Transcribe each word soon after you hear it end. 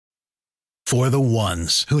For the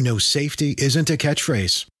ones who know safety isn't a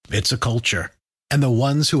catchphrase, it's a culture. And the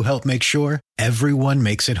ones who help make sure everyone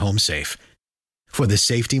makes it home safe. For the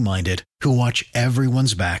safety-minded who watch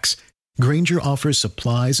everyone's backs, Grainger offers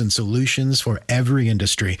supplies and solutions for every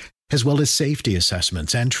industry, as well as safety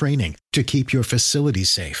assessments and training to keep your facilities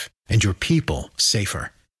safe and your people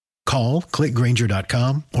safer. Call, click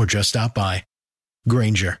Grainger.com, or just stop by.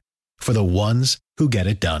 Grainger, for the ones who get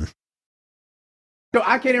it done. No,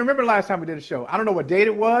 I can't even remember the last time we did a show. I don't know what date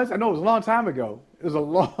it was. I know it was a long time ago. It was a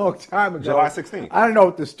long time ago. July 16th. I don't know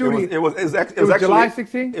what the studio. It was actually July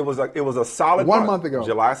 16th. It was a solid 1 month ago.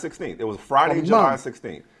 July 16th. It was Friday, July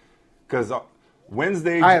 16th. Because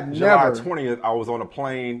Wednesday, July 20th, I was on a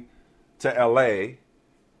plane to L.A.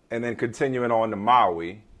 and then continuing on to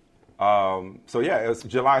Maui. So yeah, it was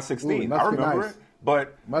July 16th. I remember it.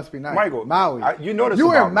 But must be nice. Michael, Maui. You notice you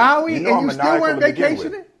were in Maui and you still weren't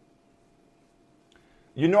vacationing?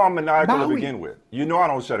 You know I'm maniacal Maui. to begin with. You know I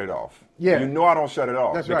don't shut it off. Yeah. You know I don't shut it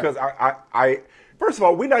off. That's because right. I first of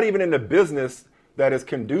all, we're not even in the business that is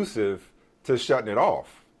conducive to shutting it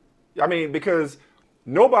off. I mean, because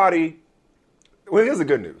nobody, well, here's the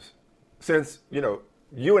good news. Since,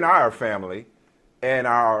 you and I are family and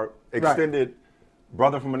our extended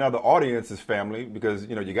brother from another audience is family, because,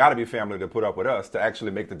 you got to be family to put up with us, to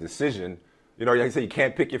actually make the decision. You say you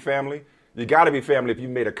can't pick your family. You got to be family if you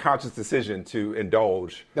made a conscious decision to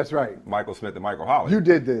indulge. That's right. Michael Smith and Michael Holly. You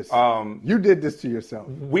did this. You did this to yourself.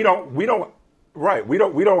 We don't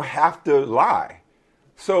have to lie.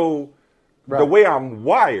 So the way I'm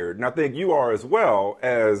wired, and I think you are as well,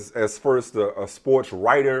 as first a sports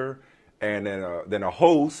writer and then a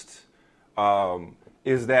host,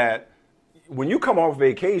 is that when you come off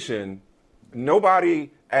vacation, nobody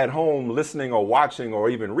at home listening or watching or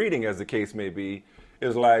even reading, as the case may be,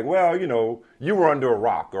 is like, well, you were under a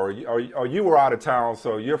rock, or you were out of town,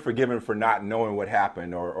 so you're forgiven for not knowing what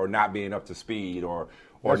happened, or not being up to speed, or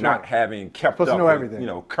That's not right. having kept Supposed up to know with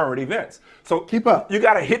everything. Current events. So keep up. You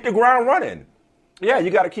got to hit the ground running. Yeah, you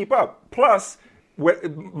got to keep up. Plus,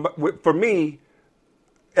 for me,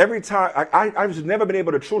 every time I've never been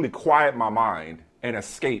able to truly quiet my mind and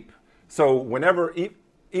escape. So whenever,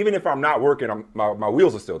 even if I'm not working, my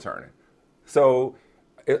wheels are still turning. So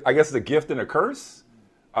I guess it's a gift and a curse.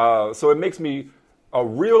 So it makes me a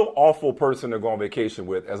real awful person to go on vacation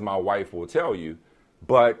with, as my wife will tell you.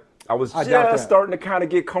 But I was just starting to kind of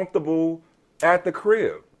get comfortable at the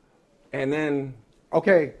crib. And then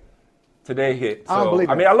today hit. So, I don't believe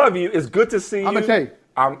it. I mean, I love you. It's good to see you. I'm going to tell you.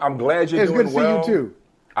 I'm glad you're doing well. It's good to see you, too.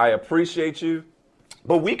 I appreciate you.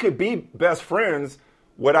 But we could be best friends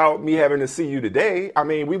without me having to see you today. I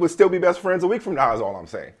mean, we would still be best friends a week from now is all I'm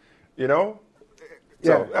saying.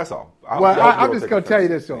 So that's all. I'm just going to tell you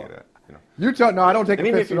this, though. No, I don't take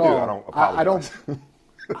offense at all. I don't apologize.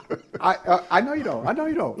 I know you don't. I know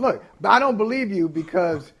you don't. Look, but I don't believe you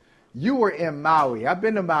because you were in Maui. I've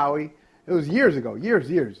been to Maui. It was years ago, years,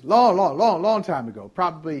 long time ago,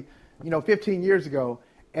 probably, 15 years ago.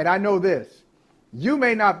 And I know this. You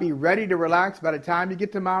may not be ready to relax by the time you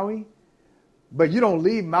get to Maui, but you don't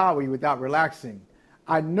leave Maui without relaxing.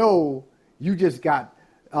 I know you just got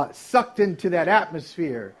sucked into that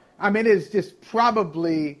atmosphere. I mean, it's just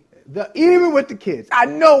probably even with the kids. I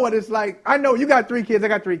know what it's like. I know you got 3 kids. I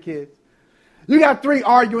got 3 kids. You got 3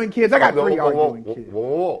 arguing kids. I got 3 arguing kids.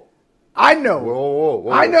 Whoa. I know. Whoa.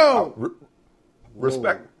 I know.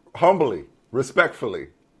 Humbly, respectfully.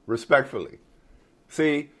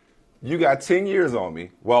 See, you got 10 years on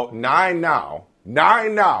me. Well, 9 now.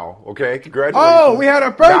 9 now. Okay, congratulations. Oh, we had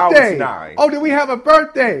a birthday. Now it's 9. Oh, did we have a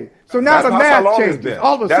birthday? So now the math changes.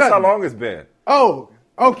 All of a sudden. That's how long it's been. Oh,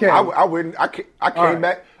 okay. I came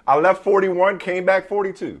back. I left 41, came back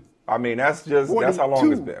 42. I mean, that's how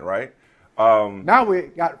long it's been, right? Now we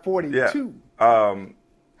got 42. Yeah.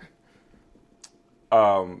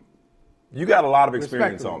 You got a lot of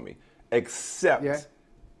experience on me, except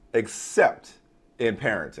in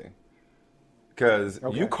parenting, because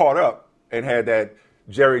you caught up and had that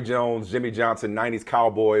Jerry Jones, Jimmy Johnson, 90s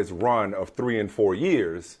Cowboys run of 3 and 4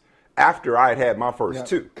 years after I had my first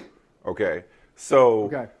 2. Okay. So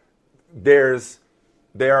there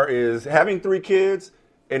is having 3 kids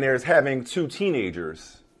and there's having 2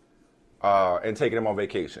 teenagers and taking them on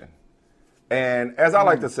vacation. And as I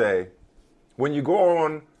like to say, when you go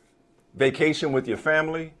on vacation with your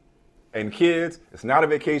family and kids, it's not a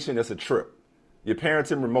vacation, it's a trip. You're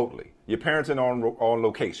parenting remotely. You're parenting on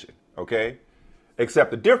location, okay? Except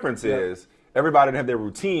the difference is everybody didn't have their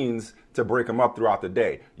routines to break them up throughout the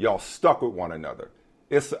day. Y'all stuck with one another.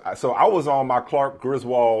 So I was on my Clark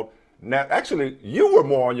Griswold. Actually, you were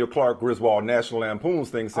more on your Clark Griswold National Lampoon's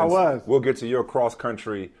thing since I was. We'll get to your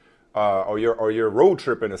cross-country or your road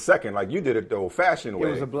trip in a second, like you did it the old-fashioned way.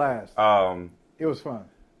 It was a blast. It was fun.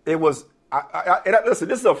 It was. Listen,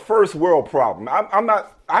 this is a first world problem.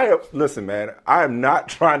 Listen, man. I am not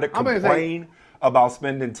trying to complain about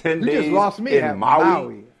spending 10 days just lost me in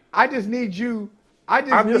Maui. I just need you. I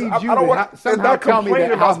need you to somehow tell me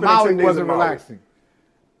that how Maui wasn't relaxing.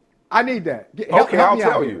 I need that. Help I'll me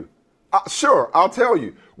tell out you. Sure, I'll tell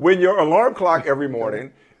you. When your alarm clock every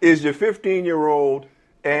morning is your 15-year-old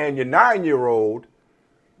and your 9-year-old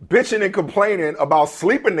bitching and complaining about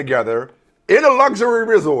sleeping together in a luxury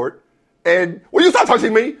resort, and will you stop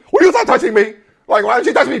touching me? Will you stop touching me? Like, why did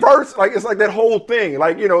you touch me first? Like, it's like that whole thing.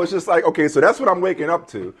 Like, it's just like, okay, so that's what I'm waking up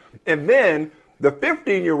to. And then the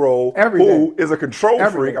 15-year-old who is a control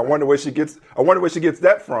freak, I wonder where she gets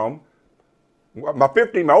that from. My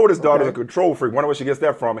oldest daughter is a control freak. Wonder where she gets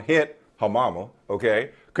that from. Hint, her mama,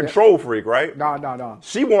 okay? Control freak, right? No.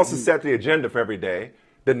 She wants to set the agenda for every day.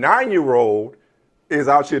 The 9-year-old is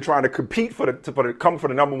out here trying to compete come for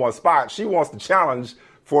the number one spot. She wants to challenge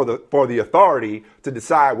for the authority to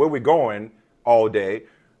decide where we're going all day.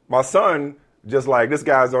 My son just like, this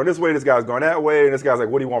guy's going this way, this guy's going that way, and this guy's like,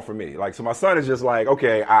 what do you want from me? Like, so my son is just like,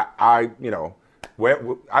 okay, I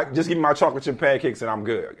just give me my chocolate chip pancakes and I'm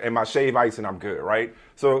good, and my shave ice and I'm good, right?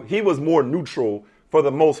 So he was more neutral for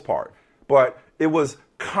the most part, but it was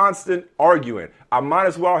constant arguing. I might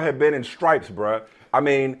as well have been in stripes, bruh. I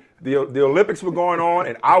mean, the Olympics were going on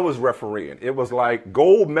and I was refereeing. It was like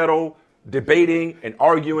gold medal debating and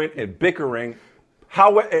arguing and bickering.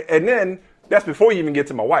 And then that's before you even get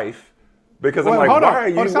to my wife, because I'm like, why are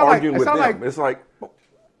you arguing with them? It's like, well,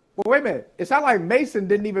 wait a minute. It sounded like Mason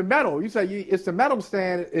didn't even medal. You said it's the medal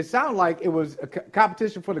stand. It sounded like it was a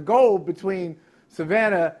competition for the gold between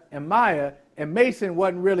Savannah and Maya, and Mason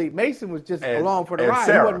was just along for the ride.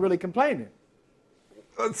 Sarah. He wasn't really complaining.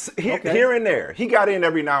 Here and there. He got in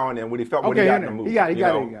every now and then when he felt when he got in the mood. He got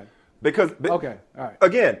it. Because, all right.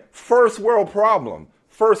 Again, first world problem.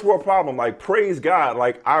 Like, praise God.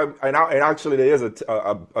 Like, and actually there is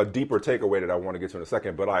a deeper takeaway that I want to get to in a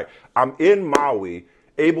second. But like, I'm in Maui,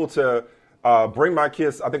 able to bring my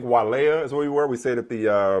kids. I think Wailea is where we were. We stayed at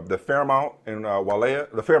the Fairmont in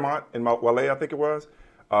Wailea. The Fairmont in Wailea, I think it was.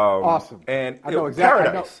 Awesome. And I know exactly.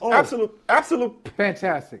 Paradise. Absolute.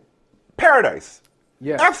 Fantastic. Paradise.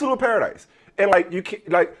 Yeah. Absolute paradise. And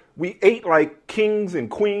we ate like kings and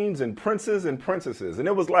queens and princes and princesses. And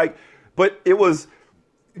it was like, but it was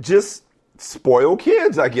just spoiled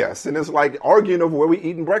kids, I guess. And it's like arguing over where we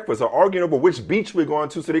eating breakfast, or arguing over which beach we're going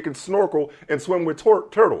to so they can snorkel and swim with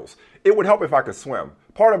turtles. It would help if I could swim.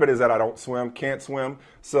 Part of it is that I don't swim, can't swim.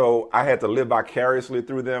 So I had to live vicariously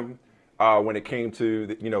through them when it came to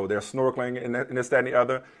their snorkeling and this, that, and the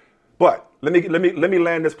other. But let me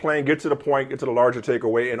land this plane, get to the point, get to the larger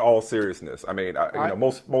takeaway in all seriousness. I mean,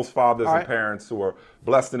 most fathers and parents who are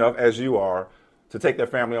blessed enough, as you are, to take their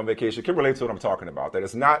family on vacation can relate to what I'm talking about. That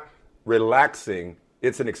it's not relaxing.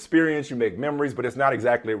 It's an experience. You make memories, but it's not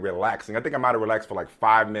exactly relaxing. I think I might have relaxed for like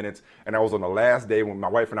 5 minutes, and that was on the last day when my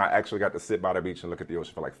wife and I actually got to sit by the beach and look at the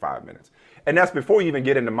ocean for like 5 minutes. And that's before you even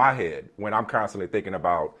get into my head, when I'm constantly thinking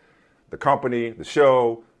about the company, the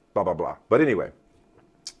show, blah, blah, blah. But anyway.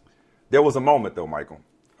 There was a moment, though, Michael,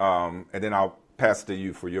 and then I'll pass it to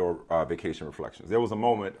you for your vacation reflections. There was a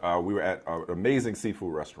moment, we were at an amazing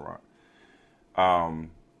seafood restaurant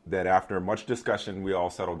that after much discussion, we all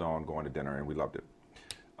settled on going to dinner, and we loved it.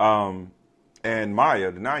 And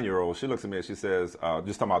Maya, the 9-year-old, she looks at me and she says,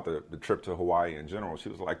 just talking about the trip to Hawaii in general, she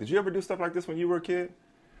was like, did you ever do stuff like this when you were a kid?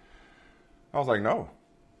 I was like, no.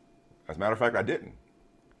 As a matter of fact, I didn't.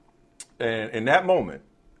 And in that moment,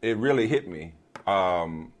 it really hit me.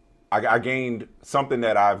 I gained something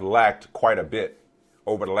that I've lacked quite a bit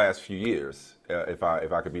over the last few years, if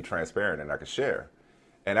I could be transparent and I could share.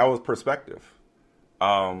 And that was perspective.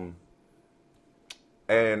 And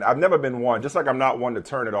I've never been one, just like I'm not one to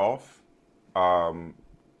turn it off. I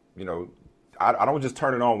don't just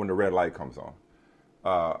turn it on when the red light comes on.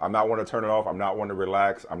 I'm not one to turn it off. I'm not one to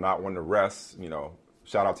relax. I'm not one to rest.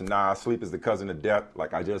 Shout out to Nas. Sleep is the cousin of death.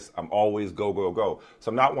 Like, I'm always go, go, go. So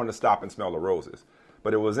I'm not one to stop and smell the roses.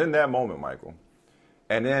 But it was in that moment, Michael,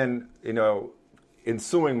 and then,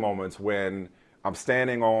 ensuing moments when I'm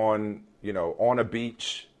standing on a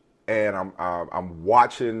beach and I'm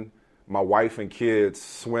watching my wife and kids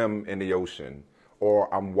swim in the ocean,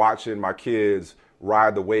 or I'm watching my kids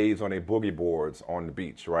ride the waves on their boogie boards on the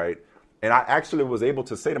beach, right? And I actually was able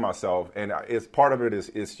to say to myself, and it's part of it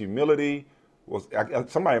is humility.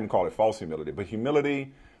 Somebody even call it false humility, but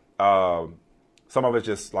humility. Some of it's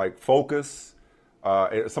just like focus.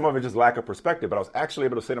 Some of it just lack of perspective, but I was actually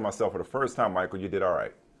able to say to myself for the first time, Michael, you did all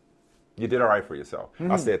right. you did all right for yourself.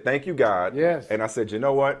 I said, thank you, God. Yes. And I said, you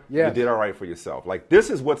know what? Yes. You did all right for yourself. Like, this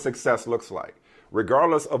is what success looks like.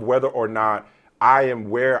 Regardless of whether or not I am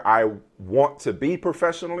where I want to be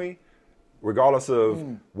professionally, regardless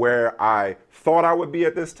of where I thought I would be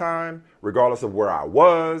at this time, regardless of where I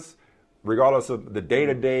was, regardless of the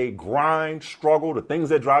day-to-day grind, struggle, the things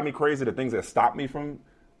that drive me crazy, the things that stop me from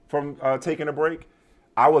taking a break,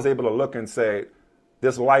 I was able to look and say,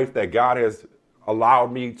 this life that God has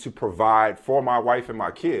allowed me to provide for my wife and my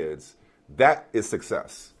kids, that is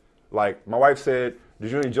success. Like my wife said,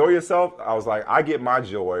 did you enjoy yourself? I was like, I get my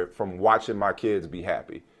joy from watching my kids be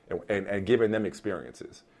happy and giving them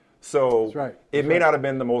experiences. So it may not have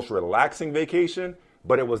been the most relaxing vacation,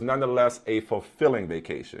 but it was nonetheless a fulfilling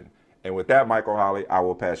vacation. And with that, Michael Holley, I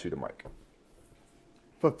will pass you the mic.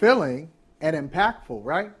 Fulfilling and impactful,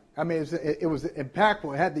 right? I mean, it was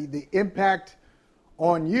impactful. It had the impact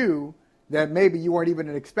on you that maybe you weren't even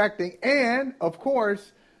expecting. And, of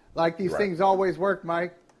course, like these things always work,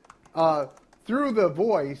 Mike, through the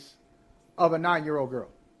voice of a 9-year-old girl.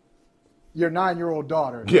 Your 9-year-old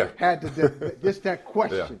daughter had to just that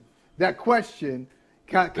question. That question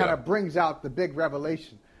kind of brings out the big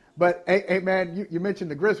revelation. But, hey man, you mentioned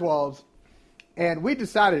the Griswolds, and we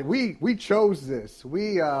decided, we chose this.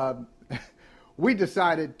 We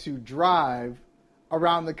decided to drive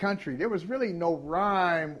around the country. There was really no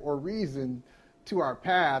rhyme or reason to our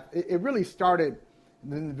path. It really started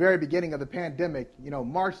in the very beginning of the pandemic,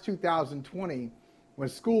 March 2020, when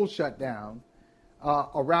school shut down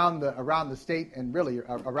around the state and really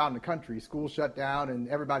around the country. School shut down and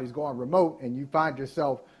everybody's going remote, and you find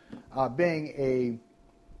yourself being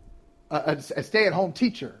a stay-at-home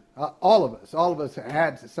teacher. All of us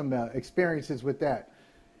had some experiences with that.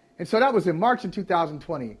 And so that was in March of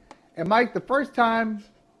 2020. And Mike, the first time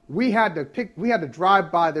we had to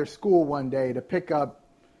drive by their school one day to pick up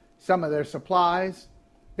some of their supplies,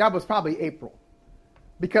 that was probably April.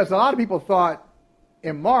 Because a lot of people thought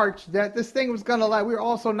in March that this thing was going to we were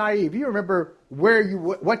all so naive. You remember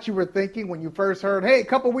what you were thinking when you first heard, hey, a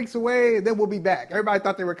couple weeks away, and then we'll be back. Everybody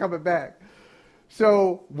thought they were coming back.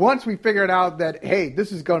 So once we figured out that, hey,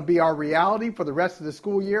 this is going to be our reality for the rest of the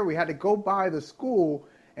school year, we had to go by the school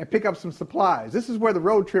and pick up some supplies. This is where the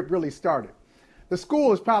road trip really started. The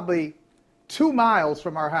school is probably 2 miles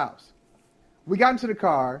from our house. We got into the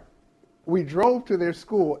car, we drove to their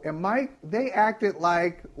school, and Mike, they acted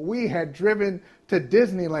like we had driven to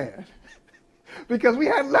Disneyland because we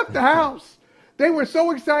hadn't left the house. They were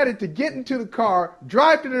so excited to get into the car,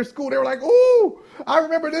 drive to their school. They were like, ooh, I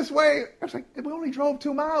remember this way. I was like, we only drove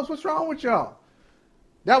 2 miles. What's wrong with y'all?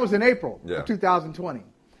 That was in April of 2020.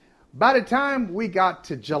 By the time we got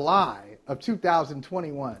to July of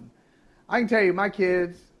 2021, I can tell you my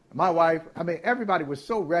kids, my wife, everybody was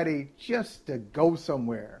so ready just to go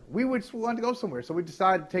somewhere. We wanted to go somewhere. So we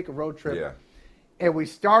decided to take a road trip. Yeah. And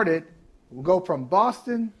we'll go from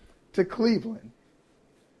Boston to Cleveland.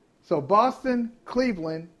 So Boston,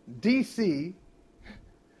 Cleveland, D.C.,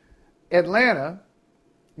 Atlanta.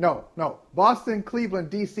 No. Boston, Cleveland,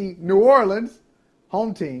 D.C., New Orleans,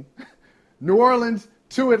 home team. New Orleans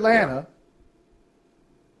to Atlanta,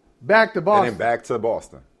 back to Boston. And then back to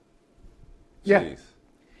Boston. Jeez. Yeah.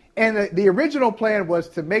 And the original plan was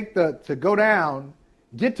to go down,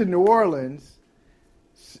 get to New Orleans,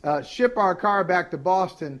 ship our car back to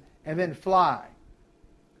Boston, and then fly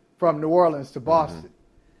from New Orleans to Boston.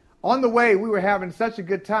 Mm-hmm. On the way, we were having such a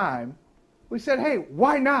good time. We said, hey,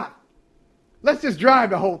 why not? Let's just drive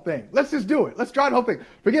the whole thing. Let's just do it. Let's drive the whole thing.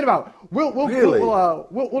 Forget about it.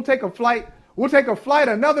 We'll take a flight. We'll take a flight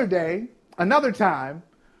another day, another time.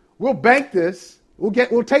 We'll bank this.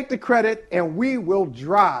 We'll take the credit, and we will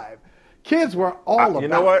drive. Kids were all about it. You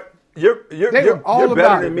know what? You're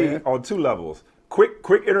better than me on 2 levels.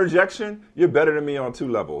 Quick interjection. You're better than me on 2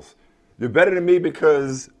 levels. You're better than me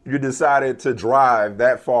because you decided to drive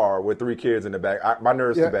that far with 3 kids in the back. My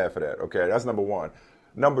nerves too bad for that. Okay, that's number 1.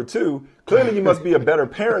 Number 2, clearly you must be a better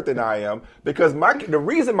parent than I am because the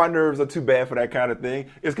reason my nerves are too bad for that kind of thing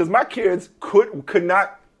is because my kids could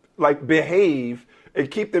not behave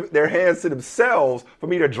and keep their hands to themselves for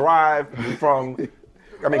me to drive from,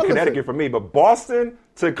 Connecticut for me, but Boston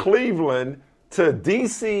to Cleveland to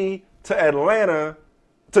D.C. to Atlanta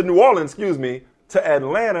to New Orleans, to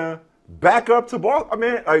Atlanta, back up to Boston.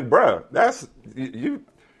 Bruh, that's you.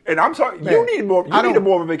 And I'm talking, you needed more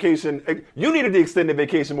of a vacation. You needed the extended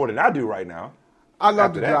vacation more than I do right now. I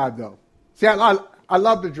love to drive, though. See, I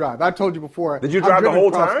love to drive. I told you before. Did you drive the whole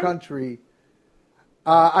time? Cross country.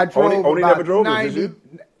 I drove Oni about never drove 90. Did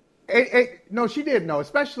you? No, she did. No,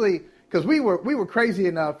 especially because we were crazy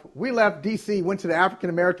enough. We left D.C., went to the African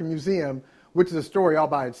American Museum. which is a story all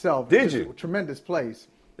by itself. Did you? A tremendous place.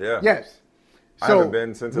 Yeah. Yes. So I haven't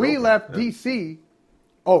been since we left D.C.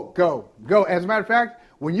 Oh, go. As a matter of fact,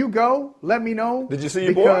 when you go, let me know. Did you see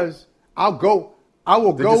your boy? Because I'll go. I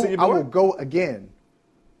will Did go. you see your boy? I will go again.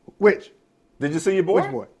 Which? Did you see your boy?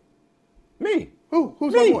 Which boy? Me. Who?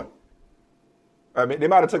 Who's Me. my boy? I mean, they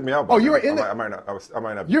might have took me out. Oh, you were in I might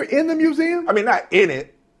not. You're in the museum? I mean, not in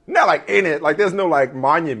it. Not like in it. Like, there's no like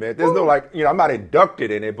monument. There's no like, I'm not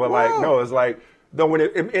inducted in it. But like, no, it's like, no. When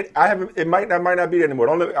it might not be there anymore.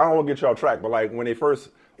 I don't want to get you off track. But like when they first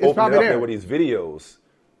opened it up, there were these videos.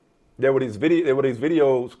 There were these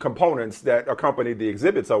video components that accompanied the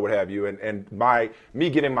exhibits or what have you, and me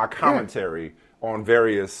giving my commentary on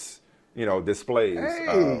various displays.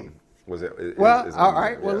 Hey. Was it? All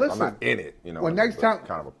right. Well, listen. I'm not in it. Well, next time,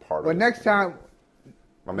 kind of a part of it. Well, next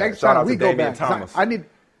time we go Damian back. Thomas.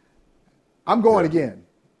 I'm going again.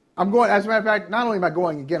 I'm going. As a matter of fact, not only am I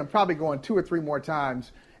going again, I'm probably going 2 or 3 more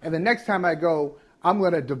times. And the next time I go, I'm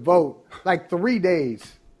going to devote like 3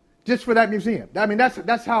 days just for that museum. I mean,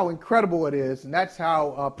 that's how incredible it is, and that's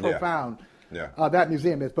how profound that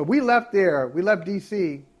museum is. But we left there. We left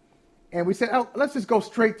D.C. and we said, "Oh, let's just go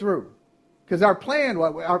straight through," because our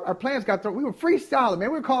plans got through. We were freestyling,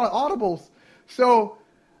 man. We were calling audibles. So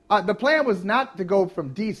the plan was not to go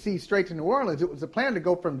from D.C. straight to New Orleans. It was a plan to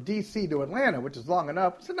go from D.C. to Atlanta, which is long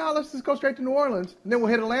enough. We said, "No, let's just go straight to New Orleans, and then we'll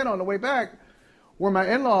hit Atlanta on the way back, where my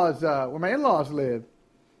in-laws live."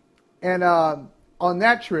 And on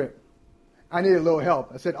that trip, I needed a little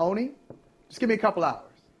help. I said, "Oni, just give me a couple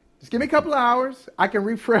hours. Just give me a couple hours. I can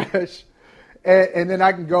refresh, and then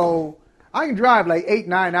I can go. I can drive like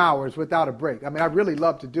 8-9 hours without a break. I mean, I really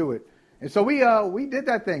love to do it." And so we did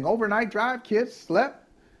that thing. Overnight drive, kids slept.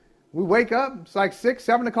 We wake up, it's like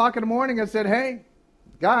 6-7 o'clock in the morning. I said, "Hey,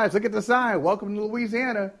 guys, look at the sign. Welcome to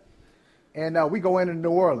Louisiana." And we go into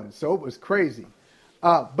New Orleans. So it was crazy.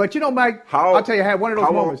 But Mike, I'll tell you, I had one of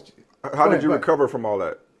those moments. How did you recover from all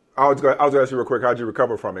that? I was going to ask you real quick, how did you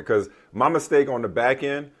recover from it? Because my mistake on the back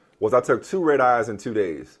end was I took 2 red eyes in 2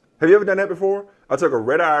 days. Have you ever done that before? I took a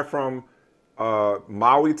red eye from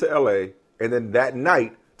Maui to L.A., and then that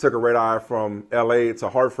night took a red eye from L.A. to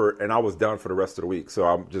Hartford, and I was done for the rest of the week. So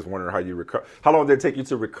I'm just wondering how you recover. How long did it take you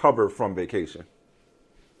to recover from vacation?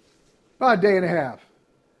 About a day and a half.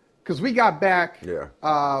 Because we got back. Yeah.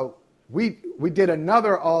 We did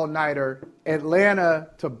another all-nighter, Atlanta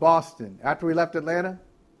to Boston. After we left Atlanta,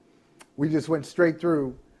 we just went straight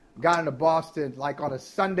through, got into Boston like on a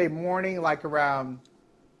Sunday morning, like around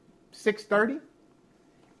 6:30,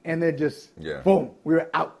 and then just boom, we were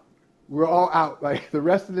out. We were all out like the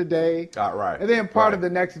rest of the day. Right. And then part of the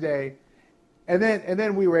next day, and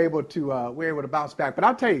then we were able to bounce back. But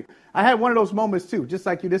I'll tell you, I had one of those moments too, just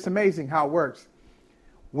like you. It's amazing how it works.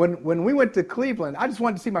 When we went to Cleveland, I just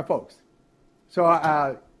wanted to see my folks. So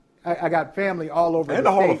I got family all over and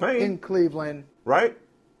the Hall state of Fame in Cleveland. Right?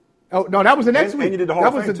 Oh no, that was the next week. And you did the Hall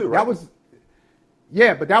of Fame too, right?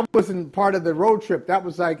 But that wasn't part of the road trip. That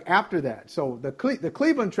was like after that. So the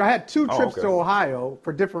Cleveland trip, I had 2 trips to Ohio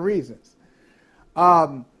for different reasons.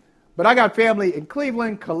 But I got family in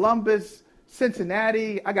Cleveland, Columbus,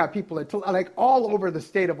 Cincinnati. I got people like all over the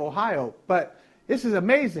state of Ohio. But this is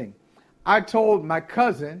amazing. I told my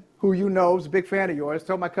cousin, who you know is a big fan of yours,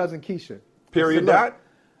 told my cousin Keisha. Period.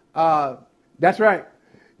 That's right.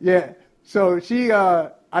 Yeah. So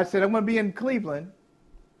I said, I'm going to be in Cleveland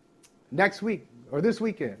next week or this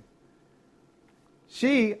weekend.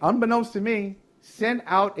 She, unbeknownst to me, sent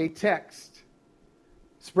out a text.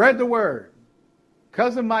 Spread the word.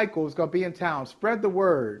 Cousin Michael's going to be in town. Spread the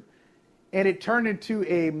word. And it turned into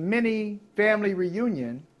a mini family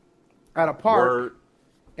reunion at a park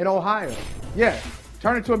in Ohio. Yeah.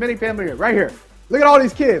 Turned into a mini family reunion right here. Look at all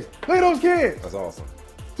these kids. Look at those kids. That's awesome.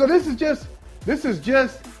 So this is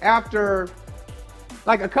just after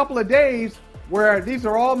like a couple of days where these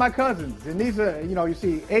are all my cousins. And these are, you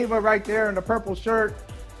see Ava right there in the purple shirt,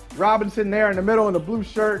 Robinson there in the middle in the blue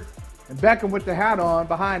shirt, and Beckham with the hat on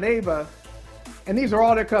behind Ava. And these are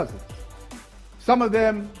all their cousins. Some of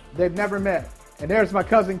them they've never met. And there's my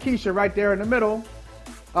cousin Keisha right there in the middle,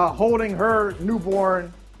 holding her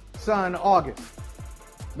newborn son, August.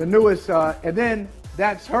 The newest, and then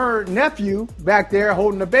that's her nephew back there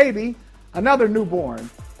holding the baby, another newborn.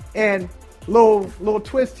 And little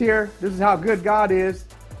twist here, this is how good God is.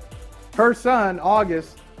 Her son,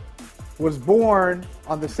 August, was born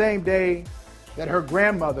on the same day that her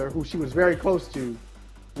grandmother, who she was very close to,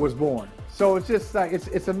 was born. So it's just like,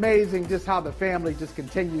 it's amazing just how the family just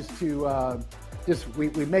continues to, we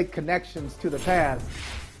make connections to the past.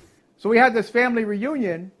 So we had this family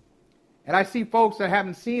reunion. and I see folks that I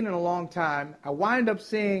haven't seen in a long time, I wind up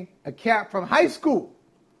seeing a cat from high school,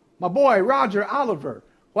 my boy Roger Oliver,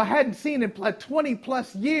 who I hadn't seen in like 20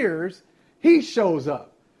 plus years. He shows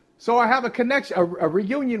up. So I have a connection, a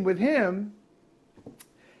reunion with him.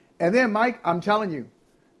 And then, Mike, I'm telling you,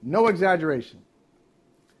 no exaggeration.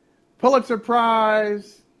 Pulitzer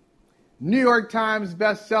Prize, New York Times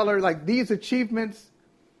bestseller, like these achievements,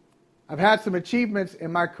 I've had some achievements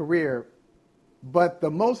in my career, but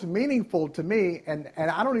the most meaningful to me, and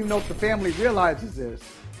I don't even know if the family realizes this.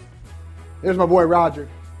 There's my boy Roger.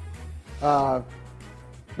 Man,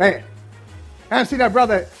 I haven't seen that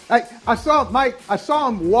brother. I saw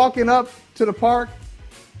him walking up to the park.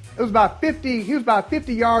 It was about 50, he was about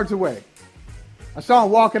 50 yards away. I saw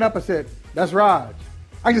him walking up, I said, that's Raj.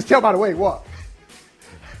 I can just tell by the way he walked.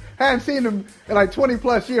 I hadn't seen him in like 20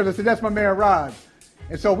 plus years. I said, that's my man Raj.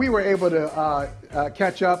 And so we were able to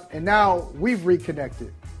catch up, and now we've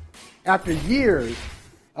reconnected after years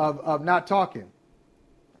of not talking.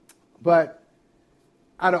 But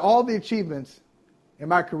out of all the achievements in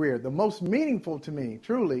my career, the most meaningful to me,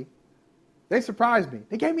 truly, they surprised me.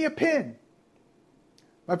 They gave me a pen.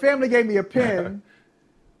 My family gave me a pen,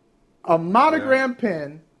 a monogram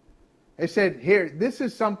pen. They said, here, this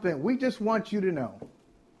is something, we just want you to know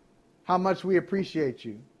how much we appreciate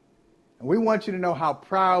you. And we want you to know how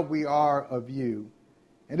proud we are of you.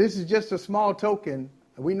 And this is just a small token.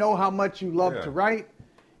 We know how much you love to write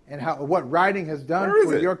and what writing has done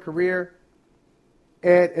for your career.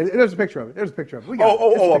 And there's a picture of it. There's a picture of it.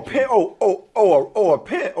 A pen. A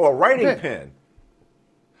pen or a writing pen.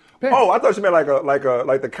 Oh, I thought you meant like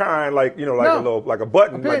the kind, like, you know, like a little, like a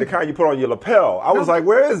button, like the kind you put on your lapel. I was like,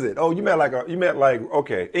 where is it? Oh, you meant like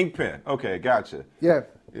okay, ink pen. Okay, gotcha. Yeah.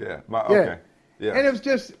 Yeah. Okay. Yeah. And it was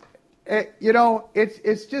just, you know,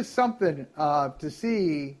 it's just something to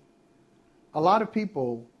see a lot of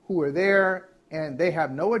people who are there and they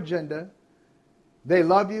have no agenda. They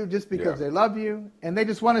love you just because they love you, and they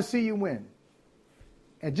just want to see you win.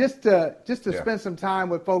 And just to spend some time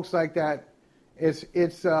with folks like that,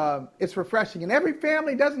 it's refreshing. And every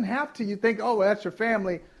family doesn't have to. You think, oh, well, that's your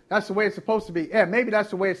family. That's the way it's supposed to be. Yeah, maybe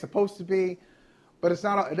that's the way it's supposed to be, but it's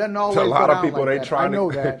not. It doesn't always. So a lot go of down people like they that. trying I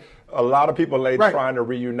know to. that. A lot of people trying to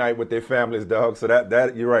reunite with their families, Doug. So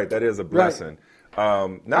that you're right. That is a blessing. I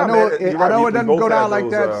know it doesn't go down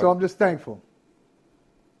like that. So I'm just thankful.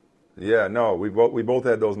 Yeah, no, we both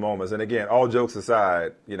had those moments. And again, all jokes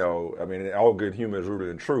aside, you know, I mean, all good humor is rooted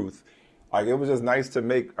in truth. Like, it was just nice to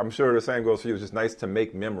make, I'm sure the same goes for you, it was just nice to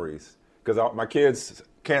make memories. Because my kids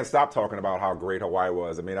can't stop talking about how great Hawaii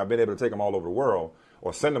was. I mean, I've been able to take them all over the world,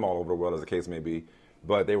 or send them all over the world, as the case may be.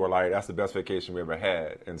 But they were like, that's the best vacation we ever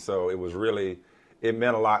had. And so it was really, it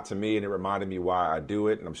meant a lot to me, and it reminded me why I do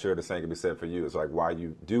it. And I'm sure the same can be said for you. It's like, why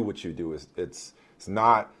you do what you do. It's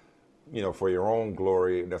not, you know, for your own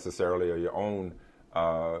glory necessarily, or your own,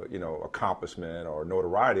 you know, accomplishment or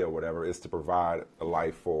notoriety or whatever. It's to provide a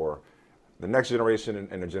life for the next generation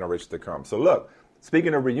and the generation to come. So look,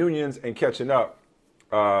 speaking of reunions and catching up,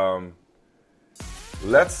 I'm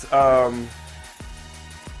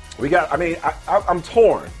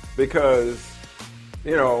torn because,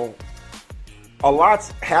 you know, a lot's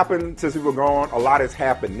happened since we were gone. A lot is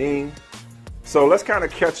happening. So let's kind of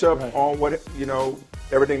catch up on what, you know,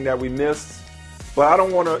 everything that we missed. But I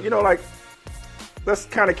don't want to, you know, like, let's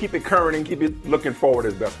kind of keep it current and keep it looking forward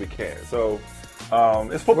as best we can. So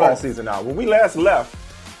it's football season now. When we last left,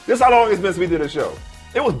 this is how long it's been since we did a show.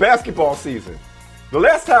 It was basketball season. The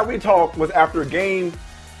last time we talked was after game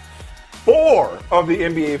 4 of the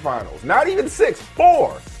NBA Finals. Not even 6,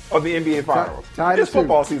 4 of the NBA Finals. It's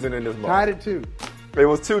football season in this month. Tied at 2. It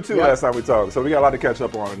was 2-2 last time we talked. So we got a lot to catch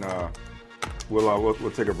up on.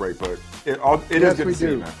 We'll take a break, but it is good to see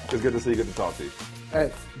you, man. It's good to see you. Good to talk to you.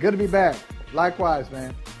 Hey, good to be back. Likewise,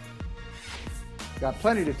 man. Got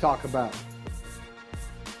plenty to talk about.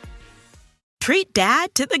 Treat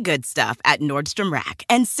Dad to the good stuff at Nordstrom Rack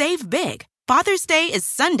and save big. Father's Day is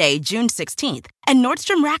Sunday, June 16th, and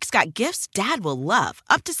Nordstrom Rack's got gifts Dad will love,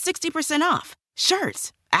 up to 60% off.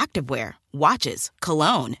 Shirts, activewear, watches,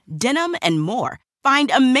 cologne, denim, and more.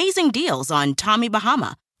 Find amazing deals on Tommy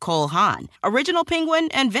Bahama, Cole Haan, Original Penguin,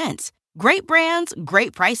 and Vince. Great brands,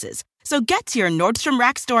 great prices. So get to your Nordstrom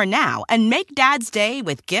Rack store now and make Dad's Day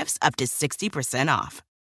with gifts up to 60% off.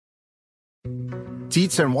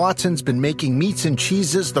 Dietz & Watson's been making meats and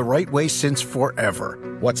cheeses the right way since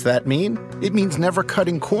forever. What's that mean? It means never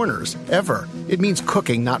cutting corners, ever. It means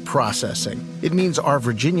cooking, not processing. It means our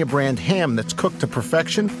Virginia brand ham that's cooked to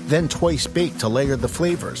perfection, then twice baked to layer the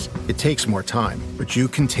flavors. It takes more time, but you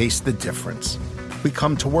can taste the difference. We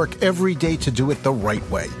come to work every day to do it the right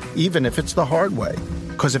way, even if it's the hard way.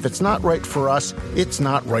 Because if it's not right for us, it's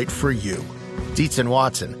not right for you. Dietz &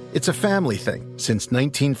 Watson. It's a family thing since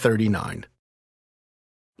 1939.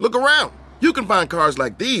 Look around. You can find cars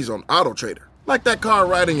like these on AutoTrader, like that car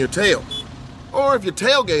riding your tail. Or if you're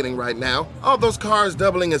tailgating right now, all those cars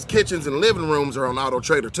doubling as kitchens and living rooms are on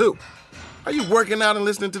AutoTrader too. Are you working out and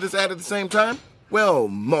listening to this ad at the same time? Well,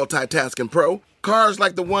 multitasking pro, cars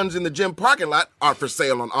like the ones in the gym parking lot are for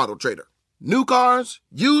sale on AutoTrader. New cars,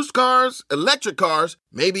 used cars, electric cars,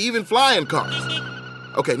 maybe even flying cars.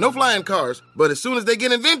 Okay, no flying cars, but as soon as they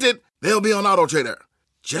get invented, they'll be on AutoTrader.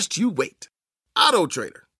 Just you wait.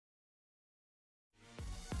 AutoTrader.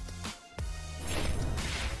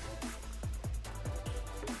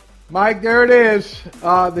 Mike, there it is.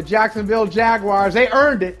 The Jacksonville Jaguars, they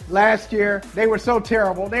earned it last year. They were so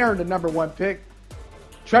terrible. They earned the number 1 pick.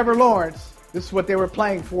 Trevor Lawrence, this is what they were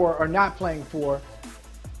playing for or not playing for.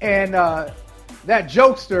 And that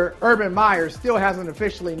jokester, Urban Meyer, still hasn't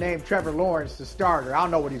officially named Trevor Lawrence the starter. I don't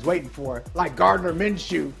know what he's waiting for. Like Gardner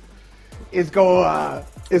Minshew is go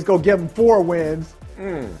give him 4 wins,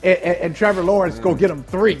 and Trevor Lawrence go get him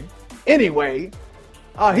 3. Anyway,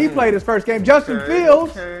 he played his first game. Justin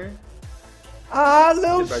Fields, a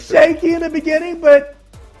little shaky in the beginning, but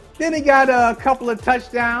then he got a couple of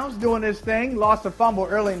touchdowns doing his thing. Lost a fumble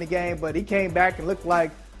early in the game, but he came back and looked like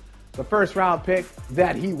the first-round pick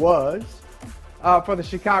that he was for the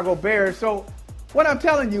Chicago Bears. So what I'm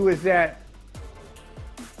telling you is that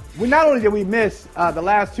not only did we miss the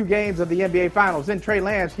last 2 games of the NBA Finals, then Trey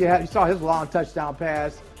Lance, you saw his long touchdown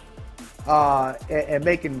pass and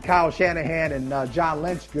making Kyle Shanahan and John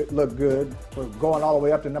Lynch look good for going all the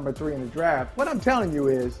way up to number 3 in the draft. What I'm telling you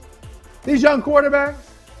is these young quarterbacks,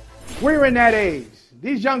 we're in that age.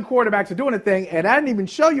 These young quarterbacks are doing a thing, and I didn't even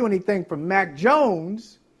show you anything from Mac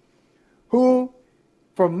Jones, who,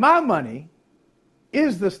 for my money,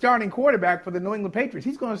 is the starting quarterback for the New England Patriots.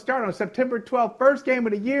 He's going to start on September 12th, first game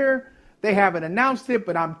of the year. They haven't announced it,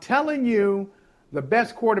 but I'm telling you, the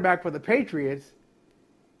best quarterback for the Patriots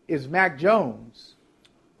is Mac Jones,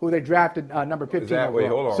 who they drafted number 15. Wait,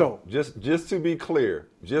 hold on. So, just to be clear,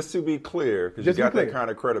 because you got that kind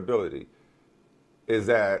of credibility, is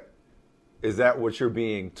that what you're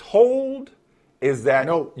being told? Is that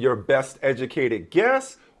your best educated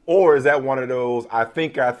guess? Or is that one of those, I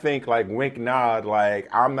think, like wink, nod, like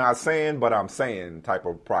I'm not saying, but I'm saying type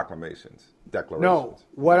of proclamations, declarations?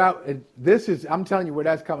 No, I'm telling you where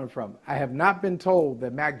that's coming from. I have not been told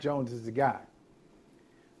that Mac Jones is the guy.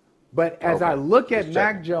 But as I look at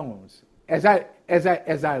Mac Jones, as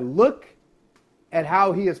I look at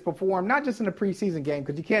how he has performed, not just in the preseason game,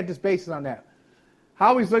 because you can't just base it on that.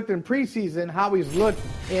 How he's looked in preseason, how he's looked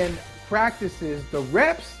in practices, the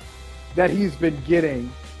reps that he's been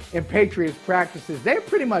getting in Patriots practices, they're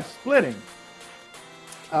pretty much splitting.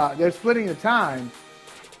 They're splitting the time.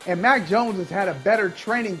 And Mac Jones has had a better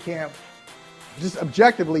training camp. Just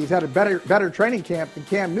objectively, he's had a better training camp than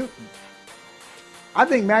Cam Newton. I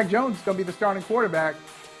think Mac Jones is going to be the starting quarterback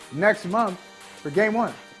next month for game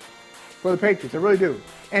 1 for the Patriots. I really do.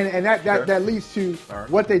 And that leads to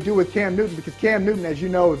what they do with Cam Newton, because Cam Newton, as you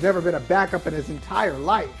know, has never been a backup in his entire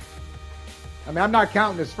life. I mean, I'm not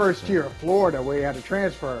counting his first year at Florida where he had to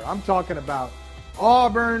transfer. I'm talking about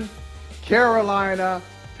Auburn, Carolina,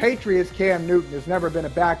 Patriots. Cam Newton has never been a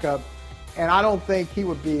backup, and I don't think he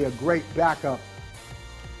would be a great backup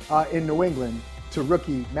in New England to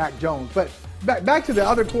rookie Mac Jones. But back to the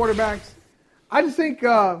other quarterbacks, I just think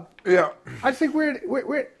we're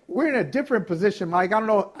in a different position, Mike. I don't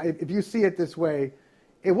know if you see it this way.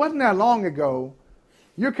 It wasn't that long ago.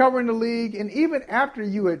 You're covering the league, and even after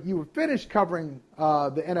you were finished covering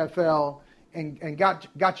the NFL and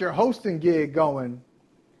got your hosting gig going,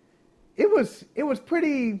 it was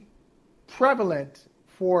pretty prevalent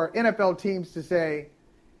for NFL teams to say,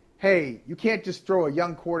 hey, you can't just throw a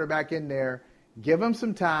young quarterback in there. Give him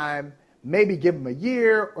some time, maybe give him a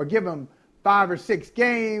year or give him 5 or 6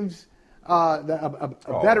 games, a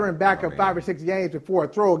veteran backup 5 or 6 games before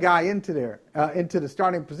throw a guy into the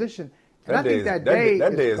starting position. And I think that day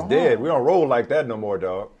is dead. We don't roll like that no more,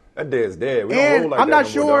 dog. That day is dead. We don't roll like that no more, dog. I'm not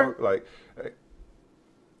sure. Like,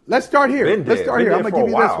 let's start here. I'm going to give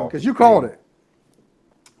you this one because you called it.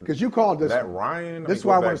 Because you called this that one. Ryan. This is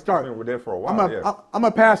why I want to start. We're there for a while. I'm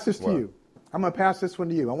going to pass this to you. I'm going to pass this one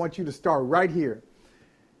to you. I want you to start right here.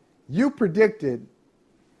 You predicted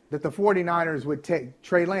that the 49ers would take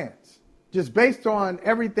Trey Lance. Just based on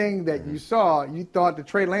everything that you saw, you thought that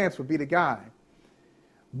Trey Lance would be the guy.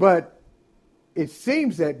 But it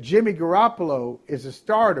seems that Jimmy Garoppolo is a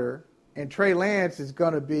starter and Trey Lance is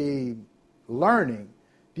going to be learning.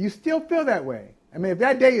 Do you still feel that way? I mean, if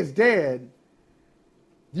that day is dead,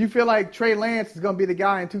 Do you feel like Trey Lance is going to be the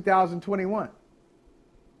guy in 2021?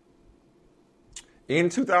 In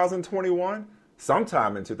 2021?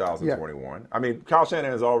 Sometime in 2021. Yeah. I mean, Kyle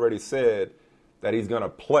Shanahan has already said that he's going to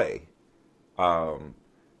play.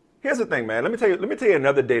 Here's the thing, man. Let me tell you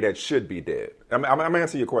another day that should be dead. I'm going to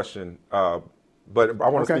answer your question, but I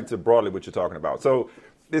want to speak to broadly what you're talking about. So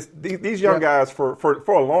these young guys for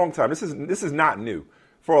a long time, this is not new.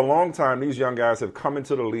 For a long time, these young guys have come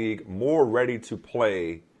into the league more ready to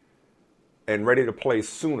play and ready to play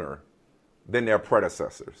sooner than their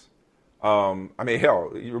predecessors. I mean,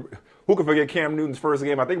 hell, who can forget Cam Newton's first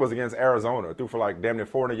game? I think it was against Arizona. Threw for like damn near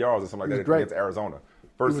 400 yards or something like that against Arizona.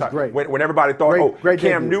 First time. Great. When everybody thought,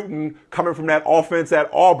 Cam Newton coming from that offense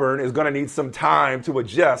at Auburn is going to need some time to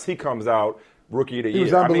adjust. He comes out rookie of the year. He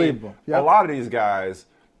was unbelievable. I mean, a lot of these guys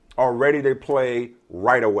are ready to play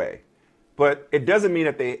right away. But it doesn't mean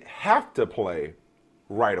that they have to play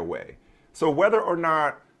right away. So whether or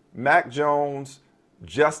not Mac Jones,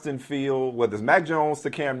 Justin Fields, whether it's Mac Jones to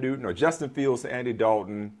Cam Newton or Justin Fields to Andy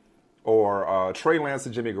Dalton or Trey Lance to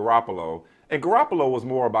Jimmy Garoppolo, and Garoppolo was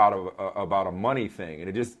more about a money thing, and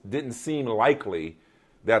it just didn't seem likely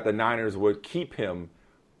that the Niners would keep him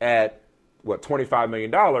at, $25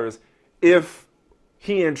 million if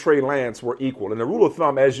he and Trey Lance were equal. And the rule of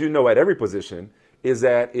thumb, as you know, at every position is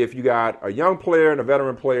that if you got a young player and a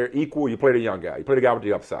veteran player equal, you play the young guy. You play the guy with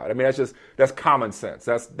the upside. I mean, that's common sense.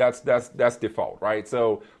 That's default, right?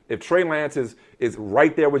 So if Trey Lance is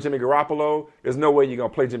right there with Jimmy Garoppolo, there's no way you're gonna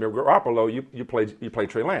play Jimmy Garoppolo. You play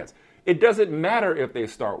Trey Lance. It doesn't matter if they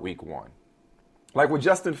start week one. Like with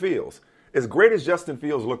Justin Fields, as great as Justin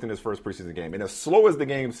Fields looked in his first preseason game, and as slow as the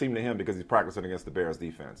game seemed to him because he's practicing against the Bears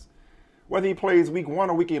defense, whether he plays week 1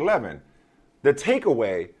 or week 11, the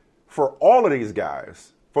takeaway for all of these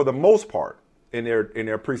guys, for the most part, in their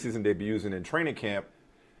preseason debuts and in training camp,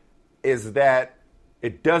 is that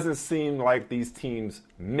it doesn't seem like these teams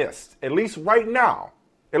missed. At least right now.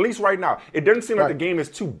 It doesn't seem like the game is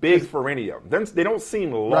too big for any of them. They don't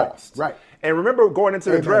seem lost. Right. And remember, going into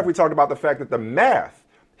the draft, we talked about the fact that the math,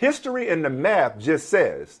 history and the math just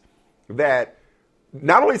says that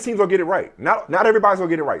not only teams will get it right, not everybody's going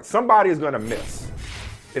to get it right. Somebody is going to miss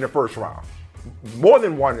in the first round. More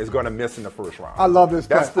than one is going to miss in the first round. I love this.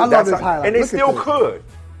 I love this highlight. And they still could.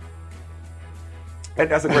 And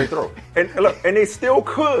that's a great throw. And look, and they still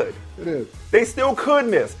could. It is. They still could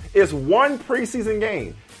miss. It's one preseason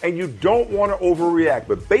game, and you don't want to overreact.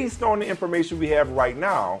 But based on the information we have right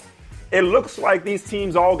now, it looks like these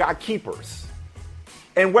teams all got keepers.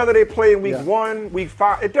 And whether they play in week 1, week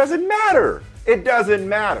 5, it doesn't matter. It doesn't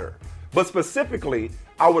matter. But specifically,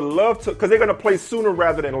 I would love to, because they're going to play sooner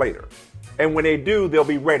rather than later. And when they do, they'll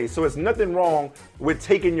be ready. So it's nothing wrong with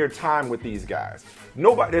taking your time with these guys.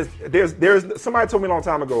 Nobody, there's somebody told me a long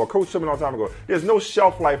time ago, a coach told me a long time ago, there's no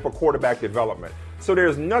shelf life for quarterback development. So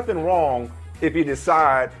there's nothing wrong if you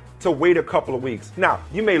decide to wait a couple of weeks. Now,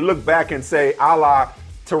 you may look back and say, a la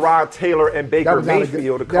Tyrod Taylor and Baker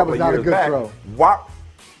Mayfield a couple of years back. Why?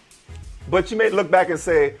 But you may look back and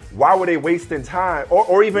say, why were they wasting time?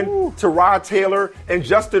 Or even Tyrod Taylor and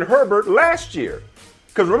Justin Herbert last year.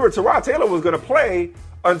 Because remember, Tyrod Taylor was going to play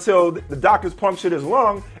until the doctors punctured his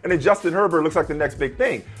lung, and then Justin Herbert looks like the next big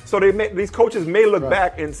thing. So these coaches may look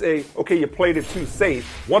back and say, okay, you played it too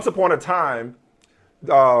safe. Once upon a time,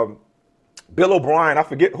 Bill O'Brien, I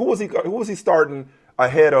forget, who was he starting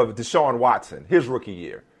ahead of Deshaun Watson, his rookie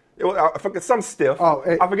year? I forget, some stiff.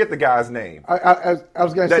 I forget the guy's name. I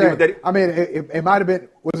was going to say, it might have been,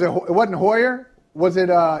 it wasn't Hoyer? Was it,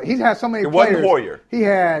 he's had so many players. It wasn't Hoyer. He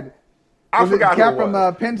had, I forgot who it was.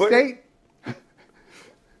 From Penn State?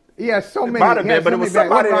 He has so many. It might have been, but it was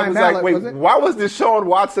somebody that was like, wait, why was Deshaun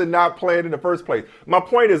Watson not playing in the first place? My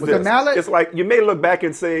point is this. It's like, you may look back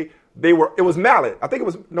and say, it was Mallett. I think it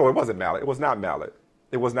wasn't Mallett. It was not Mallett.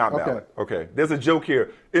 It was not Mallett. Okay. There's a joke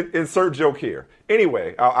here. Insert joke here.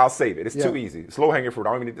 Anyway, I'll save it. It's too easy. It's low-hanging fruit.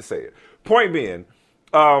 I don't even need to say it. Point being,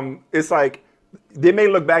 it's like they may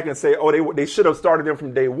look back and say, they should have started them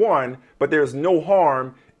from day one, but there's no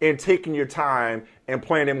harm in taking your time and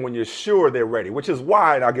playing them when you're sure they're ready, which is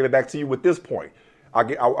why, and I'll give it back to you with this point. I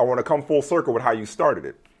want to come full circle with how you started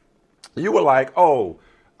it. You were like, I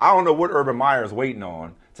don't know what Urban Meyer's waiting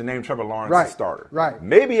on to name Trevor Lawrence a starter. Right.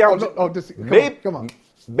 Maybe I'm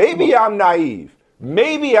Maybe I'm naive.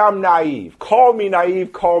 Maybe I'm naive. Call me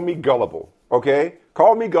naive. Call me gullible. Okay?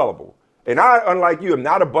 Call me gullible. And I, unlike you, am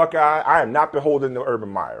not a Buckeye. I am not beholden to Urban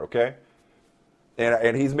Meyer. Okay?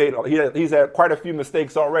 And he's had quite a few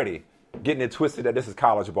mistakes already, getting it twisted that this is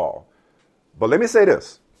college ball. But let me say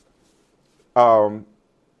this. Once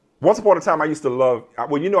upon a time, I used to love.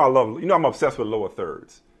 I'm obsessed with lower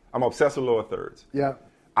thirds. I'm obsessed with lower thirds. Yeah.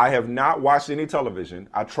 I have not watched any television.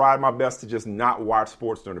 I tried my best to just not watch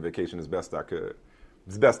sports during the vacation as best I could.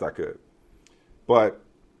 But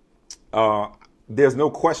there's no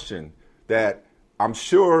question that I'm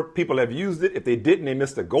sure people have used it. If they didn't, they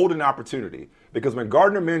missed a golden opportunity. Because when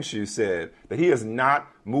Gardner Minshew said that he has not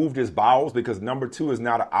moved his bowels because number 2 is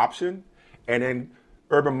not an option, and then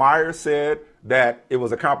Urban Meyer said that it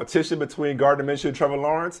was a competition between Gardner Minshew and Trevor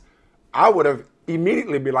Lawrence, I would have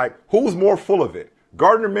immediately been like, who's more full of it?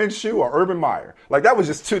 Gardner Minshew or Urban Meyer? Like that's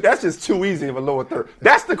just too easy of a lower third.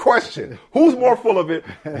 That's the question. Who's more full of it?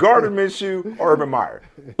 Gardner Minshew or Urban Meyer?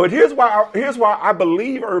 But here's why I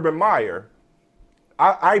believe Urban Meyer.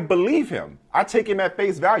 I believe him. I take him at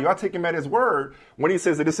face value. I take him at his word when he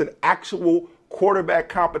says that it's an actual quarterback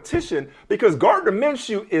competition because Gardner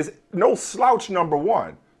Minshew is no slouch number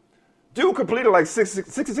 1. Dude completed like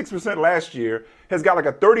 66% last year, has got like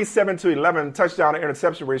a 37-11 touchdown to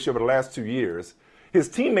interception ratio over the last 2 years. His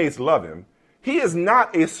teammates love him. He is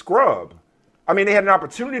not a scrub. I mean, they had an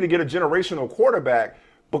opportunity to get a generational quarterback,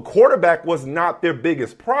 but quarterback was not their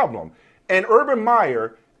biggest problem. And Urban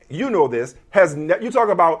Meyer, you know this, you talk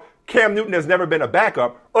about Cam Newton has never been a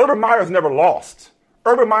backup. Urban Meyer's never lost.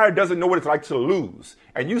 Urban Meyer doesn't know what it's like to lose.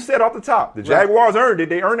 And you said off the top, the Jaguars earned it.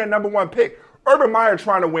 They earned that number 1 pick. Urban Meyer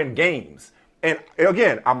trying to win games. And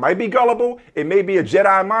again, I might be gullible. It may be a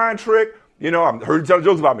Jedi mind trick. You know, I heard you tell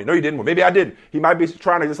jokes about me. No, you didn't. Well, maybe I didn't. He might be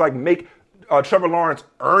trying to just like make Trevor Lawrence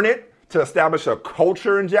earn it to establish a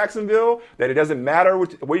culture in Jacksonville that it doesn't matter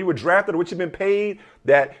where you were drafted or what you've been paid,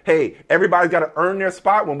 that, hey, everybody's got to earn their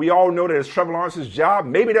spot when we all know that it's Trevor Lawrence's job.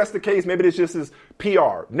 Maybe that's the case. Maybe it's just his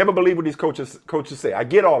PR. Never believe what these coaches say. I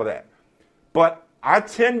get all of that. But I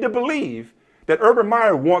tend to believe that Urban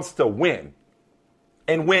Meyer wants to win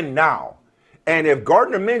and win now. And if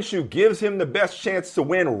Gardner Minshew gives him the best chance to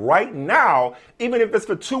win right now, even if it's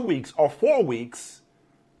for 2 weeks or 4 weeks,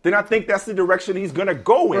 then I think that's the direction he's going to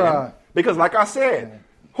go in. Right. Because like I said,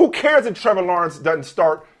 who cares if Trevor Lawrence doesn't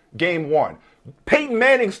start game 1? Peyton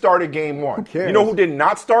Manning started game 1. Who cares? You know who did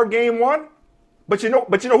not start game 1? But you know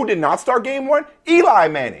who did not start game 1? Eli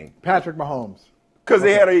Manning. Patrick Mahomes. Because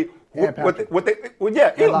they had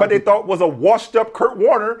but they thought was a washed-up Kurt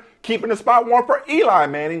Warner keeping the spot warm for Eli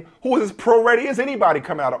Manning, who was as pro-ready as anybody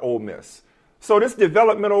coming out of Ole Miss. So this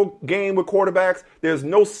developmental game with quarterbacks, there's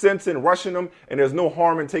no sense in rushing them, and there's no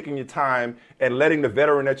harm in taking your time and letting the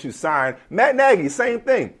veteran that you sign. Matt Nagy, same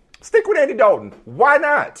thing. Stick with Andy Dalton. Why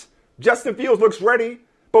not? Justin Fields looks ready,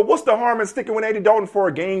 but what's the harm in sticking with Andy Dalton for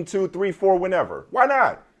a game 2, 3, 4, whenever? Why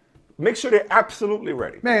not? Make sure they're absolutely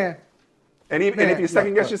ready. Man. And if you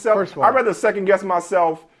second-guess yourself, I'd rather second-guess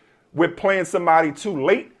myself with playing somebody too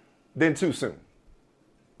late than too soon.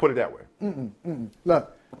 Put it that way.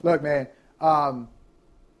 Look, man.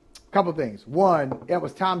 Couple things. One, it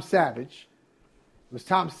was Tom Savage. It was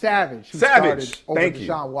Tom Savage who started over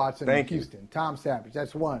Deshaun Watson in Houston. Tom Savage.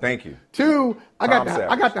 That's one. Thank you. Two, I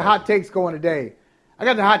got the hot takes going today. I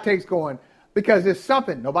got the hot takes going because there's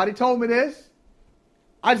something. Nobody told me this.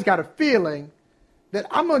 I just got a feeling that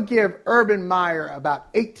I'm going to give Urban Meyer about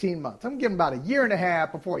 18 months. I'm going to give him about a year and a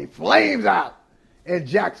half before he flames out in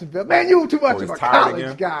Jacksonville. Man, you too much of a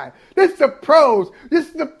college guy. This is the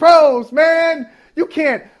pros. Man. You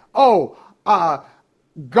can't. Gardner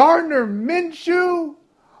Minshew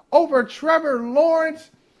over Trevor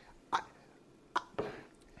Lawrence.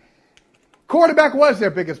 Quarterback was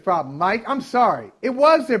their biggest problem, Mike. I'm sorry. It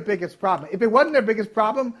was their biggest problem. If it wasn't their biggest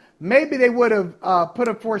problem, maybe they would have put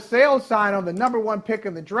a for sale sign on the number 1 pick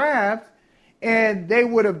in the draft, and they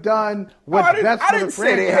would have done what's best for the franchise. I didn't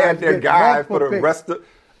say they had their guy for the rest of.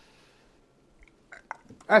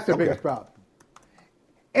 That's their biggest problem.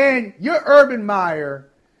 And you're Urban Meyer.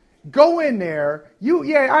 Go in there.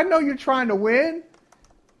 I know you're trying to win,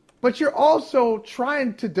 but you're also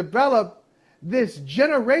trying to develop this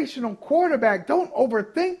generational quarterback. Don't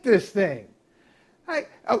overthink this thing.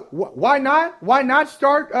 Why not? Why not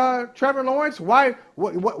start Trevor Lawrence? Why?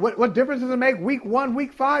 What difference does it make? Week 1,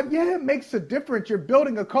 week 5? Yeah, it makes a difference. You're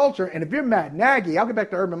building a culture. And if you're Matt Nagy, I'll get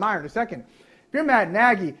back to Urban Meyer in a second. If you're Matt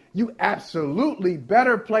Nagy, you absolutely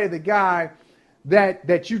better play the guy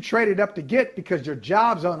that you traded up to get because your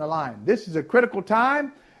job's on the line. This is a critical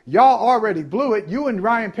time. Y'all already blew it. You and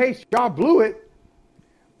Ryan Pace, y'all blew it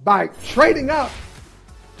by trading up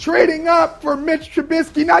for Mitch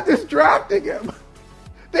Trubisky, not just drafting him.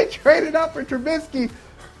 They traded up for Trubisky.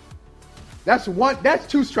 That's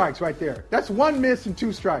 2 strikes right there. That's 1 miss and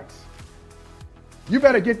 2 strikes. You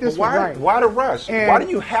better get this one right. Why the rush? And why do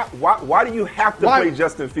you have to play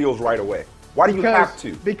Justin Fields right away? Why do you have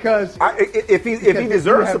to? Because if he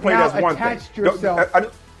deserves to play, that's one thing.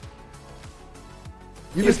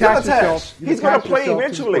 He's still attached. He's going to play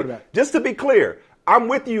eventually. Just to be clear, I'm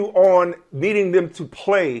with you on needing them to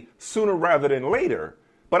play sooner rather than later.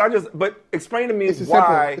 But explain to me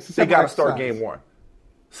why they got to start game one.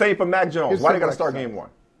 Same for Mac Jones. Why they got to start game one?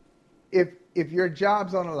 If your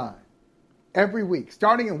job's on the line every week,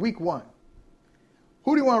 starting in week one,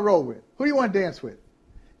 who do you want to roll with? Who do you want to dance with?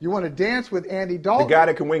 You want to dance with Andy Dalton? The guy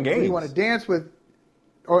that can win games. Or you want to dance with,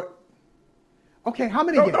 okay, how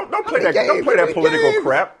many games? Don't play that political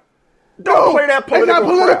crap. Don't play that political crap. It's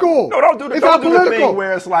not political. No, don't do the thing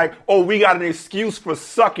where it's like, oh, we got an excuse for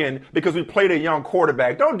sucking because we played a young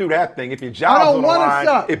quarterback. Don't do that thing. If your job's on the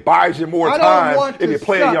line, it buys you more time if you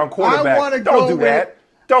play a young quarterback. Don't do that.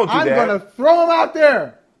 Don't do that. I'm going to throw him out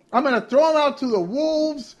there. I'm going to throw him out to the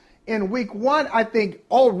Wolves in week one. I think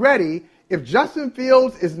already, if Justin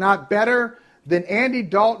Fields is not better than Andy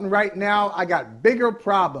Dalton right now, I got bigger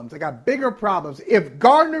problems. If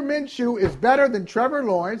Gardner Minshew is better than Trevor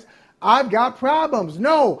Lawrence, I've got problems.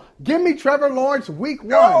 No, give me Trevor Lawrence week one.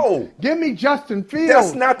 No. Give me Justin Fields.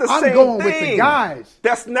 That's not the same thing. I'm going with the guys.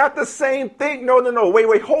 That's not the same thing. No.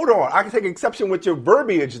 Wait, hold on. I can take exception with your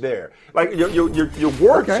verbiage there. Like your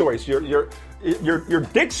word choice, your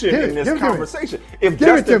diction in this conversation. If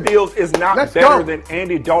Justin Fields is not better than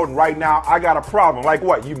Andy Dalton right now, I got a problem. Like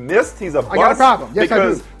what? You missed? He's a bust? I got a problem. Yes,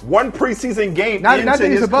 because one preseason game into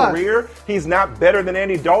his career, he's not better than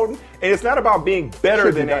Andy Dalton. And it's not about being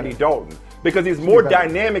better than Andy Dalton because he's more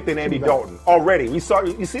dynamic than Andy Dalton already. You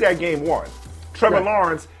see that game one. Trevor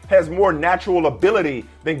Lawrence has more natural ability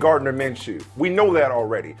than Gardner Minshew. We know that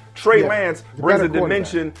already. Trey Lance brings a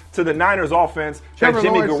dimension to the Niners offense that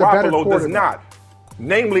Jimmy Garoppolo does not.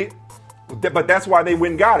 But that's why they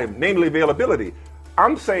went and got him, namely availability.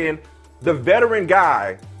 I'm saying the veteran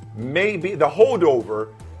guy may be the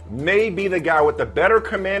holdover, may be the guy with the better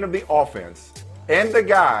command of the offense and the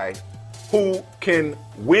guy who can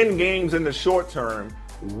win games in the short term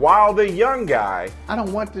while the young guy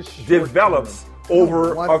develops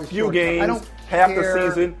over a few games, half the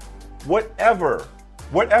season, whatever.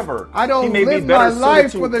 I don't he may live be better my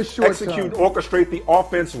life to for the short execute, term. orchestrate the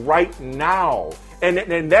offense right now,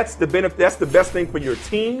 and that's the benefit. That's the best thing for your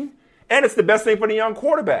team, and it's the best thing for the young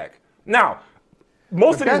quarterback. Now,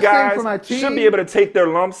 most of these guys should be able to take their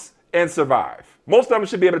lumps and survive. Most of them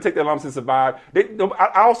should be able to take their lumps and survive.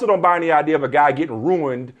 I also don't buy any idea of a guy getting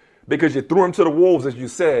ruined because you threw him to the wolves, as you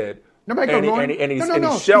said. Nobody got ruined. He's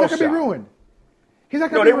shell shocked. He's not going to be ruined. He's not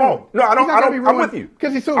going to be ruined. Won't. No, I don't. I'm with you.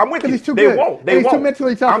 Because he's too They good. won't. He's too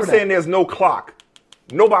mentally tough. I'm saying there's no clock.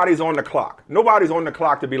 Nobody's on the clock. Nobody's on the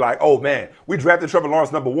clock to be like, oh man, we drafted Trevor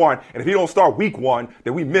Lawrence number one, and if he don't start week one,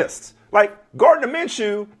 then we missed. Like Gardner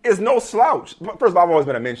Minshew is no slouch. First of all, I've always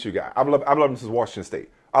been a Minshew guy. I've loved him since Washington State.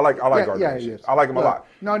 I like Gardner Minshew. I like him a lot.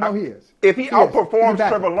 No, he is. If he outperforms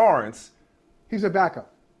Trevor Lawrence, he's a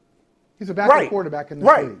backup. He's a backup quarterback in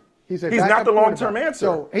this league. He's not the long-term answer.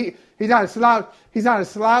 So he's not a slouch. He's not a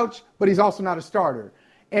slouch, but he's also not a starter.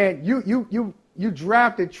 And you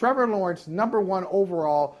drafted Trevor Lawrence number one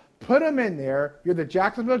overall. Put him in there. You're the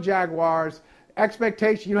Jacksonville Jaguars.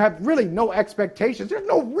 Expectation. You have really no expectations. There's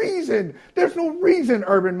no reason,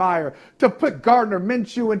 Urban Meyer, to put Gardner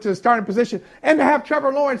Minshew into the starting position and to have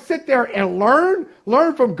Trevor Lawrence sit there and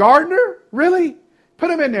learn from Gardner. Really? Put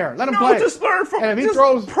him in there. Let him play. Just learn from. And if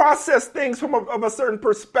he process things from a certain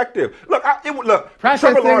perspective. Look,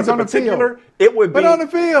 Trevor Lawrence in particular, it would be. But on the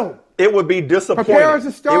field, it would be disappointing. Prepare as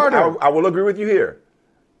a starter. I will agree with you here.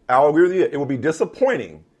 It would be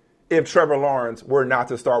disappointing if Trevor Lawrence were not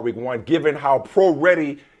to start week one, given how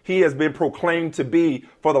pro-ready he has been proclaimed to be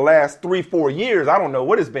for the last 3-4 years. I don't know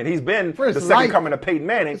what it's been. He's been the second coming of Peyton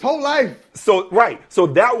Manning. His whole life. So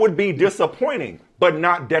that would be disappointing, but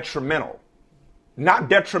not detrimental. Not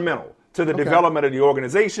detrimental to the development of the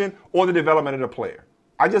organization or the development of the player.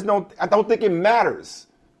 I don't think it matters.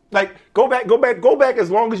 Like, go back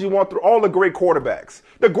as long as you want through all the great quarterbacks.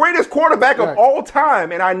 The greatest quarterback of all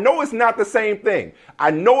time, and I know it's not the same thing.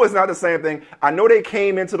 I know they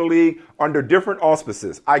came into the league under different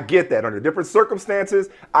auspices. I get that. Under different circumstances,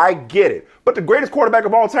 I get it. But the greatest quarterback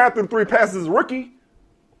of all time through 3 passes is a rookie.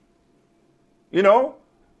 You know?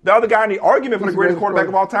 The other guy in the argument for the greatest quarterback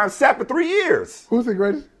of all time sat for 3 years. Who's the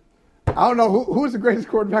greatest? I don't know. Who's the greatest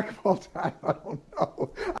quarterback of all time? I don't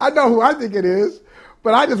know. I know who I think it is.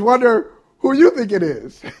 But I just wonder who you think it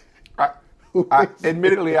is.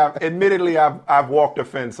 Admittedly, I've walked the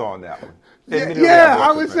fence on that one.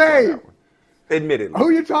 I would say. Admittedly. Who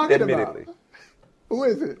are you talking about? Who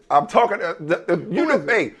is it? I'm talking. Do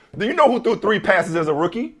you know who threw 3 passes as a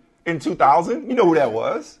rookie in 2000? You know who that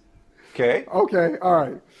was. Okay. Okay. All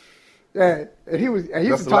right. Yeah, and he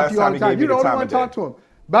used to talk to you all the time. You don't want to talk to him.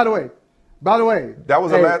 By the way, By the way, that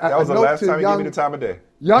was the last time he gave me the time of day.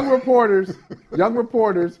 Young reporters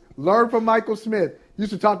learn from Michael Smith.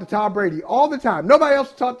 Used to talk to Tom Brady all the time. Nobody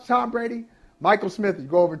else talked to Tom Brady. Michael Smith, you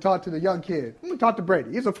go over and talk to the young kid. I'm going to talk to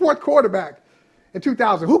Brady. He's a fourth quarterback in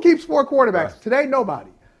 2000. Who keeps four quarterbacks? Right. Today, nobody.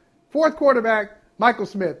 Fourth quarterback, Michael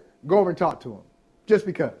Smith, go over and talk to him. Just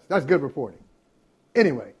because. That's good reporting.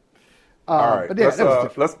 Anyway. All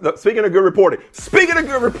right. Let's speaking of good reporting.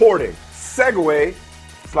 Segue.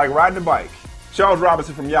 It's like riding a bike. Charles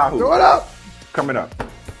Robinson from Yahoo. Throw it up. Coming up.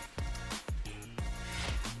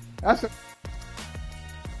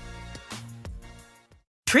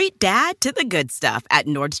 Treat Dad to the good stuff at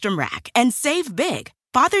Nordstrom Rack and save big.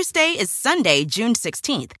 Father's Day is Sunday, June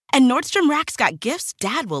 16th, and Nordstrom Rack's got gifts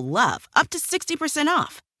Dad will love, up to 60%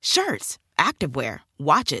 off. Shirts, activewear,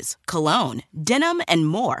 watches, cologne, denim, and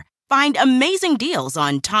more. Find amazing deals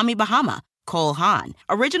on Tommy Bahama, Cole Haan,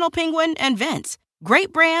 Original Penguin, and Vince.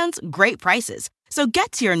 Great brands, great prices. So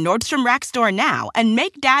get to your Nordstrom Rack store now and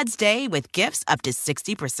make Dad's Day with gifts up to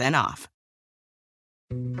 60% off.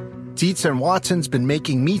 Dietz & Watson's been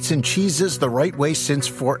making meats and cheeses the right way since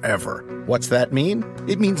forever. What's that mean?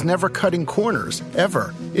 It means never cutting corners,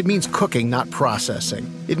 ever. It means cooking, not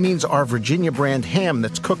processing. It means our Virginia brand ham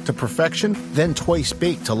that's cooked to perfection, then twice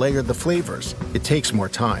baked to layer the flavors. It takes more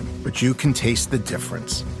time, but you can taste the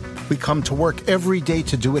difference. We come to work every day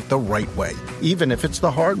to do it the right way, even if it's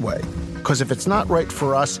the hard way. Because if it's not right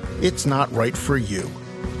for us, it's not right for you.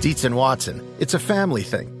 Dietz & Watson, it's a family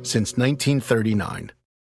thing since 1939.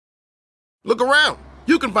 Look around.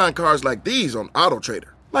 You can find cars like these on AutoTrader,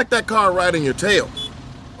 like that car right in your tail.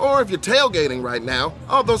 Or if you're tailgating right now,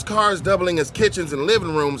 all those cars doubling as kitchens and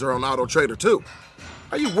living rooms are on AutoTrader too.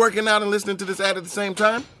 Are you working out and listening to this ad at the same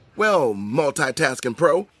time? Well, multitasking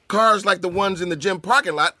pro, cars like the ones in the gym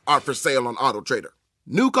parking lot are for sale on AutoTrader.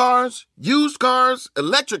 New cars, used cars,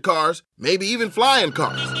 electric cars, maybe even flying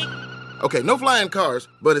cars. Okay, no flying cars,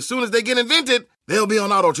 but as soon as they get invented, they'll be on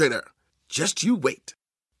AutoTrader. Just you wait.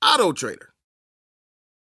 AutoTrader.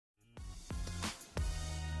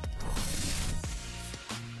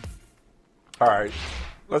 All right,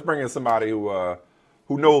 let's bring in somebody who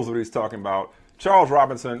knows what he's talking about. Charles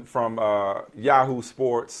Robinson from Yahoo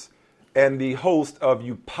Sports and the host of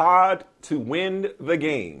You Pod to Win the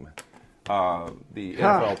Game, the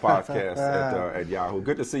NFL podcast at Yahoo.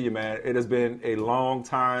 Good to see you, man. It has been a long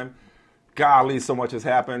time. Golly, so much has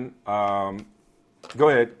happened. Go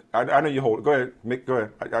ahead. I know you hold it. Go ahead, Mick. Go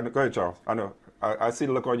ahead. Go ahead, Charles. I know. I see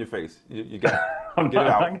the look on your face. You got it. Get it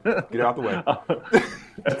out. Get it out the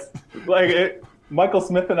way. Michael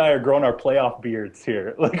Smith and I are growing our playoff beards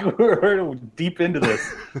here. We're deep into this.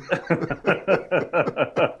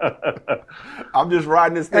 I'm just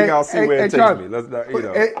riding this thing. I'll see where it takes me. Let's not,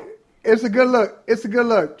 It's a good look. It's a good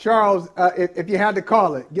look, Charles. If you had to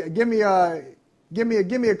call it, give me a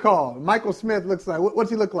call. Michael Smith looks like. What's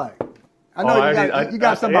he look like? I know you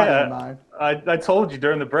got somebody in mind. I told you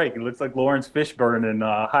during the break. He looks like Lawrence Fishburne in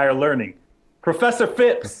Higher Learning. Professor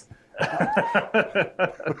Phipps.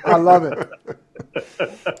 I love it.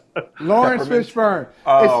 Lawrence Fishburne.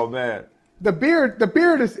 Oh, man. The beard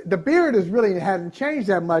is really hasn't changed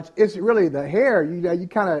that much. It's really the hair.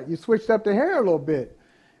 You switched up the hair a little bit,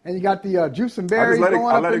 and you got the juice and berries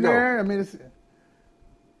going up in there. I mean, it's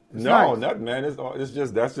no, nice. Nothing, man. It's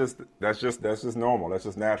just that's just normal. That's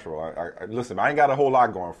just natural. I listen. I ain't got a whole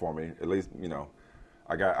lot going for me. At least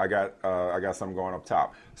I got something going up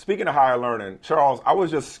top. Speaking of higher learning, Charles, I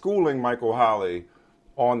was just schooling Michael Holley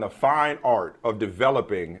on the fine art of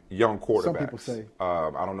developing young quarterbacks. Some people say.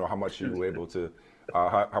 I don't know how much you were able to,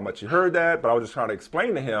 how much you heard that, but I was just trying to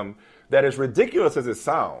explain to him that as ridiculous as it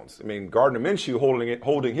sounds, I mean, Gardner Minshew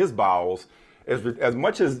holding his bowels, as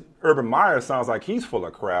much as Urban Meyer sounds like he's full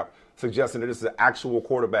of crap, suggesting that this is an actual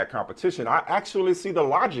quarterback competition, I actually see the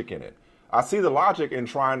logic in it. I see the logic in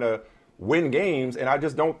trying to win games, and I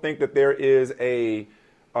just don't think that there is a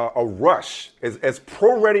rush. As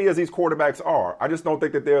pro-ready as these quarterbacks are, I just don't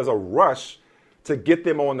think that there's a rush to get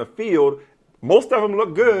them on the field. Most of them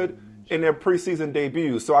look good in their preseason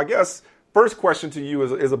debuts. So I guess first question to you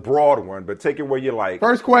is a broad one, but take it where you like.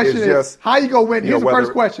 First question is how you going to win? Here's the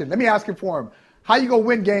first question. Let me ask it for him. How you going to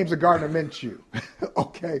win games with Gardner Minshew?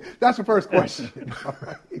 Okay, that's the first question. All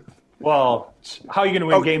right. Well, how are you going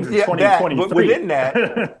to win games in 2023? But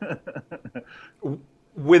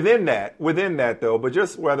within that, though, but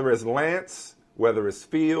just whether it's Lance, whether it's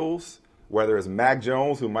Fields, whether it's Mac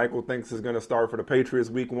Jones, who Michael thinks is going to start for the Patriots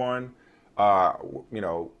week 1,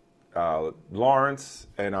 Lawrence,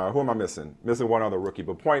 and who am I missing? Missing one other rookie.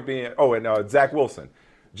 But point being, and Zach Wilson.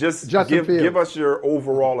 Just give us your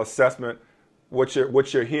overall assessment, what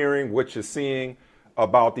you're hearing, what you're seeing.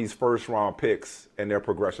 about these first-round picks and their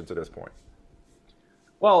progression to this point?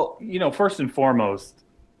 Well, first and foremost,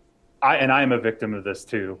 I am a victim of this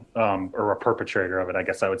too, or a perpetrator of it, I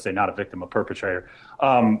guess I would say, not a victim, a perpetrator.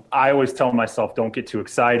 I always tell myself, don't get too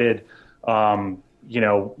excited,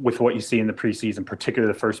 with what you see in the preseason,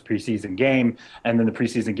 particularly the first preseason game. And then the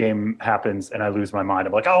preseason game happens and I lose my mind.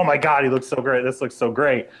 I'm like, oh my God, he looks so great. This looks so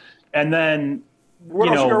great. And then, what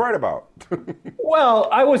else you gonna write about? Well,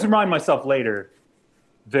 I always remind myself later,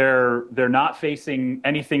 they're not facing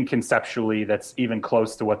anything conceptually that's even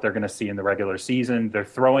close to what they're going to see in the regular season. They're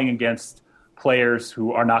throwing against players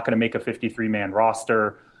who are not going to make a 53-man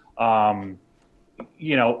roster. Everything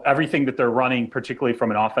that they're running, particularly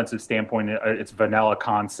from an offensive standpoint, it's vanilla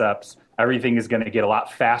concepts. Everything is going to get a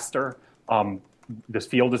lot faster. This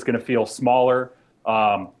field is going to feel smaller.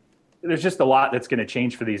 There's just a lot that's going to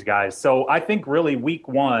change for these guys. So I think really week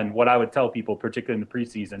one, what I would tell people, particularly in the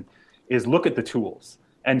preseason, is look at the tools.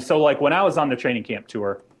 And so like when I was on the training camp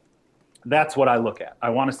tour, that's what I look at.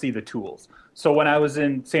 I want to see the tools. So when I was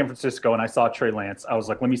in San Francisco and I saw Trey Lance, I was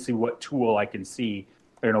like, let me see what tool I can see.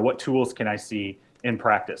 What tools can I see in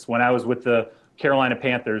practice? When I was with the Carolina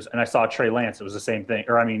Panthers and I saw Trey Lance, it was the same thing.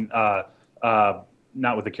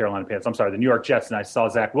 Not with the Carolina Panthers. I'm sorry, the New York Jets, and I saw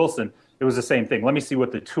Zach Wilson. It was the same thing. Let me see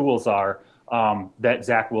what the tools are that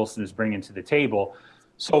Zach Wilson is bringing to the table.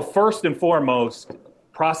 So first and foremost,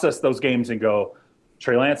 process those games and go,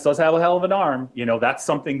 Trey Lance does have a hell of an arm. That's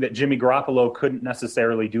something that Jimmy Garoppolo couldn't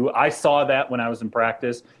necessarily do. I saw that when I was in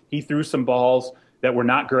practice. He threw some balls that were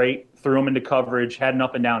not great, threw them into coverage, had an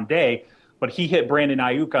up and down day, but he hit Brandon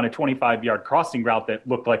Ayuk on a 25-yard crossing route that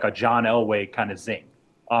looked like a John Elway kind of zing.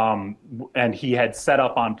 And he had set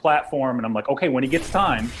up on platform, and I'm like, okay, when he gets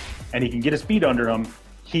time and he can get his feet under him,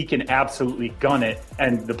 he can absolutely gun it.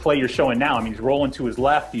 And the play you're showing now, he's rolling to his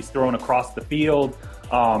left, he's throwing across the field,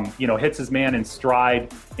 hits his man in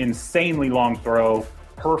stride, insanely long throw,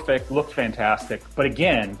 perfect, looked fantastic. But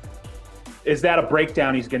again, is that a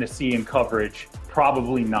breakdown he's going to see in coverage?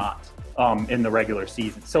 Probably not in the regular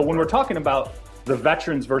season. So when we're talking about the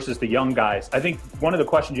veterans versus the young guys, I think one of the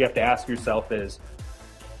questions you have to ask yourself is,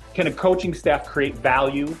 can a coaching staff create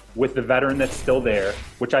value with the veteran that's still there,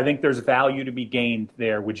 which I think there's value to be gained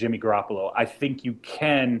there with Jimmy Garoppolo. I think you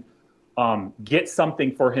can get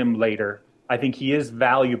something for him later. I think he is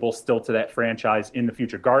valuable still to that franchise in the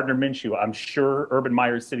future. Gardner Minshew, I'm sure Urban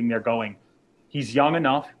Meyer is sitting there going, he's young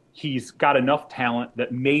enough, he's got enough talent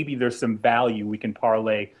that maybe there's some value we can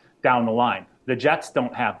parlay down the line. The Jets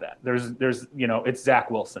don't have that. There's it's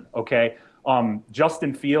Zach Wilson, okay?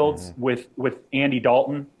 Justin Fields with Andy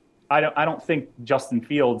Dalton, I don't think Justin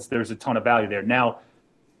Fields, there's a ton of value there. Now,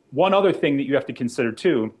 one other thing that you have to consider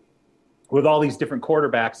too, with all these different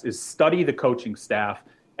quarterbacks, is study the coaching staff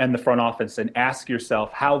and the front office and ask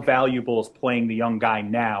yourself, how valuable is playing the young guy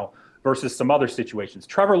now versus some other situations?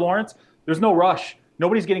 Trevor Lawrence, there's no rush.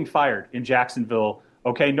 Nobody's getting fired in Jacksonville,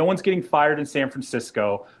 okay? No one's getting fired in San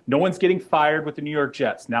Francisco. No one's getting fired with the New York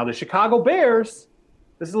Jets. Now, the Chicago Bears,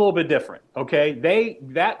 this is a little bit different, okay?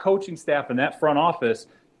 That coaching staff and that front office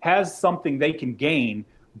has something they can gain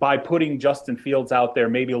by putting Justin Fields out there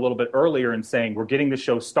maybe a little bit earlier and saying, we're getting the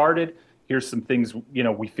show started. Here's some things,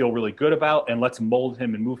 we feel really good about, and let's mold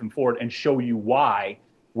him and move him forward and show you why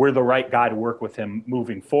we're the right guy to work with him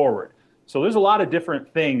moving forward. So there's a lot of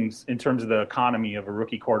different things in terms of the economy of a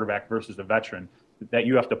rookie quarterback versus a veteran that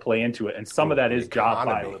you have to play into it. And some of that is job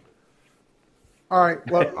violent. All right.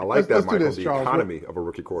 Well, I like that, let's Michael, do this, the Charles. economy of a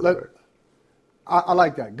rookie quarterback. I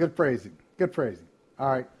like that. Good phrasing. All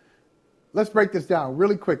right. Let's break this down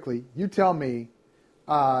really quickly. You tell me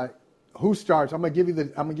who starts. I'm going to give you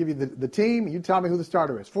the team. You tell me who the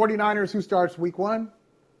starter is. 49ers, who starts week one?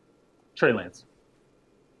 Trey Lance.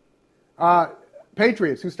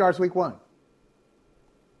 Patriots, who starts week one?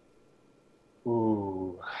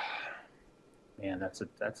 Ooh, man, that's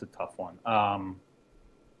a tough one.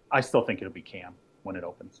 I still think it'll be Cam when it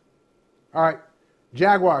opens. All right.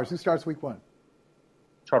 Jaguars, who starts week one?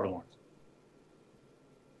 Trevor Lawrence.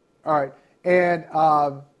 All right.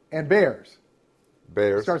 And Bears.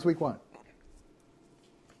 Bears. Starts week one.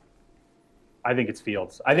 I think it's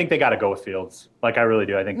Fields. I think they got to go with Fields. Like, I really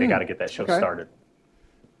do. I think they got to get that show started.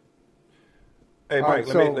 Hey,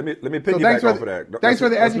 Mike, right, let me piggyback off of that. Thanks for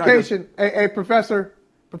the education. Hey, Professor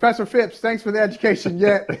Phipps, thanks for the education.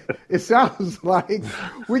 Yet, it sounds like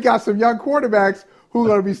we got some young quarterbacks who are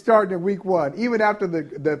going to be starting in week one, even after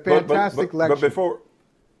the fantastic lecture.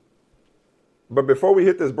 But before we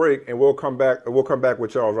hit this break, and we'll come back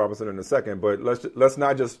with Charles Robinson in a second. But let's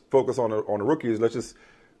not just focus on the rookies.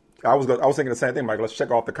 I was thinking the same thing, Mike. Let's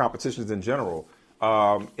check off the competitions in general.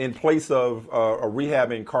 In place of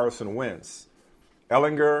rehabbing Carson Wentz,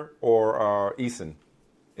 Ehlinger or Eason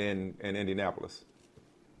in Indianapolis?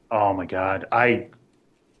 Oh my God,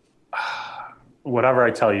 whatever I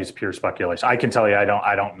tell you is pure speculation. I can tell you I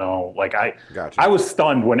don't know. Like I was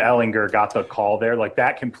stunned when Ehlinger got the call there. Like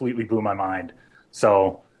that completely blew my mind.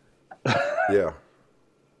 So yeah.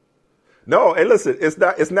 No, and listen,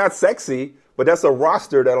 it's not sexy, but that's a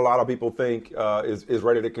roster that a lot of people think is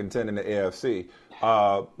ready to contend in the AFC.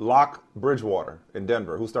 Lock Bridgewater in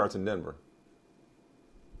Denver. Who starts in Denver?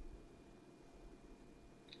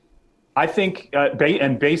 I think,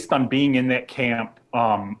 and based on being in that camp,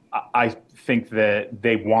 I think that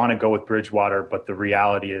they want to go with Bridgewater, but the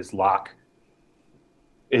reality is Locke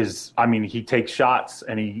he takes shots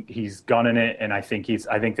and he's gunning it, and I think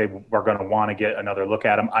they are going to want to get another look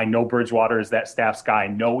at him. I know Bridgewater is that staff's guy. I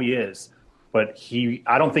know he is, but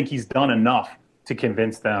I don't think he's done enough to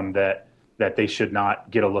convince them that they should not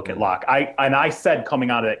get a look at Locke. I said coming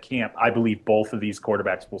out of that camp, I believe both of these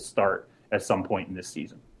quarterbacks will start at some point in this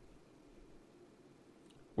season.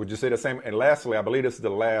 Would you say the same? And lastly, I believe this is the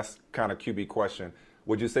last kind of QB question.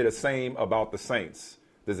 Would you say the same about the Saints?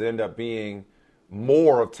 Does it end up being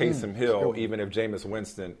more of Taysom Hill, even if Jameis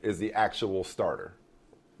Winston is the actual starter?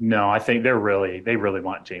 No, I think they really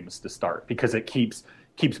want Jameis to start because it keeps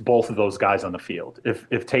both of those guys on the field. If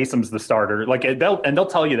Taysom's the starter, like they'll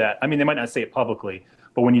tell you that. I mean, they might not say it publicly,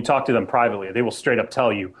 but when you talk to them privately, they will straight up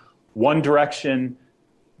tell you one direction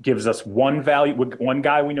gives us one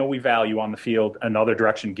guy we know we value on the field. Another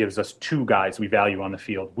direction gives us two guys we value on the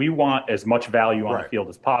field. We want as much value on the field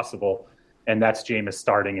as possible, and that's Jameis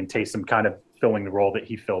starting and Taysom kind of filling the role that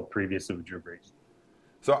he filled previously with Drew Brees.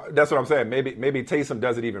 So that's what I'm saying. Maybe Taysom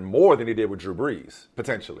does it even more than he did with Drew Brees,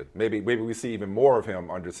 potentially. Maybe we see even more of him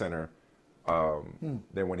under center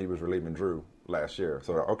than when he was relieving Drew last year.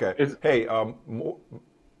 So, okay. Go ahead.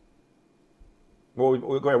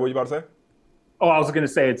 What were you about to say? Oh, I was going to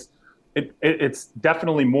say it's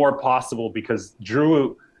definitely more possible because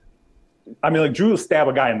Drew will stab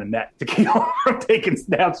a guy in the neck to keep him from taking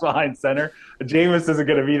snaps behind center. Jameis isn't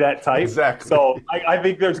going to be that type. Exactly. So I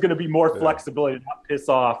think there's going to be more flexibility to not piss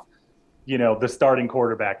off, the starting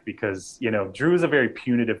quarterback because, Drew is a very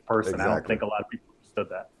punitive person. Exactly. I don't think a lot of people understood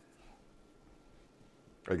that.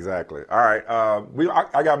 Exactly. All right.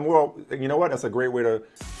 I got more. You know what? That's a great way to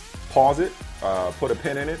pause it, put a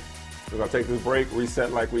pin in it. We're going to take this break,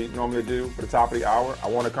 reset like we normally do for the top of the hour. I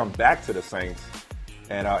want to come back to the Saints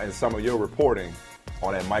and some of your reporting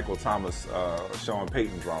on that Michael Thomas, Sean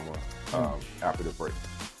Payton drama after the break.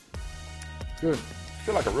 Good. I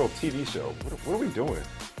feel like a real TV show. What are we doing?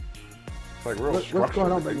 It's like real structure. What's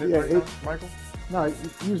going on? Right Michael? No,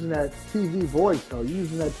 using that TV voice, though.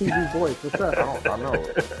 Using that TV voice. What's up? I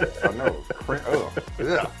know.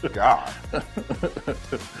 Yeah, God.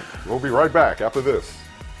 We'll be right back after this.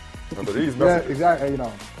 After these messages. Yeah, exactly.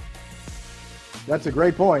 That's a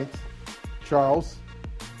great point, Charles.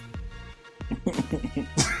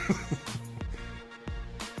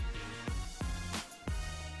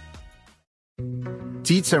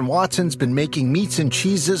 Dietz & Watson's been making meats and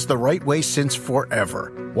cheeses the right way since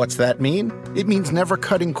forever. What's that mean? It means never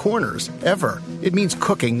cutting corners, ever. It means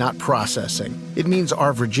cooking, not processing. It means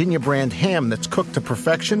our Virginia brand ham that's cooked to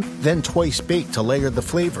perfection, then twice baked to layer the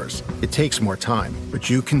flavors. It takes more time, but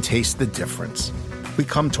you can taste the difference. We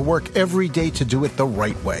come to work every day to do it the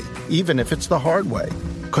right way, even if it's the hard way.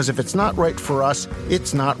 Because if it's not right for us,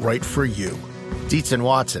 it's not right for you. Dietz &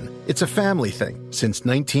 Watson, it's a family thing since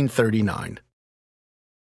 1939.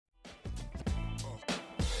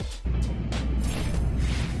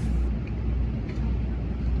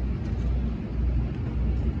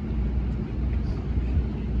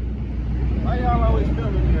 Why y'all always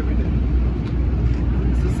filming me every day?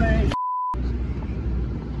 It's the same.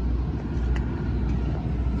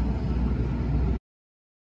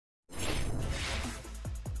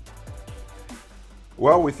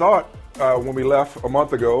 Well, we thought when we left a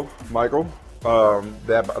month ago, Michael,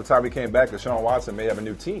 that by the time we came back, Deshaun Watson may have a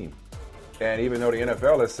new team. And even though the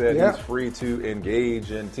NFL has said he's free to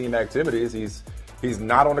engage in team activities, he's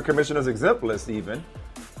not on the commissioner's exempt list even.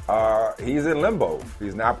 He's in limbo.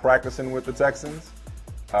 He's not practicing with the Texans.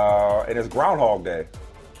 And it's Groundhog Day.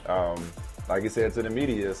 Like you said to the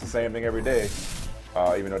media, it's the same thing every day,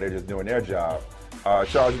 even though they're just doing their job.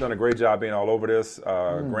 Charles, you've done a great job being all over this.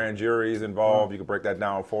 Grand jury's involved. You can break that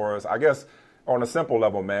down for us. I guess on a simple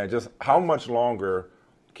level, man, just how much longer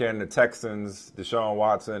can the Texans, Deshaun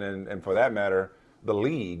Watson, and for that matter, the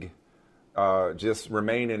league, just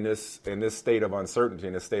remain in this state of uncertainty,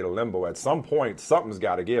 in this state of limbo? At some point, something's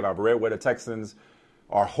got to give. I've read where the Texans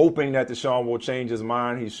are hoping that Deshaun will change his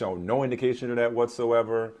mind. He's shown no indication of that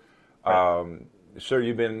whatsoever. sure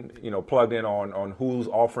you've been, plugged in on who's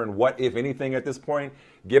offering what, if anything, at this point,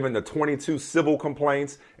 given the 22 civil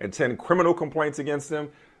complaints and 10 criminal complaints against them.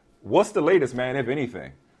 What's the latest, man, if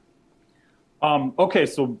anything? Okay,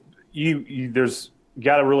 so you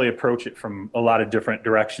got to really approach it from a lot of different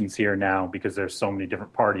directions here now because there's so many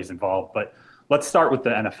different parties involved. But let's start with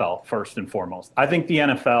the NFL first and foremost. I think the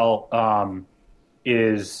NFL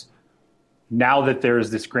is, now that there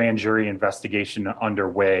is this grand jury investigation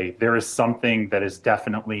underway, there is something that is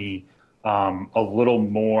definitely a little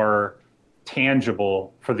more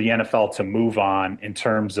tangible for the NFL to move on in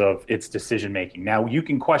terms of its decision making. Now, you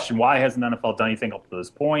can question, why hasn't the NFL done anything up to this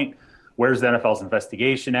point? Where's the NFL's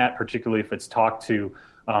investigation at, particularly if it's talked to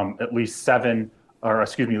at least 10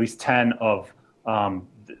 of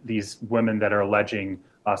these women that are alleging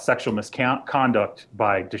sexual misconduct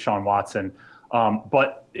by Deshaun Watson.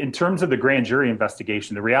 But in terms of the grand jury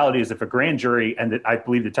investigation, the reality is if a grand jury, and I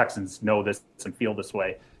believe the Texans know this and feel this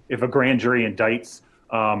way, if a grand jury indicts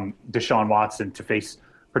Deshaun Watson to face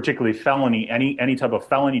particularly felony, any type of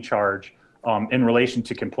felony charge in relation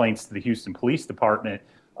to complaints to the Houston Police Department,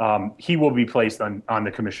 he will be placed on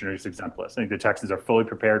the commissioner's exempt list. I think the Texans are fully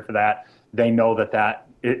prepared for that. They know that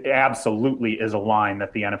it absolutely is a line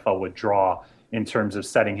that the NFL would draw in terms of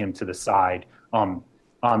setting him to the side on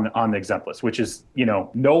the exempt list, which is,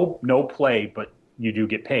 no play, but you do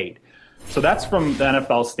get paid. So that's from the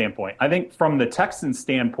NFL standpoint. I think from the Texans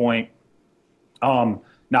standpoint, now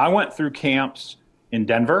I went through camps in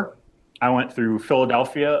Denver, I went through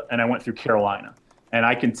Philadelphia, and I went through Carolina. And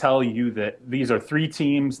I can tell you that these are three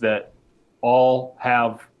teams that all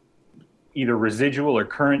have either residual or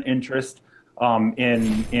current interest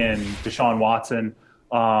in Deshaun Watson.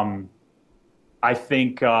 I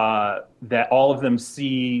think that all of them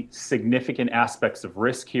see significant aspects of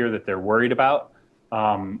risk here that they're worried about.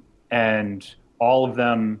 And all of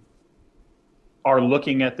them are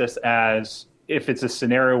looking at this as, if it's a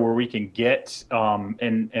scenario where we can get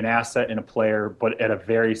an asset in a player, but at a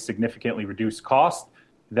very significantly reduced cost,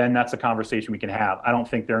 then that's a conversation we can have. I don't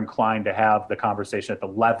think they're inclined to have the conversation at the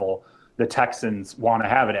level the Texans want to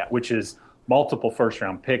have it at, which is multiple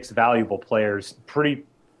first-round picks, valuable players, pretty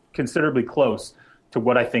considerably close to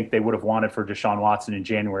what I think they would have wanted for Deshaun Watson in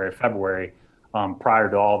January or February, prior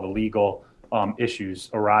to all the legal issues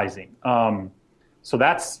arising. So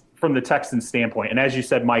that's from the Texans' standpoint. And as you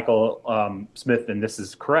said, Michael Smith, and this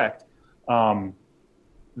is correct,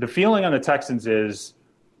 the feeling on the Texans is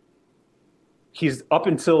he's up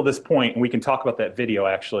until this point, and we can talk about that video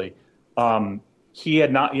actually, he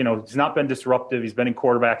had not, he's not been disruptive. He's been in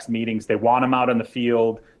quarterbacks meetings. They want him out on the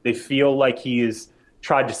field. They feel like he has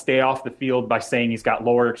tried to stay off the field by saying he's got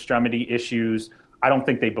lower extremity issues. I don't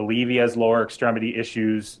think they believe he has lower extremity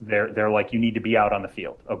issues. They're like, you need to be out on the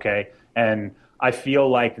field, okay? And I feel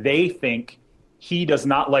like they think he does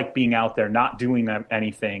not like being out there, not doing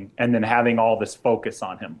anything, and then having all this focus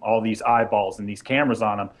on him, all these eyeballs and these cameras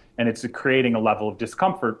on him, and it's creating a level of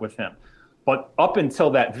discomfort with him. But up until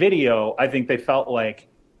that video, I think they felt like,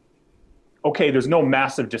 okay, there's no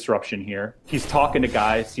massive disruption here. He's talking to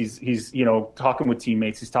guys. He's talking with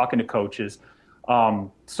teammates. He's talking to coaches.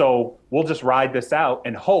 So we'll just ride this out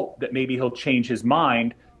and hope that maybe he'll change his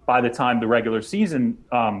mind by the time the regular season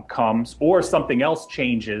comes, or something else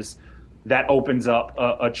changes that opens up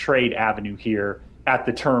a trade avenue here at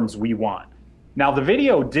the terms we want. Now, the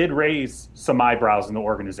video did raise some eyebrows in the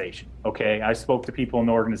organization, okay? I spoke to people in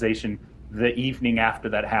the organization the evening after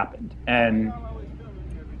that happened, and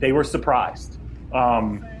they were surprised.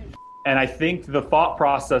 And I think the thought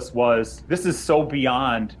process was, this is so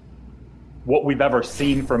beyond what we've ever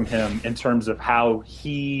seen from him in terms of how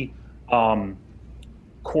he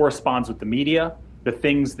corresponds with the media, the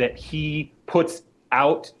things that he puts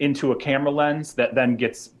out into a camera lens that then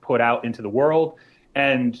gets put out into the world.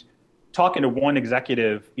 And talking to one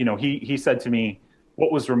executive, he said to me,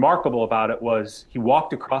 what was remarkable about it was he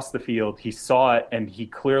walked across the field, he saw it, and he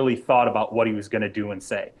clearly thought about what he was going to do and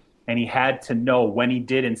say. And he had to know when he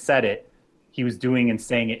did and said it, he was doing and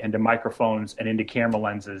saying it into microphones and into camera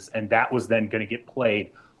lenses, and that was then going to get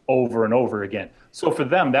played over and over again. So for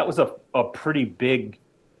them, that was a pretty big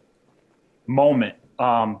moment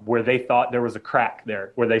where they thought there was a crack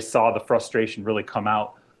there, where they saw the frustration really come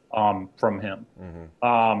out from him.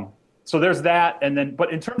 Mm-hmm. So there's that. And then,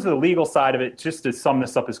 but in terms of the legal side of it, just to sum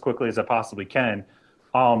this up as quickly as I possibly can,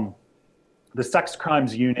 the sex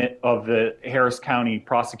crimes unit of the Harris County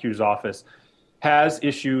Prosecutor's Office has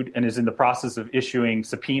issued and is in the process of issuing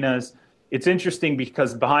subpoenas. It's interesting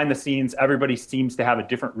because behind the scenes, everybody seems to have a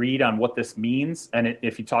different read on what this means. And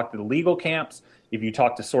if you talk to the legal camps, if you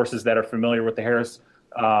talk to sources that are familiar with the Harris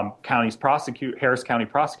County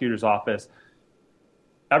Prosecutor's Office,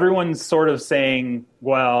 everyone's sort of saying,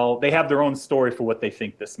 well, they have their own story for what they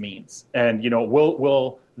think this means. And,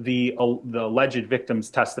 will the alleged victims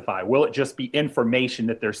testify? Will it just be information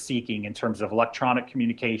that they're seeking in terms of electronic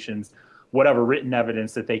communications, whatever written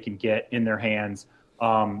evidence that they can get in their hands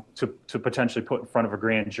to potentially put in front of a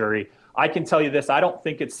grand jury? I can tell you this, I don't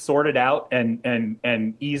think it's sorted out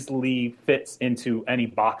and easily fits into any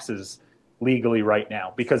boxes legally right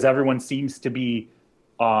now, because everyone seems to be,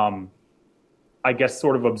 I guess,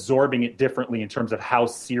 sort of absorbing it differently in terms of how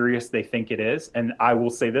serious they think it is. And I will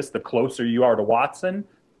say this, the closer you are to Watson,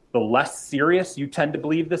 the less serious you tend to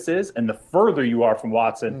believe this is. And the further you are from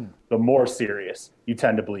Watson, the more serious you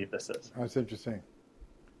tend to believe this is. That's interesting.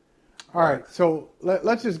 All right, so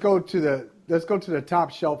let's just go to the top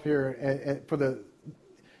shelf here. And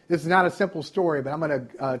this is not a simple story, but I'm going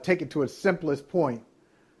to take it to its simplest point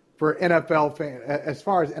for NFL fans, as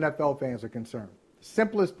far as NFL fans are concerned.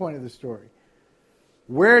 Simplest point of the story.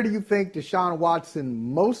 Where do you think Deshaun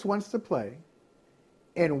Watson most wants to play?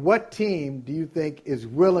 And what team do you think is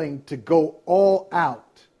willing to go all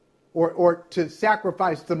out or to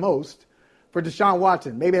sacrifice the most for Deshaun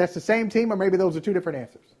Watson? Maybe that's the same team, or maybe those are two different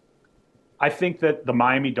answers. I think that the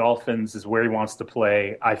Miami Dolphins is where he wants to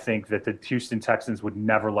play. I think that the Houston Texans would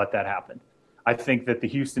never let that happen. I think that the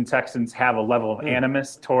Houston Texans have a level of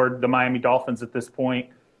animus toward the Miami Dolphins at this point.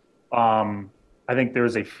 I think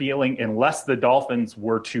there's a feeling, unless the Dolphins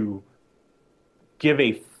were to give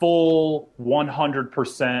a full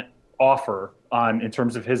 100% offer in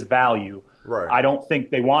terms of his value, right, I don't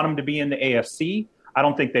think they want him to be in the AFC. I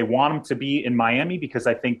don't think they want him to be in Miami, because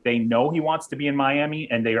I think they know he wants to be in Miami,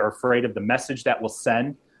 and they are afraid of the message that will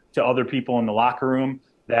send to other people in the locker room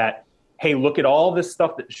that, hey, look at all this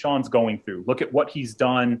stuff that Deshaun's going through. Look at what he's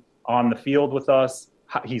done on the field with us.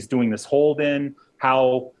 How he's doing this hold-in,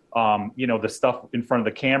 how the stuff in front of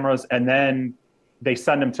the cameras, and then they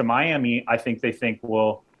send him to Miami. I think they think,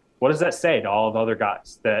 well, what does that say to all the other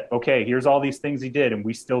guys? That, okay, here's all these things he did, and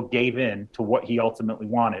we still gave in to what he ultimately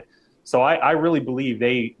wanted. So I really believe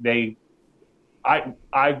I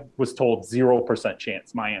was told 0%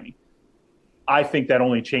 chance Miami. I think that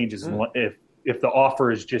only changes if the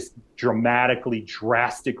offer is just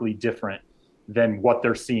drastically different than what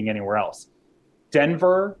they're seeing anywhere else.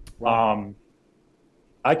 Denver, wow.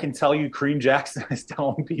 I can tell you Kareem Jackson is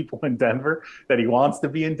telling people in Denver that he wants to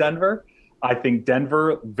be in Denver. I think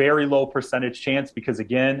Denver, very low percentage chance, because,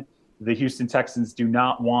 again, the Houston Texans do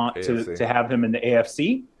not want to have him in the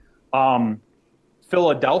AFC.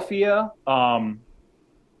 Philadelphia, I'm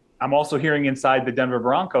also hearing inside the Denver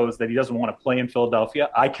Broncos that he doesn't want to play in Philadelphia.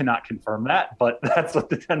 I cannot confirm that, but that's what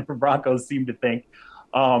the Denver Broncos seem to think.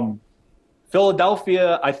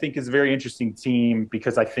 Philadelphia, I think, is a very interesting team,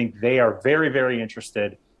 because I think they are very, very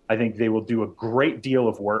interested. I think they will do a great deal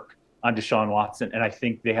of work on Deshaun Watson, and I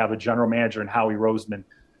think they have a general manager in Howie Roseman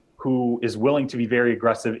who is willing to be very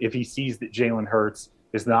aggressive if he sees that Jalen Hurts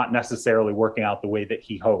is not necessarily working out the way that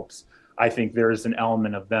he hopes. I think there is an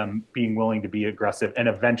element of them being willing to be aggressive and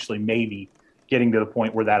eventually maybe getting to the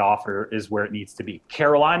point where that offer is where it needs to be.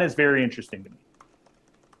 Carolina is very interesting to me.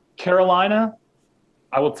 Carolina,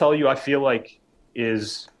 I will tell you, I feel like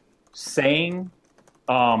is saying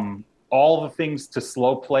all the things to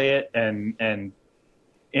slow play it and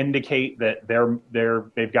indicate that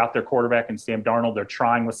they've got their quarterback in Sam Darnold. They're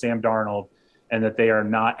trying with Sam Darnold, and that they are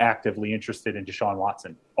not actively interested in Deshaun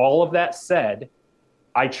Watson. All of that said,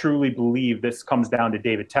 I truly believe this comes down to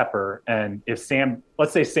David Tepper. And if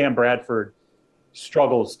let's say Sam Bradford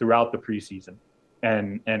struggles throughout the preseason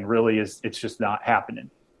and really it's just not happening,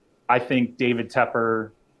 I think David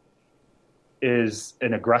Tepper is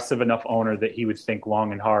an aggressive enough owner that he would think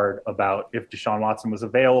long and hard about if Deshaun Watson was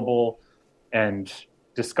available, and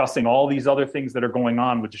discussing all these other things that are going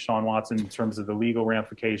on with Deshaun Watson in terms of the legal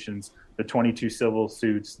ramifications, the 22 civil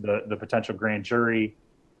suits, the potential grand jury.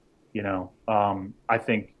 I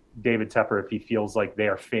think David Tepper, if he feels like they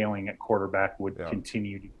are failing at quarterback, would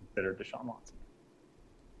continue to consider Deshaun Watson.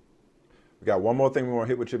 We got one more thing we want to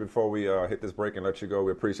hit with you before we hit this break and let you go.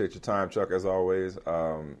 We appreciate your time, Chuck, as always.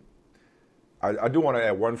 I do want to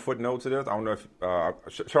add one footnote to this. I don't know if,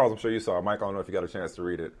 Charles, I'm sure you saw it. Mike, I don't know if you got a chance to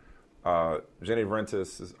read it. Jenny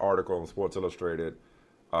Vrentis' article in Sports Illustrated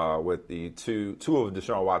with the two of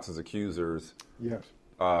Deshaun Watson's accusers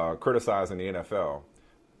criticizing the NFL.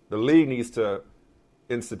 The league needs to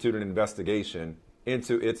institute an investigation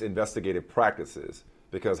into its investigative practices,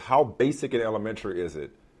 because how basic and elementary is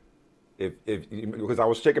it? Because I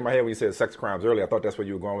was shaking my head when you said sex crimes earlier. I thought that's where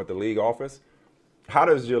you were going with the league office. How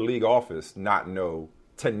does your league office not know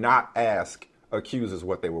to not ask accusers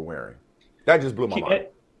what they were wearing? That just blew my mind.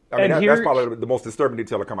 I mean, that's probably the most disturbing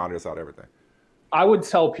detail to come out of this out of everything. I would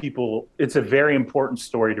tell people it's a very important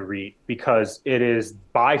story to read because it is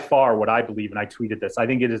by far what I believe, and I tweeted this, I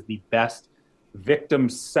think it is the best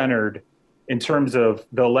victim-centered in terms of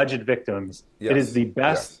the alleged victims. Yes. It is the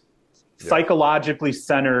best psychologically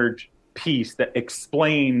centered piece that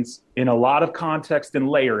explains in a lot of context and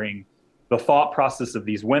layering the thought process of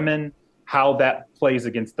these women, how that plays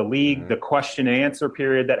against the league, the question and answer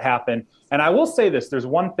period that happened. And I will say this, there's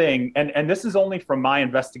one thing, and this is only from my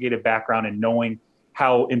investigative background and knowing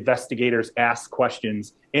how investigators ask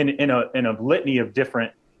questions in a litany of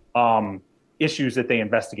different issues that they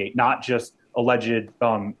investigate, not just alleged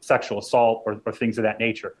sexual assault or things of that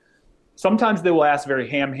nature. Sometimes they will ask very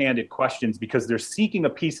ham-handed questions because they're seeking a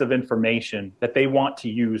piece of information that they want to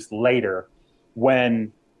use later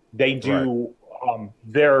when they do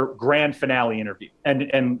their grand finale interview.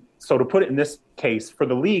 And so to put it in this case, for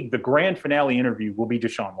the league, the grand finale interview will be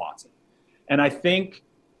Deshaun Watson. And I think,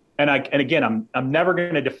 and again, I'm never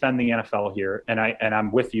going to defend the NFL here, and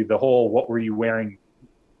I'm with you, the whole what were you wearing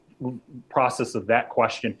process of that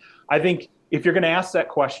question. I think if you're going to ask that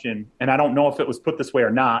question, and I don't know if it was put this way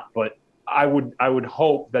or not, but I would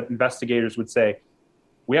hope that investigators would say,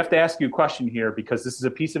 we have to ask you a question here because this is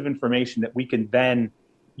a piece of information that we can then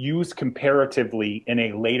use comparatively in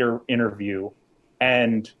a later interview.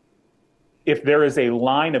 And if there is a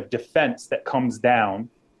line of defense that comes down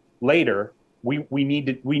later, we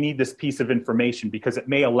need this piece of information because it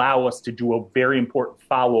may allow us to do a very important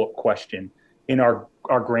follow-up question in our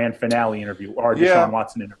grand finale interview, our Deshaun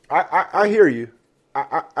Watson interview. I hear you.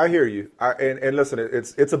 I hear you. And listen,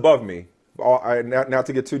 it's above me. Not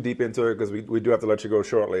to get too deep into it because we do have to let you go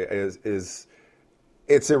shortly. Is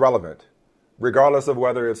it's irrelevant, regardless of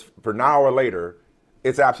whether it's for now or later.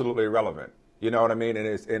 It's absolutely irrelevant. You know what I mean?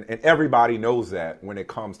 And everybody knows that when it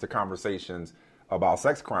comes to conversations about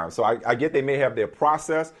sex crimes. So I get they may have their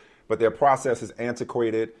process, but their process is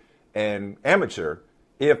antiquated and amateur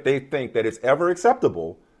if they think that it's ever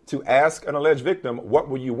acceptable to ask an alleged victim, what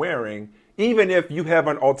were you wearing, even if you have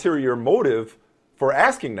an ulterior motive for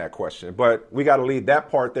asking that question. But we got to leave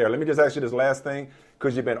that part there. Let me just ask you this last thing,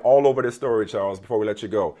 because you've been all over this story, Charles, before we let you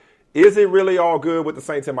go. Is it really all good with the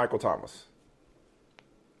Saints and Michael Thomas?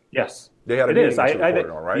 Yes. They had a meeting that you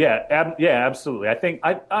reported on, right? Yeah, absolutely.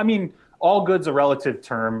 I mean, all good's a relative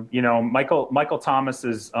term. You know, Michael Thomas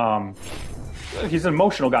is he's an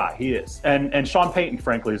emotional guy. He is. And Sean Payton,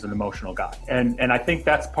 frankly, is an emotional guy. And I think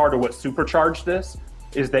that's part of what supercharged this,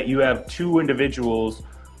 is that you have two individuals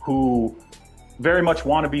who very much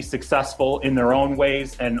want to be successful in their own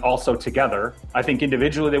ways and also together. I think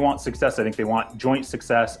individually they want success. I think they want joint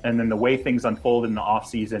success. And then the way things unfold in the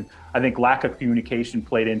offseason, I think lack of communication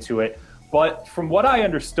played into it. But from what I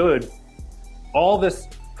understood, all this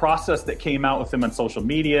process that came out with him on social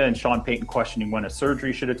media and Sean Payton questioning when a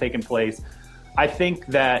surgery should have taken place, I think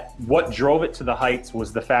that what drove it to the heights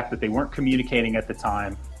was the fact that they weren't communicating at the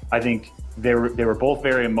time. I think they were both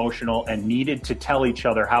very emotional and needed to tell each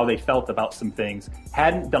other how they felt about some things,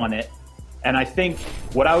 hadn't done it. And I think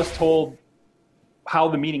what I was told, how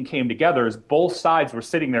the meeting came together, is both sides were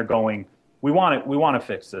sitting there going, we want to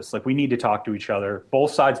fix this. Like, we need to talk to each other.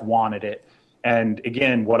 Both sides wanted it. And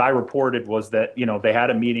again, what I reported was that, you know, they had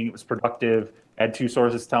a meeting, it was productive. I had two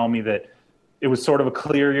sources telling me that it was sort of a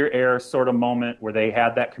clear your air sort of moment where they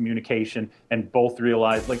had that communication and both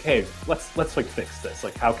realized, like, hey, let's like fix this.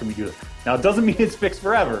 Like, how can we do this? Now, it doesn't mean it's fixed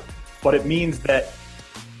forever, but it means that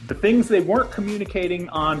the things they weren't communicating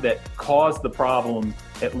on that caused the problem,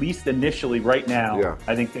 at least initially right now,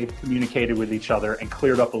 I think they've communicated with each other and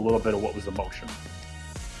cleared up a little bit of what was emotional.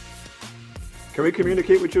 Can we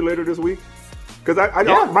communicate with you later this week? Because I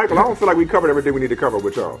know, Michael, I don't feel like we covered everything we need to cover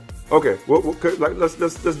with y'all. Okay,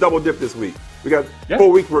 let's double dip this week. We got 4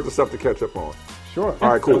 weeks worth of stuff to catch up on. Sure.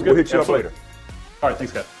 All right, cool. We'll hit you up later. All right,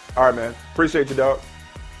 thanks, guys. All right, man. Appreciate you, dog.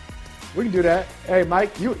 We can do that. Hey,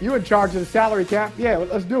 Mike, you in charge of the salary cap? Yeah,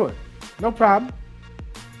 let's do it. No problem.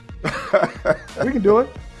 We can do it.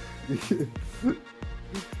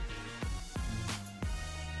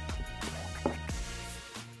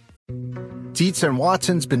 Dietz &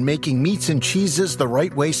 Watson's been making meats and cheeses the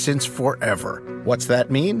right way since forever. What's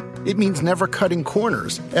that mean? It means never cutting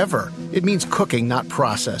corners, ever. It means cooking, not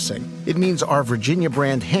processing. It means our Virginia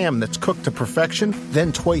brand ham that's cooked to perfection,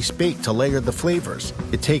 then twice baked to layer the flavors.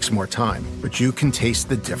 It takes more time, but you can taste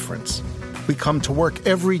the difference. We come to work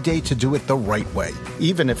every day to do it the right way,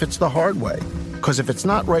 even if it's the hard way. Because if it's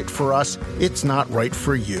not right for us, it's not right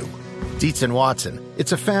for you. Dietz & Watson,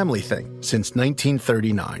 it's a family thing since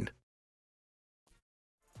 1939.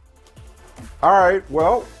 All right,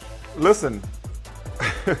 well, listen.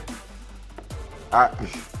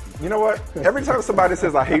 You know what? Every time somebody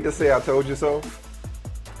says, I hate to say I told you so,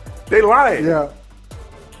 They lying. Yeah.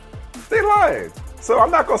 They lying. So I'm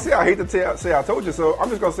not going to say I hate to say I told you so. I'm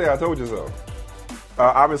just going to say I told you so.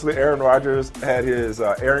 Obviously, Aaron Rodgers had his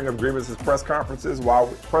airing of grievances press conference while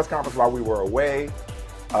we were away.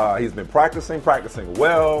 He's been practicing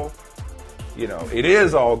well. You know, it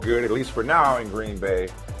is all good, at least for now, in Green Bay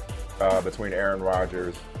between Aaron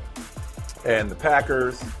Rodgers and the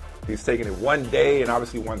Packers. He's taking it one day and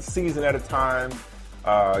obviously one season at a time.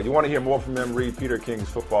 You want to hear more from him, read Peter King's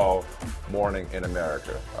Football Morning in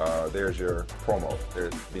America. There's your promo.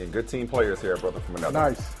 There's being good team players here, brother from another.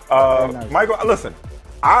 Nice. Nice. Michael, listen,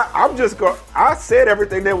 I said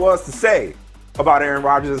everything there was to say about Aaron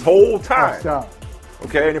Rodgers this whole time. Stop.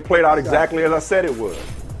 Okay, and it played out exactly as I said it would.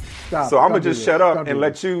 Stop. So I'm going to just shut up and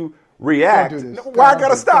let you react. Don't do this. Why I got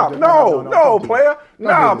to stop? No, player.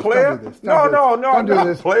 No, player. No, don't do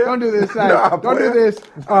this. player. Don't do this. Don't do this.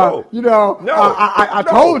 No. I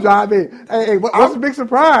told you. I mean, hey, what's the big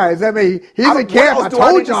surprise? I mean, he's in camp. I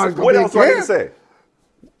told you I was going to be in camp. What else do I need to say?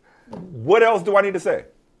 What else do I need to say?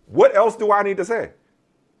 What else do I need to say?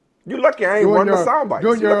 You lucky I ain't run the soundbites.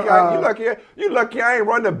 You lucky I ain't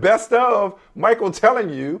run the best of Michael telling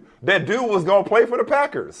you that dude was going to play for the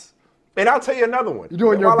Packers. And I'll tell you another one. You're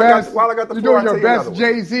doing your best. You're doing your best,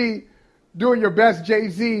 Jay-Z. Doing your best,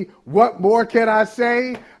 Jay-Z. What more can I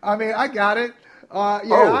say? I mean, I got it.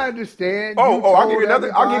 I understand. I'll give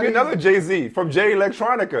you another Jay-Z from Jay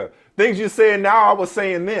Electronica. Things you're saying now, I was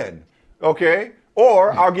saying then. Okay?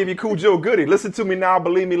 Or I'll give you Cool Joe Goody. Listen to me now,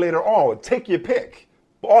 believe me later on. Take your pick.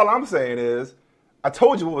 But all I'm saying is, I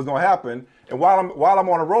told you what was going to happen. And while I'm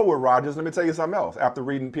on a roll with Rodgers, let me tell you something else. After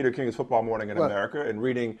reading Peter King's Football Morning in America and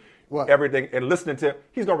reading everything and listening to him,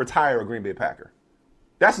 he's going to retire a Green Bay Packer.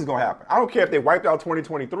 That's what's going to happen. I don't care if they wiped out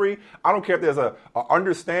 2023. I don't care if there's a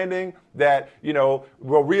understanding that,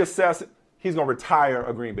 we'll reassess it. He's going to retire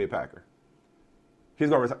a Green Bay Packer. He's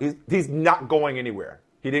not going anywhere.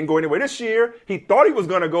 He didn't go anywhere this year. He thought he was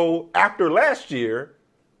going to go after last year.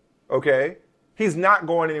 Okay? He's not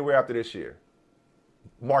going anywhere after this year.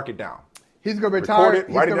 Mark it down. He's going to retire. Record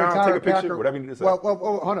it, write it down, take a picture, whatever you need to say. Well,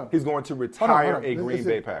 hold on. He's going to retire a Green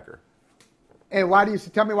Bay Packer. And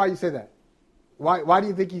tell me why you say that? Why do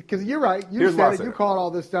you think because you're right. You said it. You called all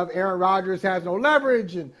this stuff. Aaron Rodgers has no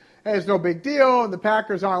leverage and it's no big deal, and the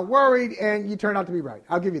Packers aren't worried, and you turned out to be right.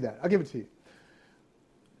 I'll give you that. I'll give it to you.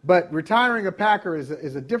 But retiring a Packer is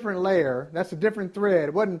a different layer. That's a different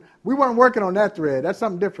thread. We weren't working on that thread. That's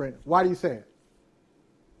something different. Why do you say it?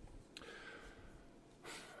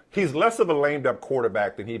 He's less of a lamed-up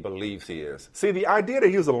quarterback than he believes he is. See, the idea that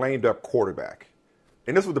he was a lamed-up quarterback,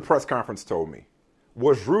 and this is what the press conference told me,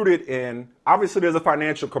 was rooted in, obviously there's a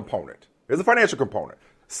financial component.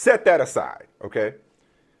 Set that aside, okay?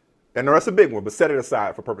 And that's a big one, but set it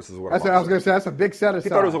aside for purposes of what I was going to say. That's a big set aside. He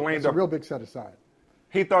thought it was a lamed-up. That's a real big set aside.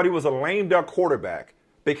 He thought he was a lamed-up quarterback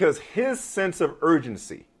because his sense of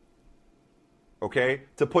urgency, okay,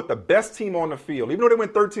 to put the best team on the field, even though they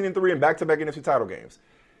went 13-3 in back-to-back NFC title games,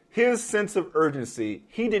 his sense of urgency,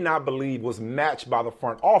 he did not believe was matched by the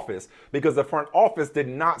front office because the front office did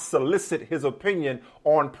not solicit his opinion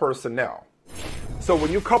on personnel. So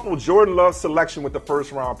when you couple Jordan Love's selection with the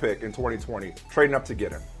first-round pick in 2020, trading up to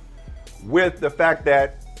get him, with the fact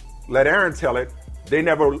that, let Aaron tell it, they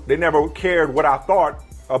never cared what I thought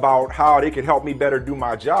about how they could help me better do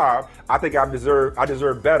my job. I think I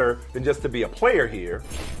deserve better than just to be a player here.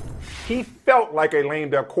 He felt like a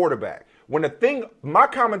lamed-up quarterback. My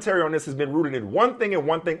commentary on this has been rooted in one thing and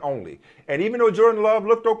one thing only. And even though Jordan Love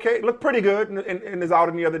looked pretty good in his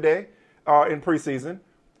outing the other day in preseason,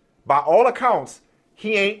 by all accounts,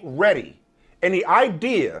 he ain't ready. And the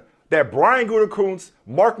idea that Brian Gutekunst,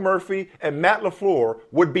 Mark Murphy, and Matt LaFleur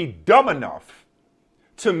would be dumb enough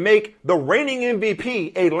to make the reigning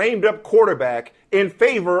MVP a lamed-up quarterback in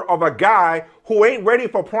favor of a guy who ain't ready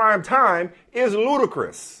for prime time is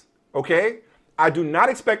ludicrous, okay? I do not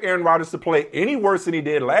expect Aaron Rodgers to play any worse than he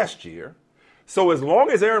did last year. So as long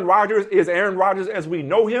as Aaron Rodgers is Aaron Rodgers as we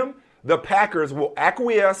know him, the Packers will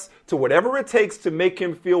acquiesce to whatever it takes to make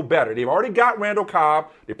him feel better. They've already got Randall Cobb.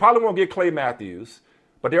 They probably won't get Clay Matthews,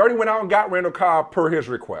 but they already went out and got Randall Cobb per his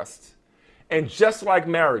request. And just like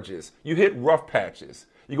marriages, you hit rough patches.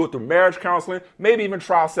 You go through marriage counseling, maybe even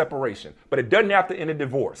trial separation, but it doesn't have to end in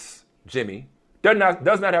divorce, Jimmy. Does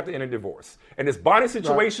not have to end in divorce. And this Bonnie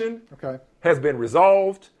situation has been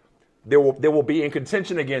resolved. They will be in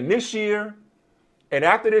contention again this year. And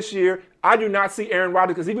after this year, I do not see Aaron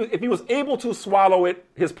Rodgers, because if he was able to swallow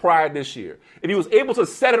his pride this year, if he was able to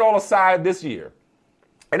set it all aside this year,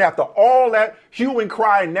 and after all that hue and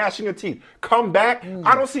cry and gnashing of teeth, come back,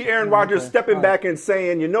 I don't see Aaron Rodgers stepping back and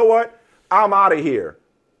saying, you know what, I'm out of here.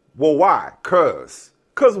 Well, why? Because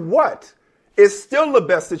Because what? It's still the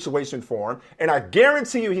best situation for him. And I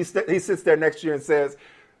guarantee you he sits there next year and says,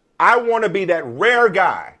 I want to be that rare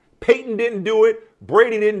guy. Peyton didn't do it.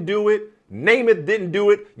 Brady didn't do it. Namath didn't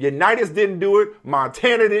do it. Unitas didn't do it.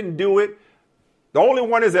 Montana didn't do it. The only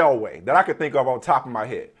one is Elway that I could think of on top of my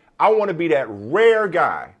head. I want to be that rare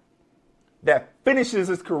guy that finishes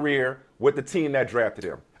his career with the team that drafted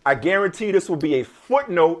him. I guarantee this will be a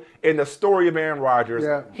footnote in the story of Aaron Rodgers.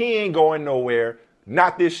 Yeah. He ain't going nowhere,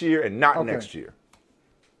 not this year and not next year.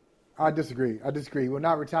 I disagree. He will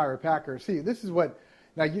not retire a Packer. See, this is what,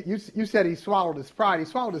 now you said he swallowed his pride. He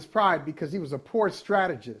swallowed his pride because he was a poor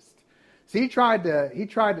strategist. See, he tried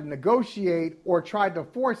to negotiate or tried to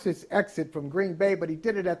force his exit from Green Bay, but he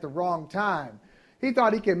did it at the wrong time. He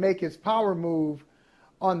thought he could make his power move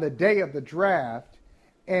on the day of the draft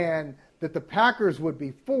and that the Packers would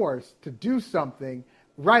be forced to do something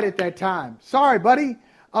right at that time. Sorry, buddy.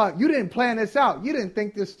 You didn't plan this out. You didn't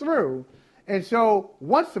think this through. And so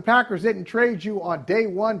once the Packers didn't trade you on day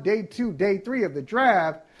 1, day 2, day 3 of the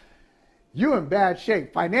draft, you're in bad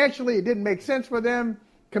shape. Financially, it didn't make sense for them.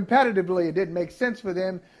 Competitively, it didn't make sense for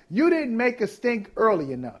them. You didn't make a stink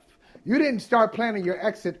early enough. You didn't start planning your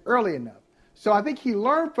exit early enough. So I think he's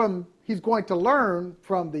going to learn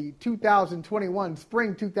from the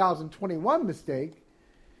spring 2021 mistake,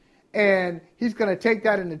 and he's going to take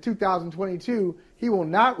that into 2022. He will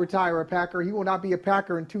not retire a Packer. He will not be a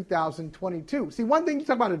Packer in 2022. See, one thing you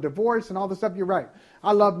talk about a divorce and all this stuff, you're right.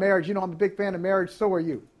 I love marriage. You know, I'm a big fan of marriage. So are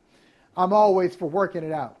you. I'm always for working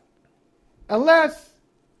it out. Unless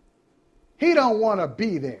he don't want to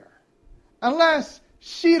be there. Unless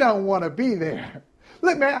she don't want to be there.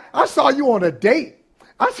 Look, man, I saw you on a date.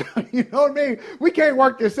 You know what I mean? We can't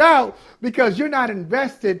work this out because you're not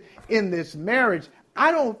invested in this marriage. I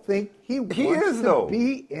don't think he wants to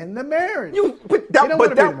be in the marriage. But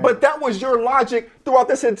that was your logic throughout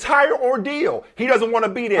this entire ordeal. He doesn't want to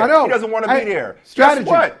be there. I know. He doesn't want to be there. Strategy.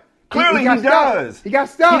 Guess what? Clearly he does. He got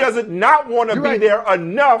stuck. He does not want to be there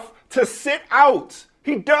enough to sit out.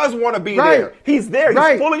 He does want to be there. He's there.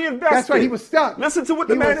 He's fully invested. That's right. He was stuck. Listen to what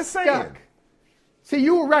the man is saying. Stuck. See,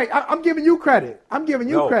 you were right. I'm giving you credit.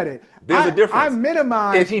 Credit. There's a difference. I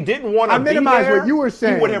minimize. If he didn't want to be there, what you were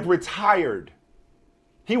saying. He would have retired.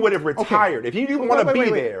 Okay. If he didn't want to be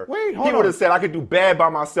there, he would have said, I could do bad by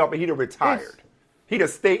myself, and he'd have retired. He'd have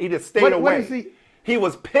stayed away. He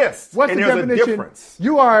was pissed, and there's a difference.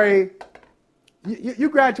 You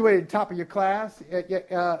graduated top of your class,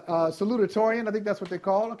 salutatorian, I think that's what they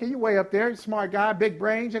call it. Okay, you're way up there, smart guy, big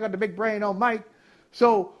brains. I got the big brain on Mike.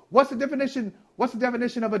 So what's the definition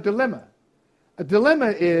of a dilemma? A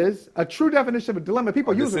dilemma is a true definition of a dilemma.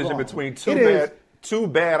 People use it wrong. Between two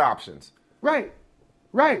bad options. Right.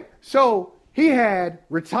 So he had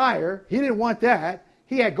retire. He didn't want that.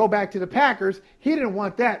 He had go back to the Packers. He didn't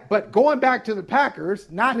want that. But going back to the Packers,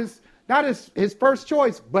 not his first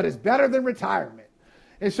choice, but it's better than retirement.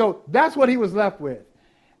 And so that's what he was left with.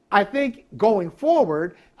 I think going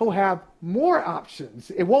forward, he'll have more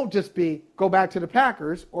options. It won't just be go back to the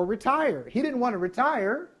Packers or retire. He didn't want to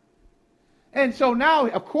retire. And so now,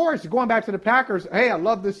 of course, going back to the Packers, hey, I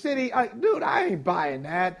love the city. Dude, I ain't buying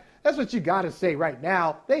that. That's what you got to say right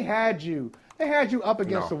now. They had you up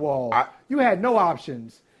against the wall. You had no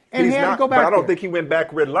options. And he had to go back But I don't think he went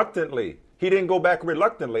back reluctantly. He didn't go back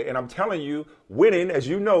reluctantly. And I'm telling you, winning, as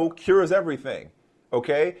you know, cures everything.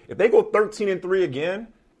 Okay? If they go 13-3 again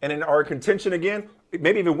and then are in contention again,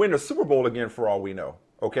 maybe even win the Super Bowl again for all we know.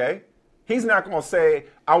 Okay? He's not going to say,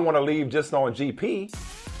 I want to leave just on GP.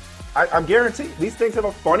 I'm guaranteed these things have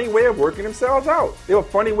a funny way of working themselves out. They have a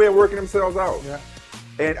funny way of working themselves out. Yeah.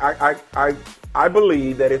 And I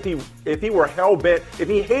believe that if he were hell-bent, if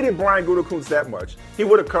he hated Brian Gutekunst that much, he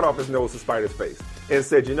would have cut off his nose to spite his face and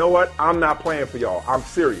said, you know what, I'm not playing for y'all. I'm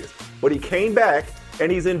serious. But he came back, and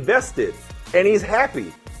he's invested, and he's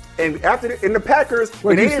happy. And in the Packers,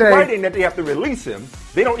 when they ain't writing that they have to release him,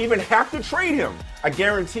 they don't even have to trade him. I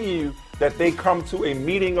guarantee you that they come to a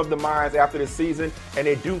meeting of the minds after the season, and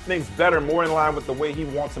they do things better, more in line with the way he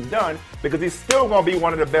wants them done, because he's still going to be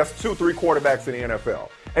one of the best 2-3 quarterbacks in the NFL.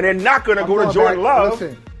 And they're not going to go to Jordan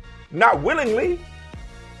Love, not willingly.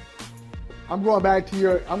 I'm going back to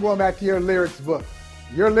your lyrics book.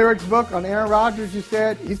 Your lyrics book on Aaron Rodgers, you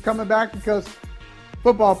said he's coming back because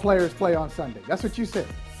football players play on Sunday. That's what you said.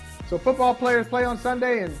 So football players play on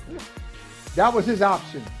Sunday, and that was his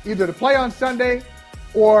option, either to play on Sunday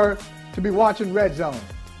or to be watching Red Zone.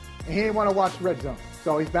 And he didn't want to watch Red Zone,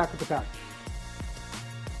 so he's back with the Packers.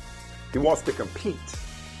 He wants to compete.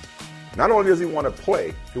 Not only does he want to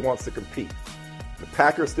play, he wants to compete. The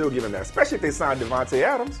Packers still give him that, especially if they sign Devontae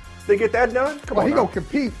Adams. They get that done? Come on, he going to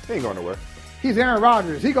compete. He ain't going nowhere. He's Aaron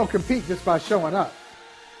Rodgers. He going to compete just by showing up.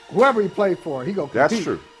 Whoever he played for, he going to compete. That's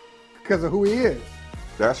true. Because of who he is.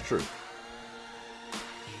 That's true.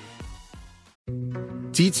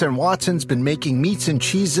 Dietz and Watson's been making meats and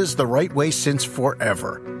cheeses the right way since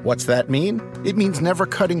forever. What's that mean? It means never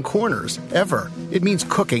cutting corners, ever. It means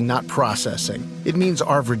cooking, not processing. It means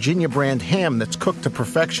our Virginia brand ham that's cooked to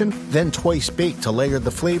perfection, then twice baked to layer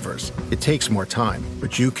the flavors. It takes more time,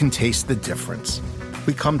 but you can taste the difference.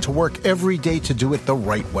 We come to work every day to do it the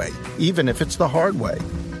right way, even if it's the hard way.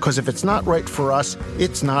 Because if it's not right for us,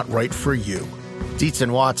 it's not right for you. Dietz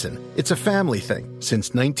and Watson, it's a family thing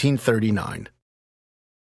since 1939.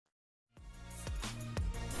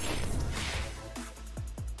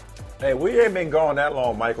 Hey, we ain't been gone that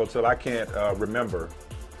long, Michael, till I can't remember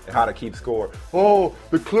how to keep score. Oh,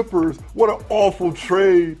 the Clippers, what an awful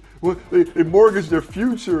trade. They mortgaged their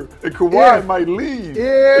future, and Kawhi might leave,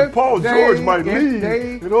 and Paul George might leave.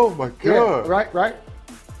 And oh, my God. Yeah, right.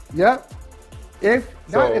 Yep. If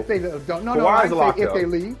they don't. No, I didn't say if they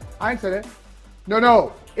leave. I didn't say that.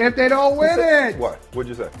 No. If they don't win it. What? What'd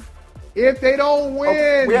you say? If they don't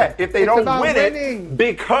win. Oh, yeah, if they don't win it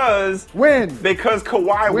because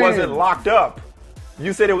Kawhi wasn't locked up.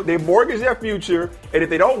 You said they mortgaged their future, and if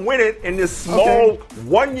they don't win it in this small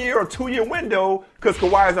 1 year or 2 year window, because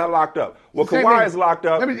Kawhi is not locked up. Well, Kawhi is locked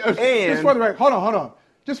up. Just for the record, hold on.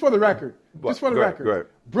 Just for the record. Go ahead.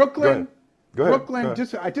 Brooklyn. Go ahead. Brooklyn.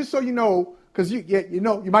 Just so you know, because you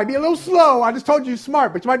might be a little slow. I just told you you're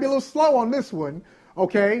smart, but you might be a little slow on this one.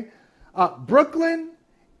 Okay, Brooklyn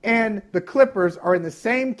and the Clippers are in the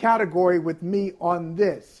same category with me on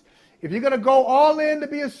this. If you're going to go all in to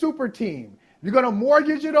be a super team, you're going to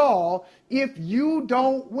mortgage it all. If you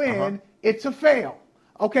don't win, it's a fail.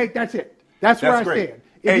 Okay, that's it. That's where I stand.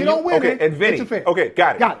 If you don't win and Vinny, it's a fail. Okay,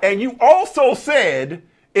 got it. And you also said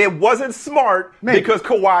it wasn't smart because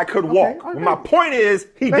Kawhi could walk. Well, my point is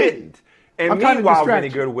he didn't. And meanwhile, Vinny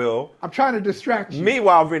Goodwill. I'm trying to distract you.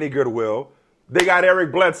 Meanwhile, Vinny Goodwill, they got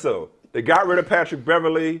Eric Bledsoe. They got rid of Patrick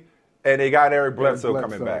Beverly, and they got Eric Bledsoe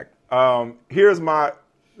coming back. You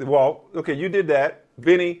did that.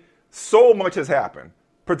 Vinny, so much has happened,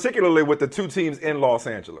 particularly with the two teams in Los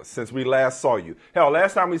Angeles since we last saw you. Hell,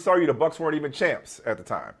 last time we saw you, the Bucks weren't even champs at the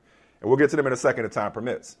time. And we'll get to them in a second if time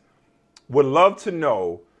permits. Would love to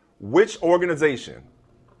know which organization,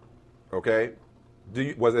 whether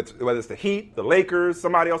it's the Heat, the Lakers,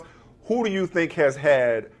 somebody else, who do you think has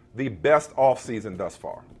had the best offseason thus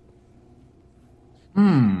far?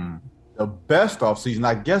 The best offseason,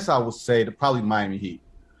 I guess I would say probably Miami Heat,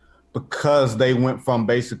 because they went from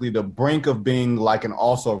basically the brink of being like an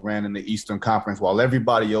also-ran in the Eastern Conference while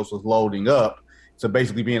everybody else was loading up to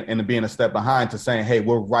basically being a step behind to saying, hey,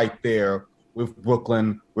 we're right there with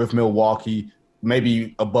Brooklyn, with Milwaukee,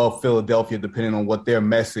 maybe above Philadelphia, depending on what their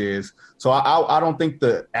mess is. So I don't think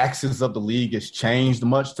the axis of the league has changed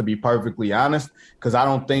much, to be perfectly honest, because I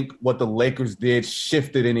don't think what the Lakers did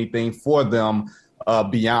shifted anything for them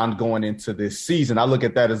beyond going into this season. I look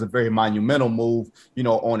at that as a very monumental move,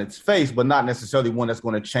 on its face, but not necessarily one that's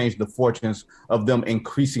going to change the fortunes of them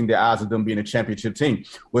increasing the odds of them being a championship team.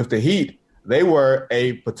 With the Heat, they were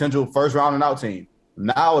a potential first round and out team.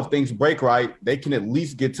 Now, if things break right, they can at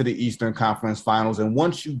least get to the Eastern Conference Finals. And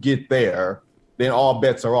once you get there, then all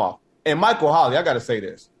bets are off. And Michael Holley, I got to say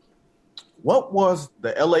this. What was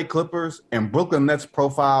the LA Clippers and Brooklyn Nets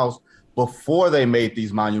profiles before they made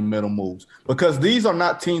these monumental moves? Because these are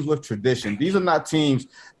not teams with tradition. These are not teams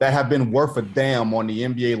that have been worth a damn on the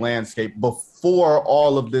NBA landscape before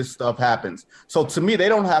all of this stuff happens. So to me, they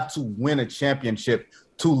don't have to win a championship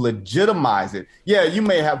to legitimize it. Yeah, you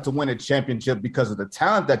may have to win a championship because of the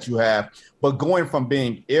talent that you have, but going from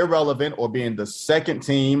being irrelevant or being the second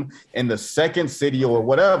team in the second city or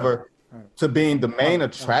whatever to being the main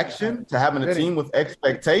attraction, to having a team with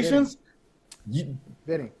expectations,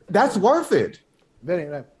 that's worth it. Vinny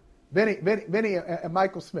and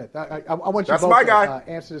Michael Smith. I want you that's both my to guy.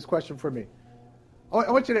 Answer this question for me.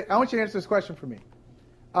 I want you to answer this question for me.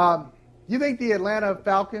 You think the Atlanta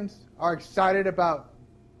Falcons are excited about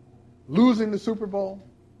losing the Super Bowl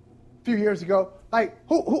a few years ago? Like,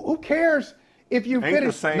 who cares if you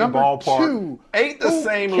finish number ballpark. 2? Ain't the who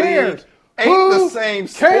same cares? league. Ain't the same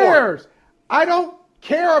sport. Cares? I don't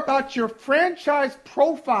care about your franchise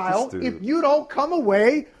profile if you don't come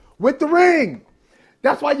away with the ring.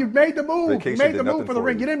 That's why you made the move. Vacation you made the did move for the nothing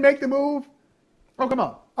ring. for You you. didn't make the move. Oh, come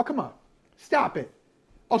on. Stop it.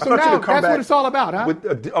 Oh, so thought you now would come that's back what it's all about, huh? With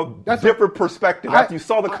a different perspective. After you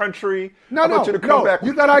saw the country, I thought you to come back.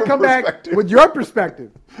 You thought I'd come back with your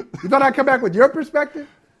perspective. You thought I'd come back with your perspective?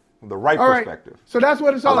 The right all right. perspective. So that's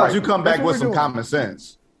what it's all about. You come back with some common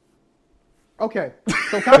sense. Okay.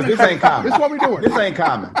 So this ain't common. This is what we're doing. This ain't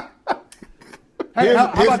common. Here's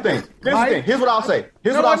the thing. Here's what I'll say.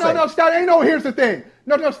 Here's what I'll say. No, stop. Ain't no here's the thing.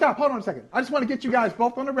 No, stop. Hold on a second. I just want to get you guys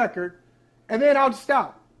both on the record, and then I'll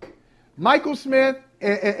stop. Michael Smith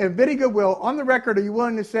and Vinny Goodwill, on the record, are you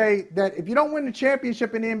willing to say that if you don't win the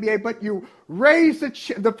championship in the NBA, but you raise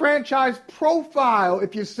the franchise profile,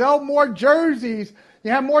 if you sell more jerseys,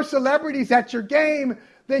 you have more celebrities at your game,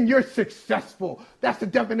 then you're successful. That's the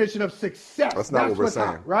definition of success. That's not what we're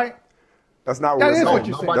saying. Right? That's not what we're saying. What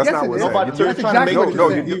you're saying. That's not what we're saying. That's exactly what you're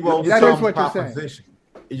saying. That is what you're saying.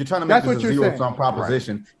 You're trying to make this a zero-sum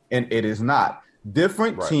proposition, and it is not.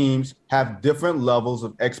 Different teams have different levels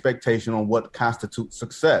of expectation on what constitutes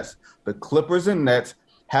success. The Clippers and Nets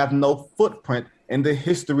have no footprint in the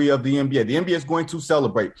history of the NBA. The NBA is going to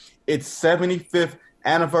celebrate its 75th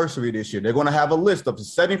anniversary this year. They're going to have a list of the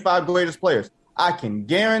 75 greatest players. I can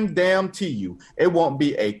guarantee you it won't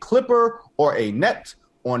be a Clipper or a Net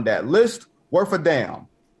on that list worth a damn.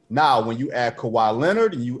 Now, when you add Kawhi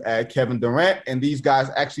Leonard and you add Kevin Durant and these guys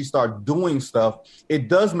actually start doing stuff, it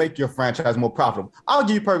does make your franchise more profitable. I'll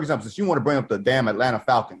give you a perfect example. Since you want to bring up the damn Atlanta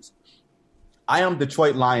Falcons, I am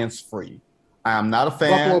Detroit Lions free. I am not a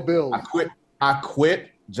fan. Buffalo Bills. I quit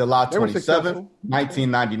July 27th,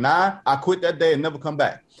 1999. I quit that day and never come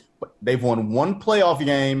back. But they've won one playoff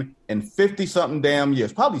game in 50-something damn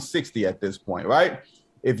years, probably 60 at this point, right?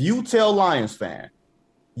 If you tell Lions fan,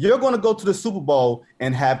 you're going to go to the Super Bowl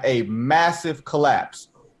and have a massive collapse.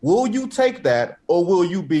 Will you take that, or will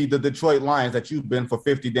you be the Detroit Lions that you've been for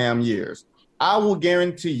 50 damn years? I will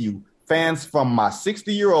guarantee you, fans from my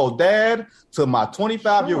 60-year-old dad to my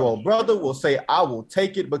 25-year-old brother will say, I will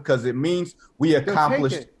take it because it means we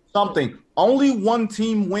accomplished something. Only one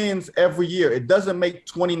team wins every year. It doesn't make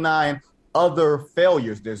 29 other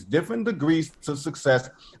failures. There's different degrees to success,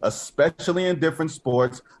 especially in different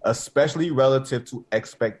sports, especially relative to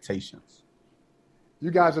expectations. You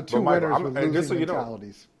guys are two winners with losing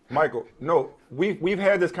mentalities. Michael, no, we've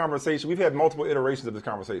had this conversation. We've had multiple iterations of this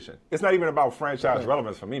conversation. It's not even about franchise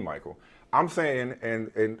relevance for me, Michael. I'm saying,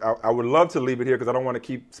 and I would love to leave it here because I don't want to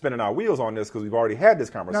keep spinning our wheels on this because we've already had this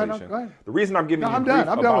conversation. No, go ahead. The reason I'm giving you grief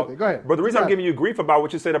I'm done with it. Go ahead. But the reason I'm giving you grief about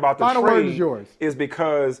what you said about the Final trade word is yours. Is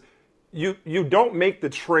because you don't make the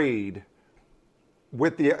trade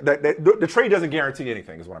with the trade doesn't guarantee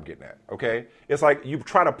anything is what I'm getting at, okay? It's like you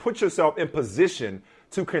try to put yourself in position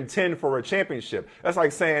to contend for a championship. That's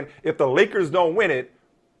like saying if the Lakers don't win it,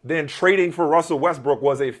 then trading for Russell Westbrook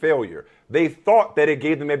was a failure. They thought that it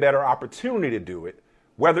gave them a better opportunity to do it.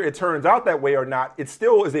 Whether it turns out that way or not, it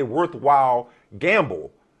still is a worthwhile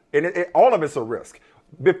gamble. And all of it's a risk.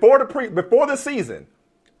 Before the season,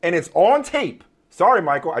 and it's on tape. Sorry,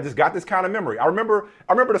 Michael, I just got this kind of memory. I remember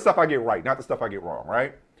the stuff I get right, not the stuff I get wrong,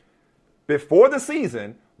 right? Before the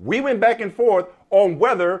season, we went back and forth on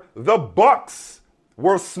whether the Bucks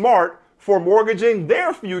were smart for mortgaging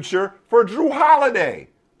their future for Jrue Holiday.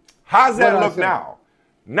 How's that look now?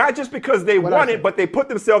 Not just because they won it, but they put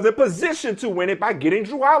themselves in position to win it by getting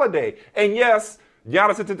Jrue Holiday. And yes,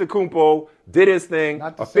 Giannis Antetokounmpo did his thing,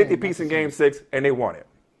 a 50-piece in Game 6, and they won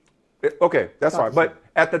it. Okay, that's fine. But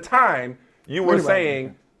at the time, you were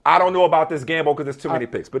saying, I don't know about this gamble because there's too many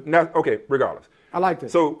picks. But now, okay, regardless. I liked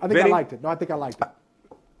it. So, I think I liked it. No, I think I liked it.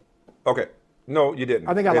 Okay. No, you didn't.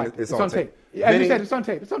 I think I liked it. It's on tape. As you said, it's on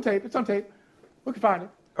tape. It's on tape. It's on tape. We can find it.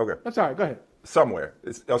 Okay. That's all right. Go ahead. Somewhere.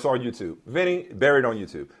 It's on YouTube. Vinny, buried on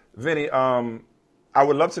YouTube. Vinny, I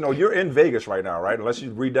would love to know, you're in Vegas right now, right? Unless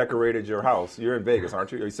you redecorated your house. You're in Vegas,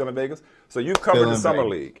 aren't you? Are you still in Vegas? So you covered the Summer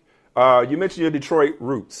League. You mentioned your Detroit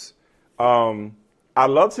roots. I'd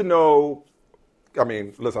love to know, I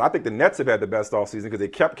mean, listen, I think the Nets have had the best offseason because they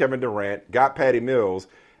kept Kevin Durant, got Patty Mills,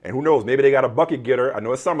 and who knows, maybe they got a bucket getter. I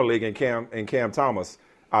know it's Summer League and Cam Thomas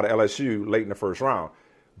out of LSU late in the first round.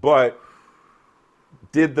 But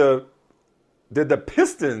did the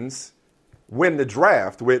Pistons win the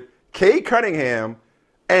draft with Cade Cunningham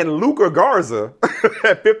and Luka Garza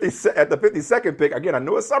at the 52nd pick? Again, I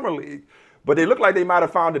know it's Summer League, but they look like they might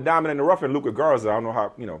have found a diamond in the rough in Luka Garza. I don't know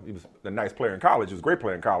how, he was a nice player in college. He was a great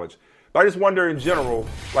player in college. But I just wonder in general,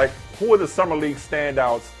 like, who are the Summer League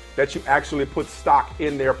standouts that you actually put stock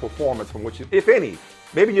in their performance from which you, if any?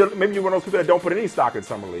 Maybe you're one of those people that don't put any stock in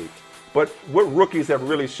Summer League. But what rookies have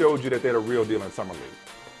really showed you that they're the real deal in Summer League?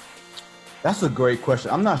 That's a great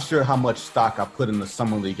question. I'm not sure how much stock I put in the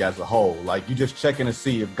Summer League as a whole. Like, you're just checking to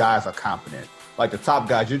see if guys are competent. Like the top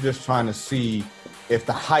guys, you're just trying to see if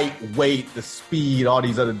the height, weight, the speed, all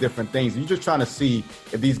these other different things. You're just trying to see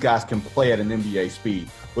if these guys can play at an NBA speed.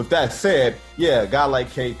 With that said, yeah, a guy like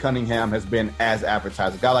Cade Cunningham has been as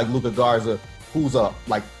advertised. A guy like Luka Garza, who's a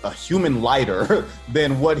human lighter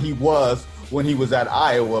than what he was when he was at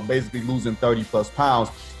Iowa, basically losing 30-plus pounds.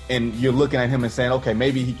 And you're looking at him and saying, okay,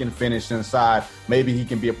 maybe he can finish inside. Maybe he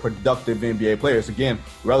can be a productive NBA player. It's, again,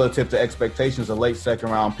 relative to expectations, a late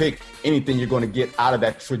second-round pick, anything you're going to get out of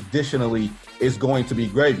that traditionally is going to be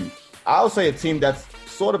gravy. I'll say a team that's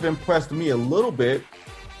sort of impressed me a little bit,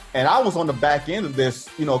 and I was on the back end of this,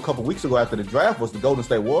 a couple weeks ago after the draft, was the Golden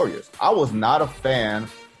State Warriors. I was not a fan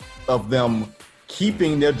of them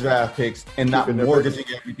keeping their draft picks and not mortgaging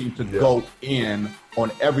everything to go in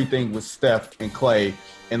on everything with Steph and Clay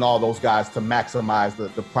and all those guys to maximize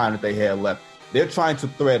the prime that they had left. They're trying to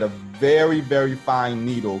thread a very, very fine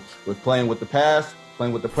needle with playing with the past,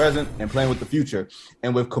 playing with the present, and playing with the future.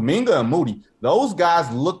 And with Kuminga and Moody, those guys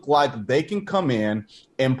look like they can come in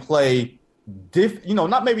and play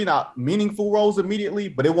not meaningful roles immediately,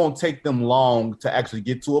 but it won't take them long to actually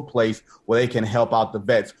get to a place where they can help out the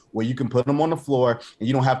vets, where you can put them on the floor and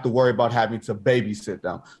you don't have to worry about having to babysit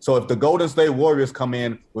them. So if the Golden State Warriors come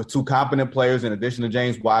in with two competent players, in addition to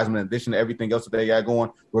James Wiseman, in addition to everything else that they got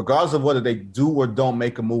going, regardless of whether they do or don't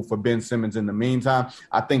make a move for Ben Simmons in the meantime,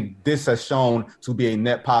 I think this has shown to be a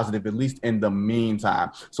net positive, at least in the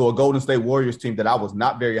meantime. So a Golden State Warriors team that I was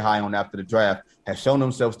not very high on after the draft has shown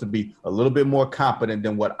themselves to be a little bit more competent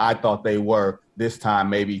than what I thought they were this time,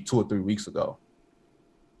 maybe 2 or 3 weeks ago.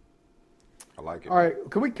 I like it. All right,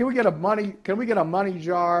 can we get a money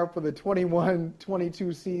jar for the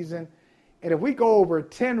 21-22 season? And if we go over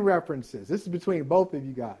 10 references, this is between both of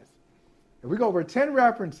you guys. If we go over 10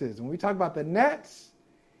 references and we talk about the Nets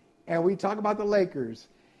and we talk about the Lakers,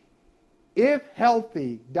 if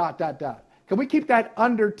healthy, ... Can we keep that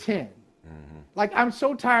under 10? Like, I'm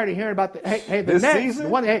so tired of hearing about the this Nets. Season? The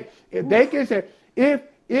one, if they can say, if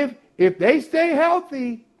they stay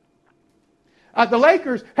healthy, the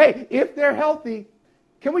Lakers, if they're healthy,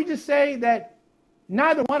 can we just say that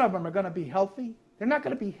neither one of them are going to be healthy? They're not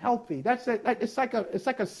going to be healthy. It's like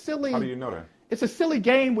a silly. How do you know that? It's a silly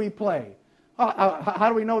game we play. How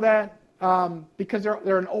do we know that? Because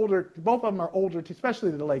they're an older. Both of them are older,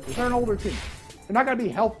 especially the Lakers. They're an older team. They're not going to be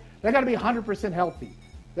healthy. They're going to be 100% healthy.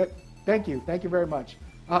 Thank you very much.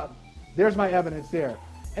 There's my evidence there.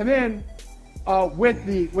 And then with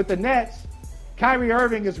the Nets, Kyrie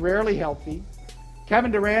Irving is rarely healthy.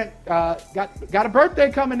 Kevin Durant got a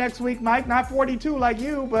birthday coming next week, Mike. Not 42 like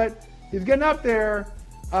you, but he's getting up there.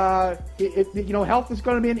 Health is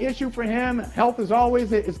going to be an issue for him. Health is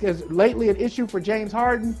always is lately an issue for James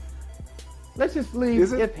Harden. Let's just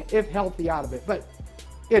leave if healthy out of it, but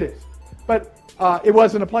it is. But it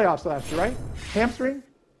was in the playoffs last year, right? Hamstring.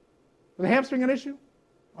 Was the hamstring an issue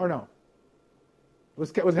or no?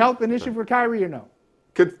 Was health an issue for Kyrie or no?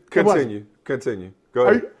 Continue. Go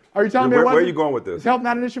ahead. Are you telling me where are you going with this? Is health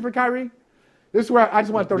not an issue for Kyrie? This is where I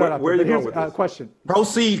just want to throw that out there. Where are you going with this? Question.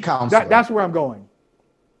 Proceed, counselor. That's where I'm going.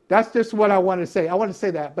 That's just what I wanted to say. I want to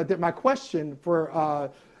say that. But my question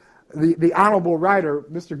for the honorable writer,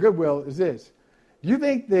 Mr. Goodwill, is this. Do you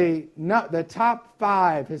think the top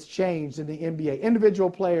 5 has changed in the NBA? Individual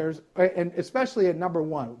players, and especially at number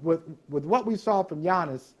 1, with what we saw from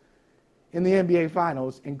Giannis in the NBA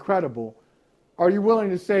Finals, incredible. Are you willing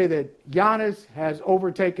to say that Giannis has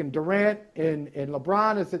overtaken Durant and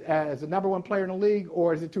LeBron as the number 1 player in the league,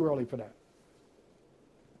 or is it too early for that?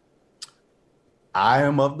 I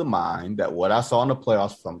am of the mind that what I saw in the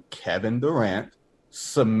playoffs from Kevin Durant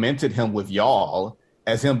cemented him with y'all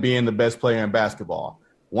as him being the best player in basketball.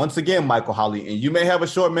 Once again, Michael Holley, and you may have a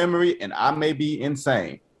short memory, and I may be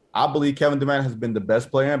insane. I believe Kevin Durant has been the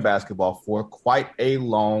best player in basketball for quite a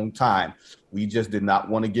long time. We just did not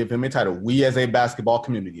want to give him a title. We as a basketball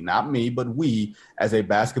community, not me, but we as a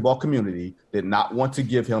basketball community did not want to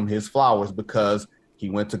give him his flowers because he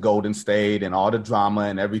went to Golden State and all the drama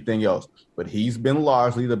and everything else. But he's been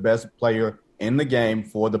largely the best player in the game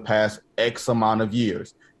for the past X amount of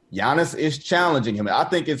years. Giannis is challenging him. I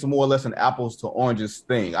think it's more or less an apples to oranges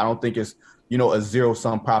thing. I don't think it's, a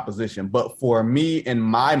zero-sum proposition. But for me and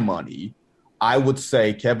my money, I would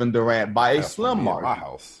say Kevin Durant by a slim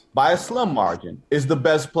margin is the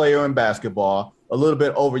best player in basketball, a little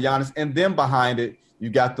bit over Giannis. And then behind it, you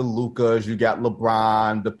got the Lukas, you got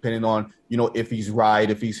LeBron, depending on, if he's right,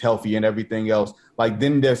 if he's healthy and everything else.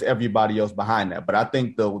 Then there's everybody else behind that. But I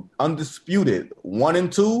think the undisputed 1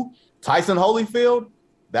 and 2, Tyson Holyfield,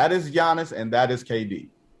 that is Giannis, and that is KD.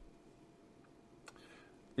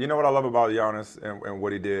 You know what I love about Giannis and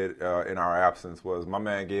what he did in our absence was my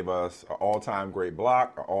man gave us an all-time great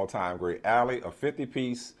block, an all-time great alley, a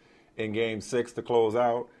 50-piece in Game 6 to close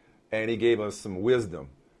out, and he gave us some wisdom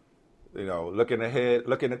looking ahead,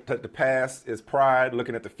 looking at the past is pride,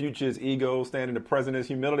 looking at the future is ego, standing the present is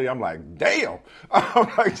humility. I'm like, damn. I'm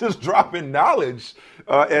like just dropping knowledge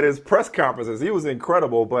at his press conferences. He was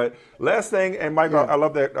incredible. But last thing, and Michael, I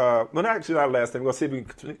love that. Well, actually not last thing. We're going to see if we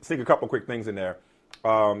can sneak a couple quick things in there.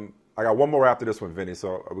 I got one more after this one, Vinny,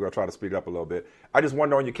 so we're going to try to speed it up a little bit. I just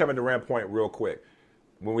wonder on your Kevin Durant point real quick.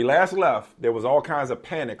 When we last left, there was all kinds of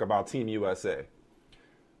panic about Team USA.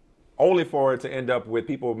 Only for it to end up with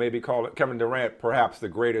people maybe call it Kevin Durant perhaps the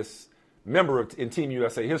greatest member in Team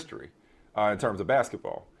USA history in terms of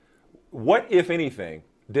basketball. What, if anything,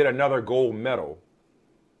 did another gold medal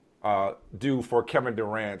do for Kevin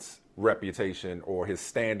Durant's reputation or his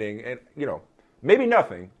standing? And maybe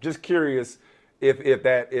nothing. Just curious if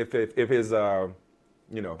his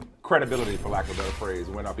credibility, for lack of a better phrase,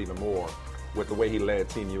 went up even more with the way he led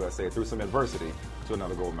Team USA through some adversity to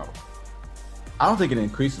another gold medal. I don't think it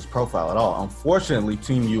increases profile at all. Unfortunately,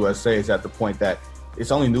 Team USA is at the point that it's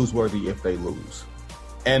only newsworthy if they lose.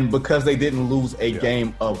 And because they didn't lose a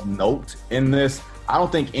game of note in this, I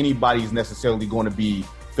don't think anybody's necessarily going to be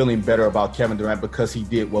feeling better about Kevin Durant because he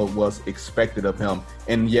did what was expected of him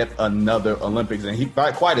in yet another Olympics. And he,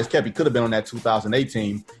 quite as kept, he could have been on that 2008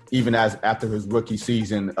 team, even as after his rookie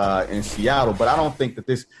season in Seattle. But I don't think that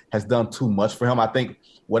this has done too much for him. I think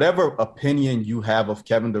whatever opinion you have of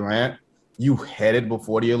Kevin Durant, you had it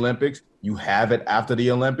before the Olympics. You have it after the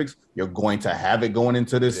Olympics. You're going to have it going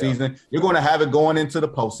into this season. You're going to have it going into the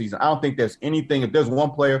postseason. I don't think there's anything. If there's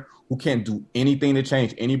one player who can't do anything to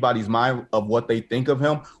change anybody's mind of what they think of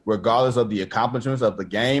him, regardless of the accomplishments of the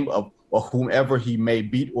game, of or whomever he may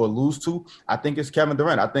beat or lose to, I think it's Kevin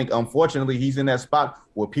Durant. I think, unfortunately, he's in that spot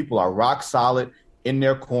where people are rock solid in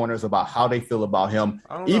their corners about how they feel about him.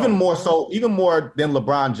 Even more than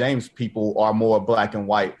LeBron James, people are more black and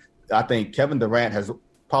white. I think Kevin Durant has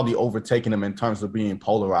probably overtaken him in terms of being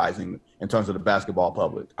polarizing in terms of the basketball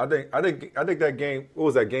public. I think that game. What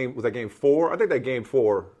was that game? Was that game 4? I think that game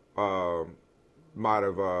 4 might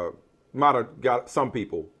have got some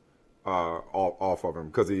people off of him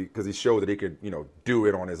because he showed that he could do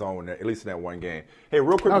it on his own, at least in that one game. Hey,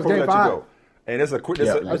 real quick before we let you go. And it's a quick.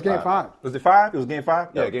 That was game 5. Was it 5? It was game 5.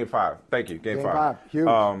 Yeah, game 5. Thank you, game 5. Huge.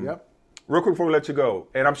 Yep. Real quick before we let you go,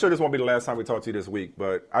 and I'm sure this won't be the last time we talk to you this week,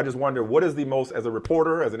 but I just wonder, what is the most, as a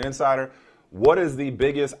reporter, as an insider, what is the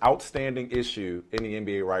biggest outstanding issue in the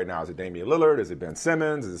NBA right now? Is it Damian Lillard? Is it Ben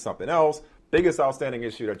Simmons? Is it something else? Biggest outstanding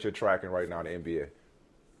issue that you're tracking right now in the NBA?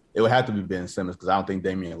 It would have to be Ben Simmons because I don't think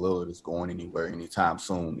Damian Lillard is going anywhere anytime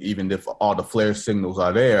soon. Even if all the flare signals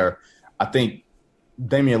are there, I think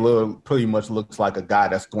Damian Lillard pretty much looks like a guy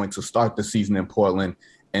that's going to start the season in Portland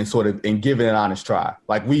and give it an honest try.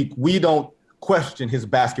 Like we don't question his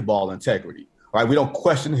basketball integrity, right? We don't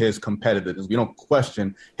question his competitiveness. We don't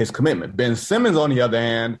question his commitment. Ben Simmons, on the other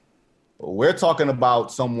hand, we're talking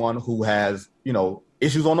about someone who has,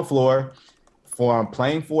 issues on the floor from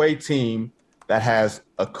playing for a team that has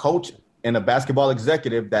a coach and a basketball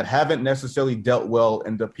executive that haven't necessarily dealt well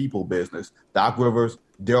in the people business. Doc Rivers,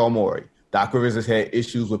 Daryl Morey. Doc Rivers has had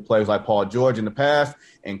issues with players like Paul George in the past,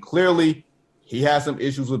 and clearly he has some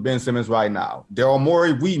issues with Ben Simmons right now. Daryl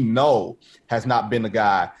Morey, we know, has not been the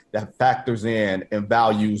guy that factors in and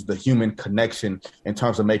values the human connection in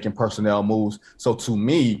terms of making personnel moves. So to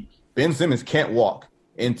me, Ben Simmons can't walk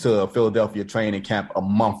into a Philadelphia training camp a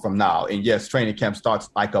month from now. And yes, training camp starts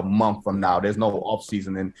like a month from now. There's no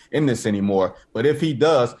offseason in this anymore. But if he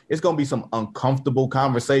does, it's going to be some uncomfortable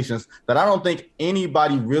conversations that I don't think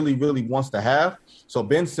anybody really, really wants to have. So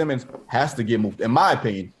Ben Simmons has to get moved. In my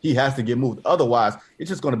opinion, he has to get moved. Otherwise, it's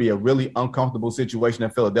just going to be a really uncomfortable situation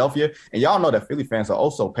in Philadelphia. And y'all know that Philly fans are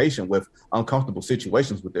also patient with uncomfortable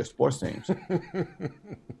situations with their sports teams.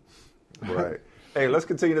 Right. Hey, let's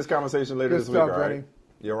continue this conversation later this week, all right?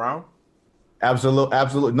 You around?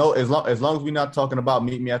 Absolutely. No, as long as we're not talking about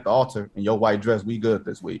meet me at the altar in your white dress, we good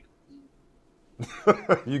this week.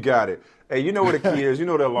 You got it. Hey, you know what the key is. You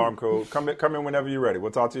know the alarm code. Come in whenever you're ready.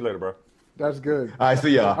 We'll talk to you later, bro. That's good. All right,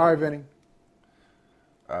 see y'all. All right, Vinny.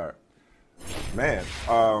 All right.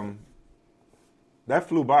 Man, that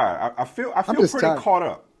flew by. I feel pretty caught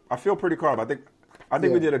up. I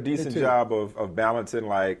think we did a decent job of balancing,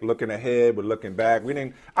 like looking ahead but looking back.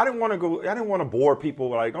 I didn't want to bore people.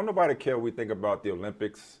 Like, don't nobody care what we think about the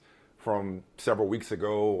Olympics from several weeks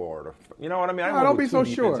ago, or you know what I mean? Don't be so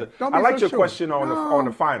sure. I liked your question on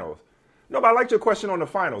the finals. No, but I liked your question on the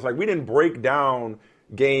finals. Like, we didn't break down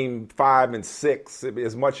Game 5 and 6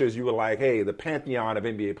 as much as you were like, hey, the pantheon of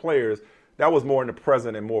NBA players. That was more in the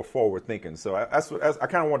present and more forward thinking. So I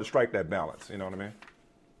kind of want to strike that balance. You know what I mean?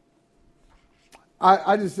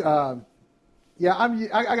 I just, Yeah,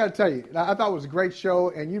 I got to tell you, I thought it was a great show,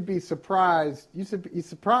 and you'd be surprised. You'd be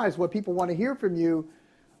surprised what people want to hear from you.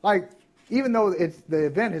 Like, even though the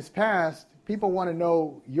event has passed, people want to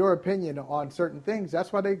know your opinion on certain things.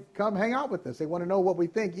 That's why they come hang out with us. They want to know what we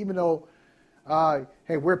think, even though,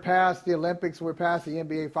 hey, we're past the Olympics, we're past the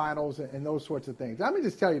NBA Finals, and those sorts of things. Let me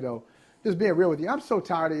just tell you, though, just being real with you, I'm so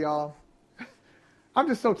tired of y'all. I'm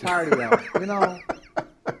just so tired of y'all. You know,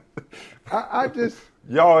 I just...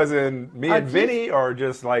 Y'all as in me and Vinny, or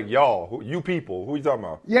just like y'all, you people? Who you talking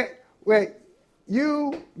about? Yeah, wait.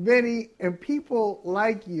 You, Vinny, and people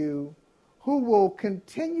like you who will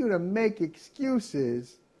continue to make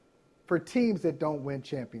excuses for teams that don't win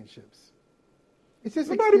championships. It's just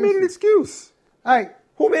somebody made an excuse. Hey,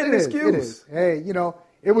 who made an excuse? It is. Hey, you know,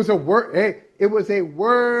 it was a worthy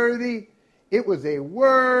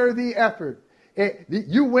effort.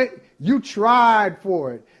 You tried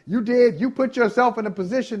for it. You did. You put yourself in a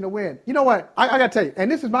position to win. You know what? I got to tell you, and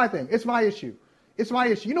this is my thing. It's my issue.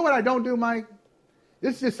 You know what I don't do, Mike?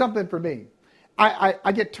 This is just something for me.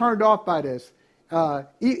 I get turned off by this,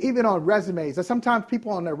 even on resumes. And sometimes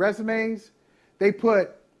people on their resumes, they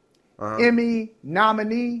put Emmy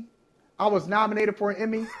nominee. I was nominated for an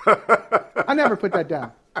Emmy. I never put that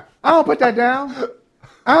down. I don't put that down.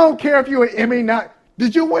 I don't care if you were an Emmy.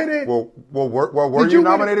 Did you win it? Well, were you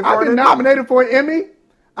nominated for it? I've been nominated for an Emmy.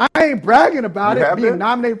 I ain't bragging about it, being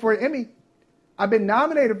nominated for an Emmy. I've been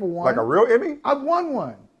nominated for one. Like a real Emmy? I've won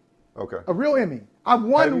one. Okay. A real Emmy. I've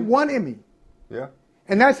won one Emmy. Yeah.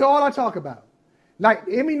 And that's all I talk about. Like,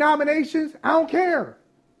 Emmy nominations, I don't care.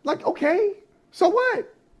 Like, okay, so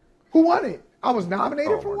what? Who won it? I was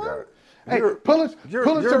nominated for one? God. Hey,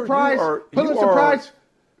 Pulitzer Prize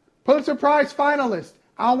finalist.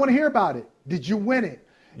 I don't want to hear about it. Did you win it?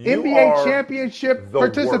 NBA championship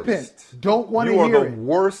participant. Don't want to hear it. You are the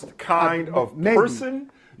worst kind of person.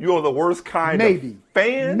 You are the worst kind of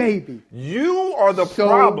fan. Maybe. You are the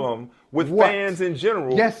problem with fans in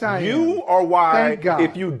general. Yes, I am. You are why,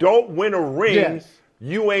 if you don't win a ring,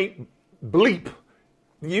 you ain't bleep.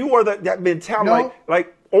 You are that mentality.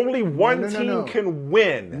 Like only one team can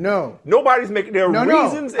win. No. Nobody's making their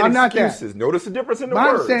reasons and excuses. Notice the difference in the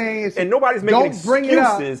words. And nobody's making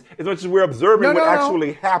excuses as much as we're observing what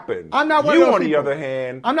actually happened. I'm not one of those people. On the other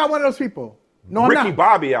hand, I'm not one of those people. No, I'm not. Ricky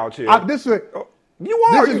Bobby out here. You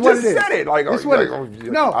are. You just said it. Like, I don't care if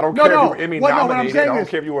you were Emmy nominated. I don't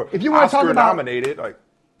care if you were Oscar nominated. Like,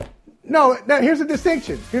 no. Here's a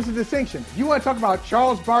distinction. You want to talk about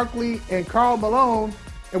Charles Barkley and Karl Malone,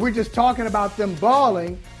 and we're just talking about them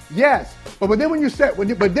balling. Yes, but then when you start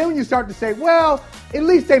to say, well, at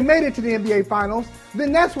least they made it to the NBA Finals,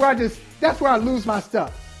 then that's where I lose my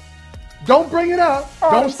stuff. Don't bring it up.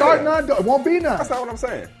 Don't start none. It won't be none. That's not what I'm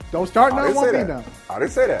saying. Don't start none. It won't be none. I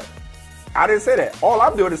didn't say that. All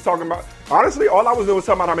I'm doing is talking about. Honestly, all I was doing was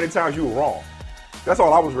talking about how many times you were wrong. That's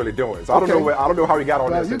all I was really doing. So I don't know how we got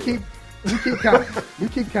on this. You keep counting. You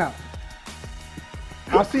keep counting.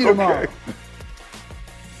 I'll see you tomorrow.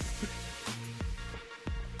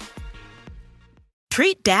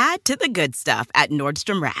 Treat Dad to the good stuff at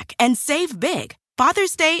Nordstrom Rack and save big.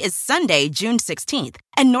 Father's Day is Sunday, June 16th,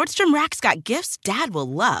 and Nordstrom Rack's got gifts Dad will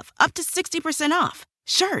love, up to 60% off.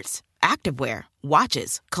 Shirts, activewear,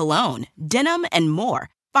 watches, cologne, denim, and more.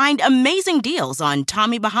 Find amazing deals on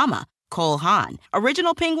Tommy Bahama, Cole Haan,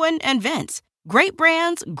 Original Penguin, and Vince. Great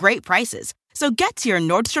brands, great prices. So get to your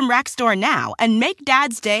Nordstrom Rack store now and make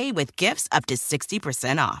Dad's day with gifts up to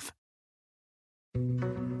 60% off.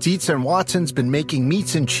 Dietz & Watson's been making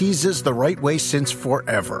meats and cheeses the right way since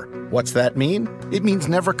forever. What's that mean? It means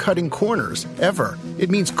never cutting corners, ever. It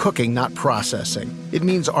means cooking, not processing. It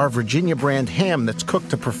means our Virginia brand ham that's cooked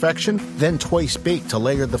to perfection, then twice baked to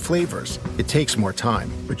layer the flavors. It takes more time,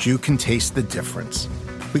 but you can taste the difference.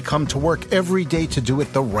 We come to work every day to do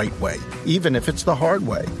it the right way, even if it's the hard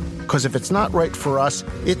way. Because if it's not right for us,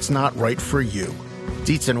 it's not right for you.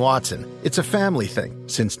 Dietz & Watson, it's a family thing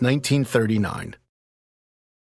since 1939.